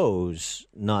impose,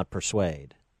 not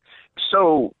persuade.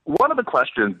 So one of the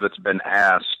questions that's been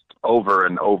asked over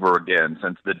and over again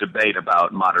since the debate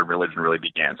about modern religion really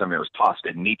began. I mean, it was tossed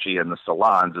at Nietzsche in the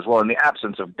salons as well. In the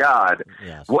absence of God,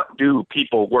 yes, what do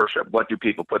people worship? What do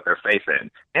people put their faith in?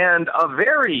 And a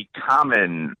very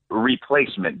common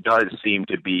replacement does seem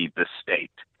to be the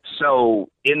state. So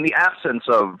in the absence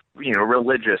of,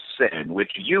 religious sin,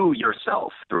 which you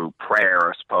yourself, through prayer,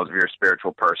 I suppose, if you're a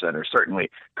spiritual person, or certainly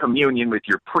communion with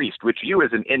your priest, which you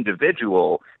as an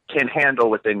individual can handle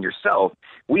within yourself,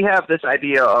 we have this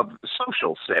idea of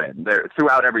social sin.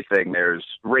 Throughout everything, there's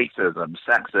racism,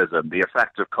 sexism, the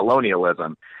effects of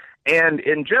colonialism. And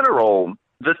in general,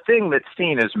 the thing that's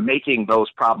seen as making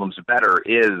those problems better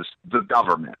is the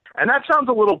government. And that sounds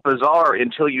a little bizarre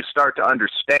until you start to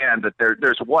understand that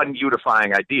there's one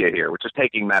unifying idea here, which is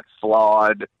taking that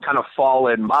flawed, kind of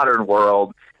fallen modern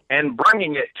world and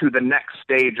bringing it to the next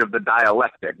stage of the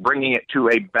dialectic, bringing it to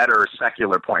a better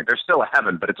secular point. There's still a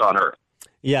heaven, but it's on earth.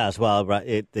 Yes, well,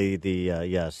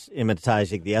 yes,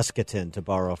 imitating the eschaton, to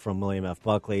borrow from William F.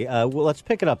 Buckley. Well, let's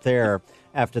pick it up there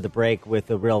after the break with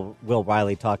the real Will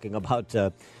Reilly talking about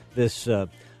this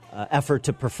effort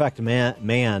to perfect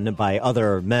man by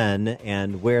other men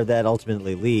and where that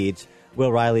ultimately leads.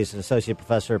 Will Reilly is an associate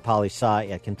professor at poli-sci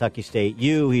at Kentucky State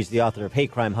U. He's the author of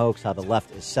Hate Crime Hoax, How the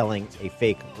Left is Selling a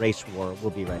Fake Race War.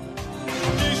 We'll be right back.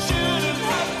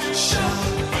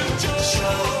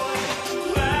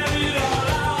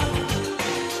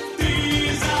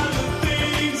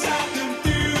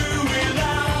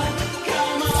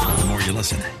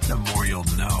 Listen, the more you'll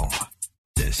know.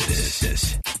 This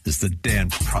is the Dan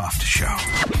Prof Show.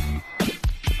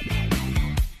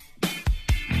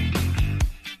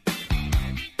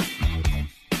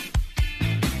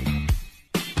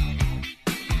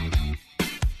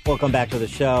 Welcome back to the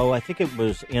show. I think it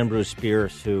was Ambrose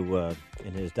Bierce who,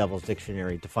 in his Devil's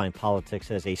Dictionary, defined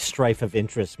politics as a strife of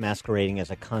interests masquerading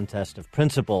as a contest of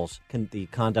principles, the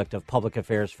conduct of public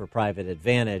affairs for private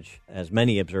advantage. As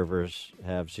many observers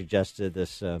have suggested,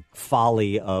 this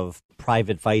folly of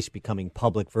private vice becoming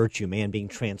public virtue, man being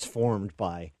transformed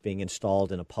by being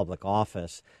installed in a public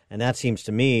office. And that seems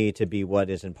to me to be what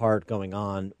is in part going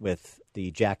on with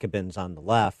the Jacobins on the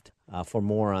left. For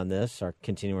more on this, our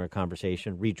continuing our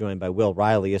conversation, rejoined by Will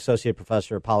Reilly, Associate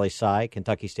Professor of Poli-Sci,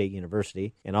 Kentucky State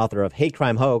University, and author of Hate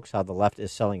Crime Hoax, How the Left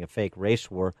is Selling a Fake Race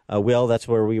War. Will, that's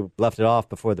where we left it off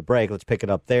before the break. Let's pick it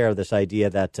up there, this idea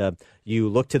that you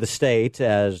look to the state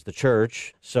as the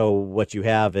church, so what you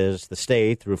have is the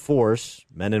state, through force,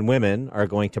 men and women, are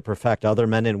going to perfect other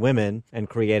men and women and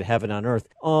create heaven on earth.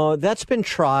 That's been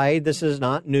tried. This is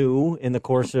not new in the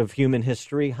course of human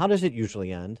history. How does it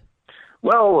usually end?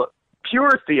 Well,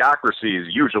 pure theocracies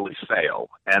usually fail,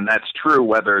 and that's true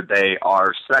whether they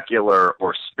are secular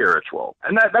or spiritual.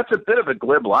 And that's a bit of a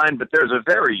glib line, but there's a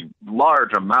very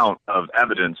large amount of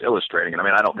evidence illustrating it. I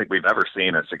mean, I don't think we've ever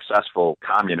seen a successful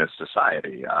communist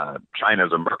society.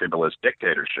 China's a mercantilist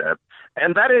dictatorship,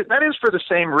 and that is for the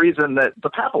same reason that the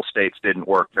Papal States didn't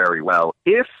work very well.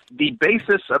 If the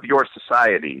basis of your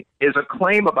society is a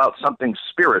claim about something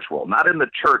spiritual, not in the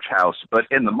church house, but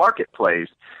in the marketplace,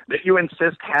 that you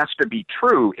insist has to be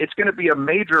true, it's going to be a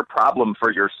major problem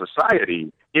for your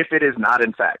society if it is not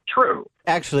in fact true.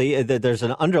 Actually, there's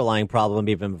an underlying problem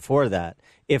even before that.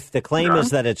 If the claim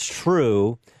is that it's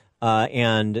true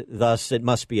and thus it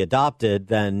must be adopted,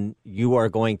 then you are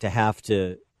going to have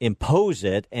to impose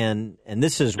it. And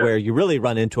this is where you really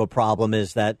run into a problem,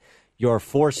 is that you're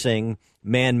forcing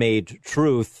man-made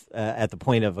truth at the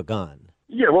point of a gun.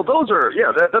 Yeah, well,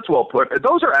 that's well put.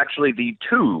 Those are actually the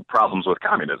two problems with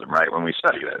communism, right, when we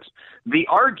study this. The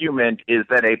argument is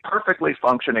that a perfectly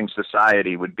functioning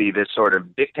society would be this sort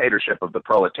of dictatorship of the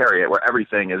proletariat where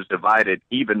everything is divided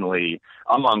evenly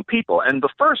among people. And the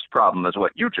first problem is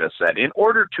what you just said. In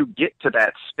order to get to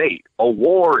that state, a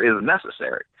war is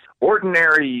necessary.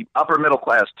 ordinary upper middle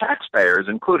class taxpayers,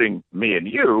 including me and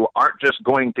you, aren't just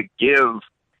going to give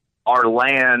our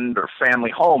land or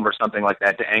family home or something like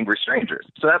that to angry strangers.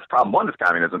 So that's problem one with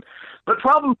communism. But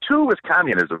problem two with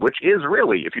communism, which is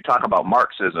really, if you talk about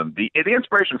Marxism, the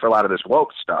inspiration for a lot of this woke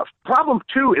stuff, problem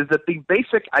two is that the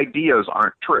basic ideas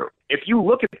aren't true. If you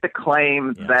look at the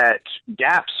claim that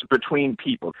gaps between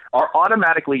people are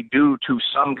automatically due to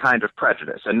some kind of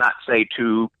prejudice and not, say,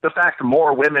 to the fact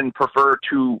more women prefer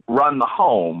to run the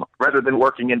home rather than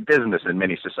working in business in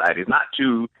many societies, not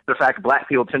to the fact black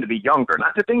people tend to be younger,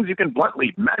 not to things you can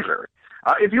bluntly measure.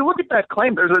 If you look at that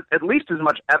claim, there's at least as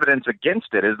much evidence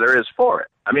against it as there is for it.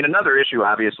 I mean, another issue,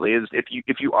 obviously, is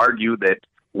if you argue that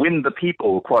when the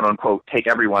people, quote unquote, take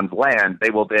everyone's land, they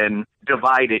will then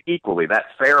divide it equally. That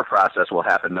fair process will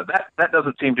happen. That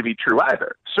doesn't seem to be true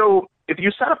either. So if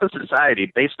you set up a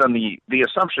society based on the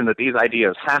assumption that these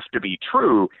ideas have to be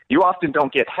true, you often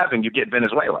don't get heaven, you get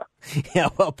Venezuela. Yeah,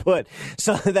 well put.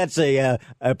 So that's a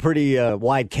pretty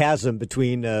wide chasm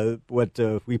between what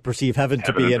we perceive heaven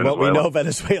to be and what we know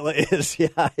Venezuela is.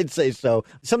 Yeah, I'd say so.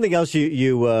 Something else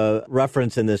you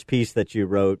reference in this piece that you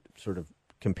wrote, sort of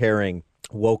comparing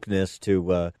wokeness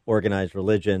to organized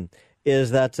religion,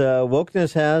 is that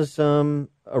wokeness has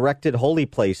erected holy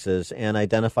places and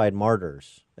identified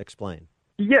martyrs. Explain.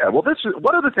 Yeah, well, this is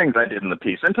one of the things I did in the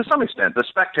piece, and to some extent, The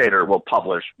Spectator will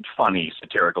publish funny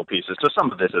satirical pieces. So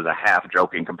some of this is a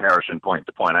half-joking comparison point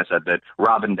to point. I said that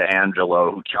Robin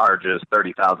DiAngelo, who charges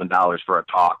 $30,000 for a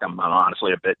talk, I'm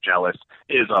honestly a bit jealous,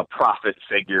 is a prophet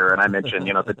figure, and I mentioned,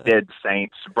 the dead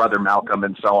saints, Brother Malcolm,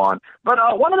 and so on. But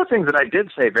one of the things that I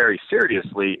did say very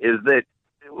seriously is that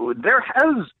there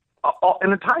has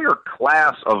an entire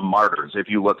class of martyrs, if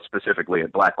you look specifically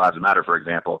at Black Lives Matter, for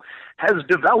example, has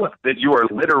developed that you are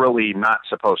literally not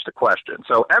supposed to question.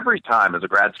 So every time as a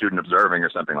grad student observing or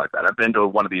something like that, I've been to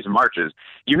one of these marches,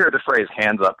 you hear the phrase,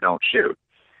 hands up, don't shoot.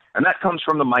 And that comes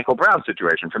from the Michael Brown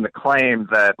situation, from the claim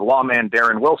that lawman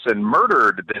Darren Wilson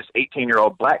murdered this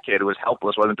 18-year-old black kid who was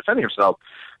helpless, wasn't defending himself.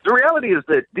 The reality is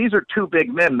that these are two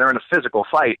big men. They're in a physical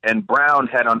fight, and Brown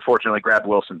had unfortunately grabbed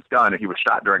Wilson's gun, and he was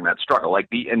shot during that struggle. Like,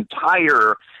 the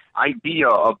entire idea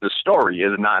of the story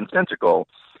is nonsensical,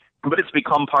 but it's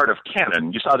become part of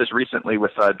canon. You saw this recently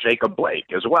with Jacob Blake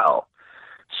as well.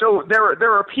 So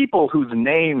there are people whose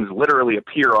names literally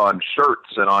appear on shirts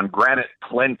and on granite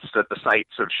plinths at the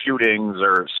sites of shootings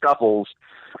or scuffles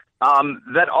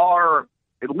that are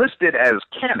listed as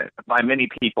canon by many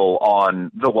people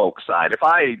on the woke side. If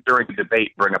I, during the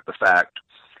debate, bring up the fact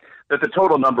that the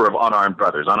total number of unarmed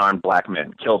brothers, unarmed black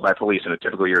men, killed by police in a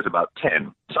typical year is about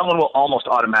 10, someone will almost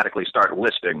automatically start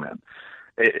listing them.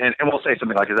 And we'll say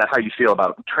something like, is that how you feel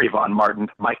about Trayvon Martin,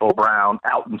 Michael Brown,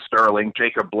 Alton Sterling,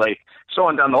 Jacob Blake, so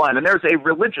on down the line? And there's a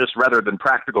religious rather than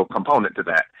practical component to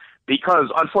that.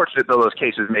 Because, unfortunate though those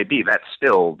cases may be, that's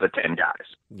still the 10 guys.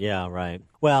 Yeah, right.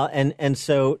 Well, and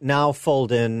so now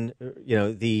fold in,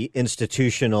 the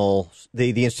institutions,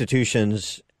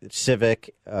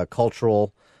 civic,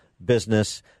 cultural,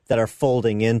 business that are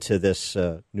folding into this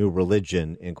new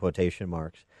religion, in quotation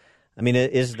marks. I mean,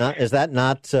 is that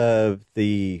not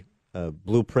the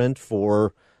blueprint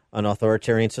for an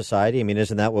authoritarian society? I mean,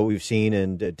 isn't that what we've seen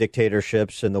in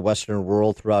dictatorships in the Western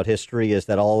world throughout history, is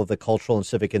that all of the cultural and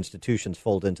civic institutions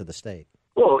fold into the state?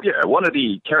 Well, yeah, one of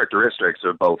the characteristics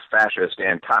of both fascist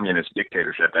and communist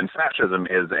dictatorship, and fascism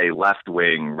is a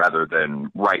left-wing rather than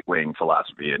right-wing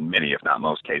philosophy in many, if not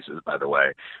most cases, by the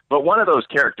way. But one of those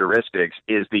characteristics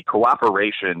is the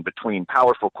cooperation between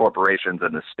powerful corporations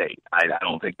and the state. I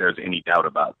don't think there's any doubt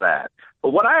about that.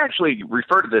 But what I actually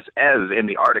refer to this as in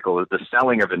the article is the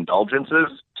selling of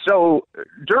indulgences. So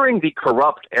during the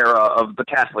corrupt era of the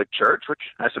Catholic Church, which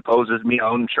I suppose is my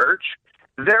own church,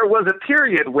 there was a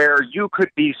period where you could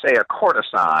be, say, a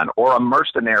courtesan or a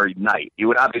mercenary knight. You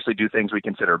would obviously do things we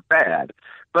consider bad,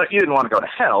 but you didn't want to go to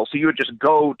hell, so you would just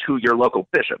go to your local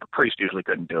bishop. A priest usually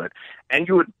couldn't do it. And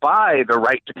you would buy the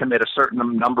right to commit a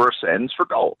certain number of sins for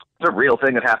gold. It's a real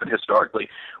thing that happened historically.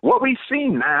 What we see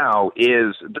now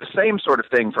is the same sort of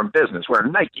thing from business, where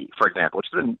Nike, for example, which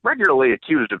has been regularly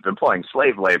accused of employing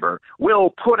slave labor,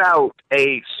 will put out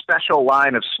a special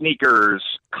line of sneakers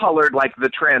colored like the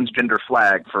transgender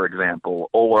flag, for example,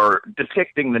 or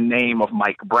depicting the name of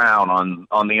Mike Brown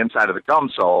on the inside of the gum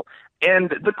sole.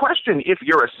 And the question, if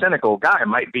you're a cynical guy,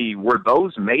 might be, were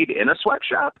those made in a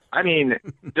sweatshop? I mean,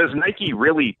 does Nike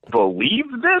really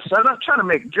believe this? I'm not trying to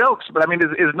make jokes, but I mean,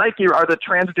 is Nike, are the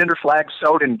transgender flags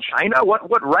sewed in China?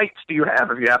 What rights do you have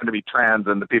if you happen to be trans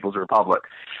in the People's Republic?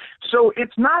 So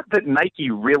it's not that Nike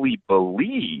really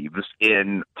believes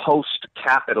in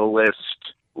post-capitalist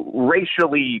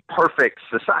racially perfect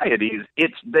societies.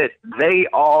 It's that they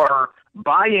are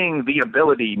buying the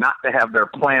ability not to have their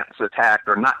plants attacked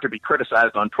or not to be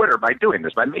criticized on Twitter by doing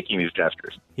this, by making these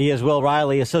gestures. He is Will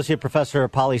Reilly, Associate Professor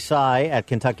of Poli-Sci at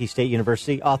Kentucky State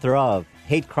University, author of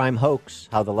Hate Crime Hoax,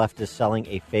 How the Left is Selling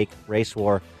a Fake Race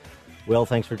War. Will,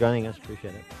 thanks for joining us.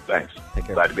 Appreciate it. Thanks. Take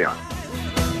care. Glad to be on.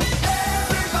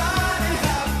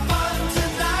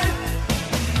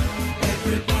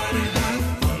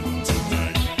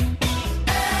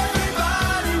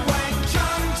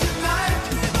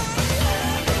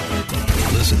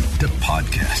 Listen to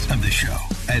podcast of the show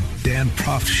at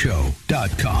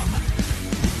danprofshow.com.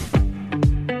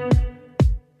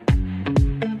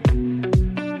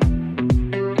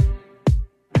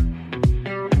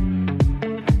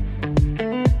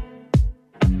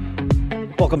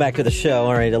 Welcome back to the show.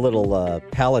 All right, a little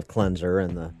palate cleanser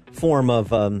in the form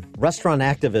of restaurant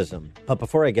activism. But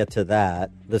before I get to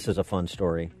that, this is a fun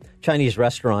story. Chinese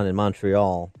restaurant in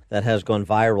Montreal that has gone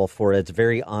viral for its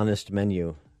very honest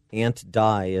menu. Aunt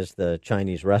Dai is the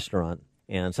Chinese restaurant,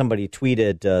 and somebody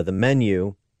tweeted the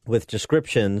menu with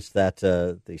descriptions that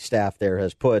the staff there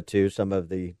has put to some of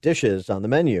the dishes on the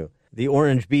menu. The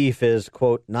orange beef is,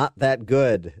 quote, not that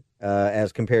good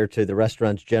as compared to the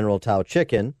restaurant's General Tao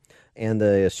chicken, and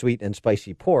the sweet and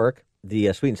spicy pork,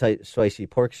 the sweet and spicy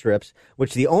pork strips,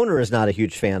 which the owner is not a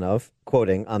huge fan of,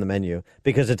 quoting on the menu,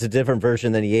 because it's a different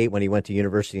version than he ate when he went to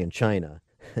university in China.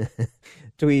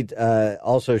 Tweet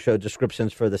also showed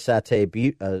descriptions for the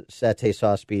satay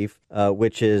sauce beef,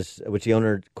 which the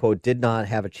owner, quote, did not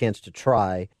have a chance to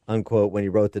try, unquote, when he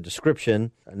wrote the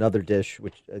description. Another dish,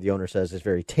 which the owner says is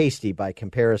very tasty by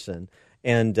comparison.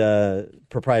 And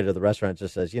proprietor of the restaurant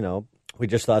just says, we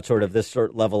just thought sort of this sort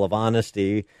of level of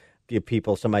honesty, give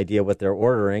people some idea what they're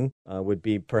ordering, would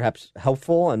be perhaps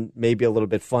helpful and maybe a little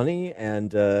bit funny.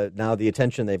 And now the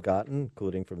attention they've gotten,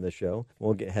 including from this show,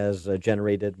 has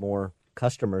generated more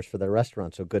customers for their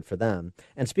restaurants, so good for them.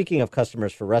 And speaking of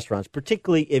customers for restaurants,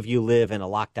 particularly if you live in a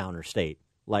lockdowner state,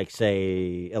 like,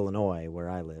 say, Illinois, where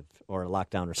I live, or a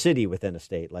lockdowner city within a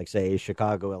state, like, say,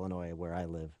 Chicago, Illinois, where I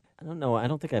live. I don't know. I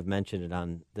don't think I've mentioned it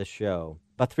on this show.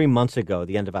 About 3 months ago,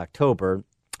 the end of October,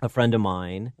 a friend of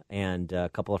mine and a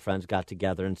couple of friends got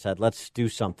together and said, let's do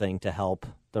something to help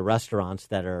the restaurants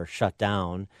that are shut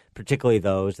down, particularly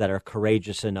those that are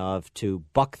courageous enough to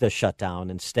buck the shutdown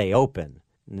and stay open.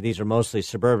 And these are mostly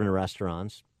suburban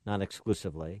restaurants, not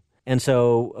exclusively. And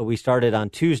so we started on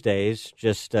Tuesdays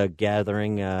just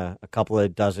gathering a couple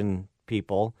of dozen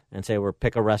people and say we'll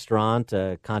pick a restaurant,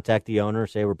 contact the owner,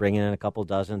 say we're bringing in a couple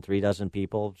dozen, 3 dozen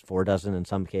people, 4 dozen in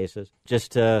some cases,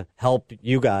 just to help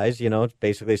you guys,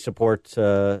 basically support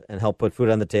and help put food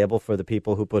on the table for the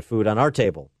people who put food on our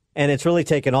table. And it's really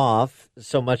taken off,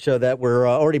 so much so that we're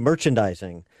already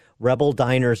merchandising.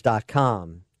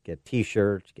 RebelDiners.com. Get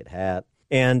T-shirts, get hat,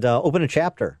 and open a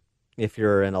chapter if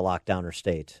you're in a lockdowner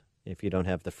state, if you don't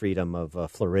have the freedom of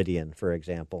Floridian, for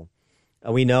example.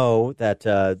 We know that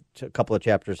a couple of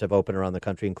chapters have opened around the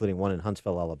country, including one in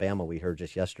Huntsville, Alabama, we heard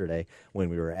just yesterday when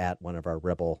we were at one of our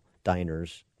Rebel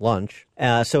Diners lunch.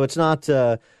 So it's not,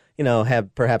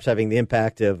 perhaps having the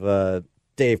impact of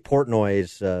Dave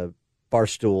Portnoy's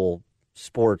Barstool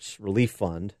Sports Relief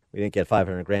Fund. We didn't get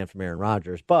 $500,000 from Aaron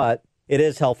Rodgers, but it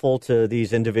is helpful to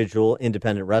these individual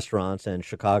independent restaurants, and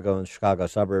Chicago and Chicago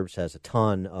suburbs has a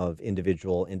ton of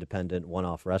individual independent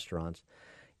one-off restaurants.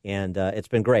 And it's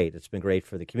been great. It's been great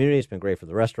for the community. It's been great for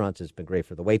the restaurants. It's been great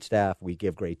for the waitstaff. We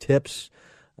give great tips.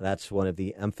 That's one of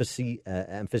the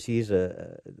emphases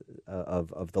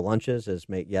of the lunches is,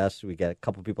 yes, we get a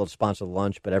couple people to sponsor the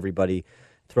lunch, but everybody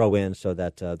throw in so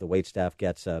that the waitstaff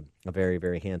gets a very,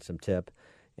 very handsome tip.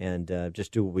 And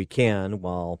just do what we can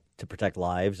to protect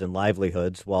lives and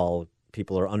livelihoods while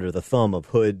people are under the thumb of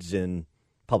hoods in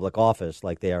public office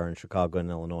like they are in Chicago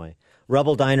and Illinois.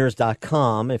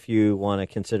 RebelDiners.com if you want to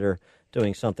consider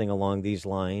doing something along these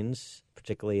lines,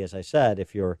 particularly, as I said,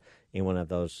 if you're in one of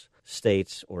those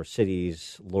states or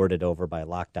cities lorded over by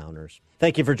lockdowners.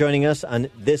 Thank you for joining us on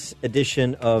this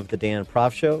edition of the Dan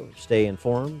Prof Show. Stay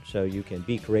informed so you can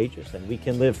be courageous and we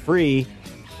can live free.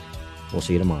 We'll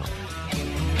see you tomorrow.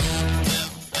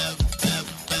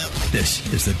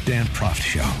 This is the Dan Prof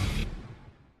Show.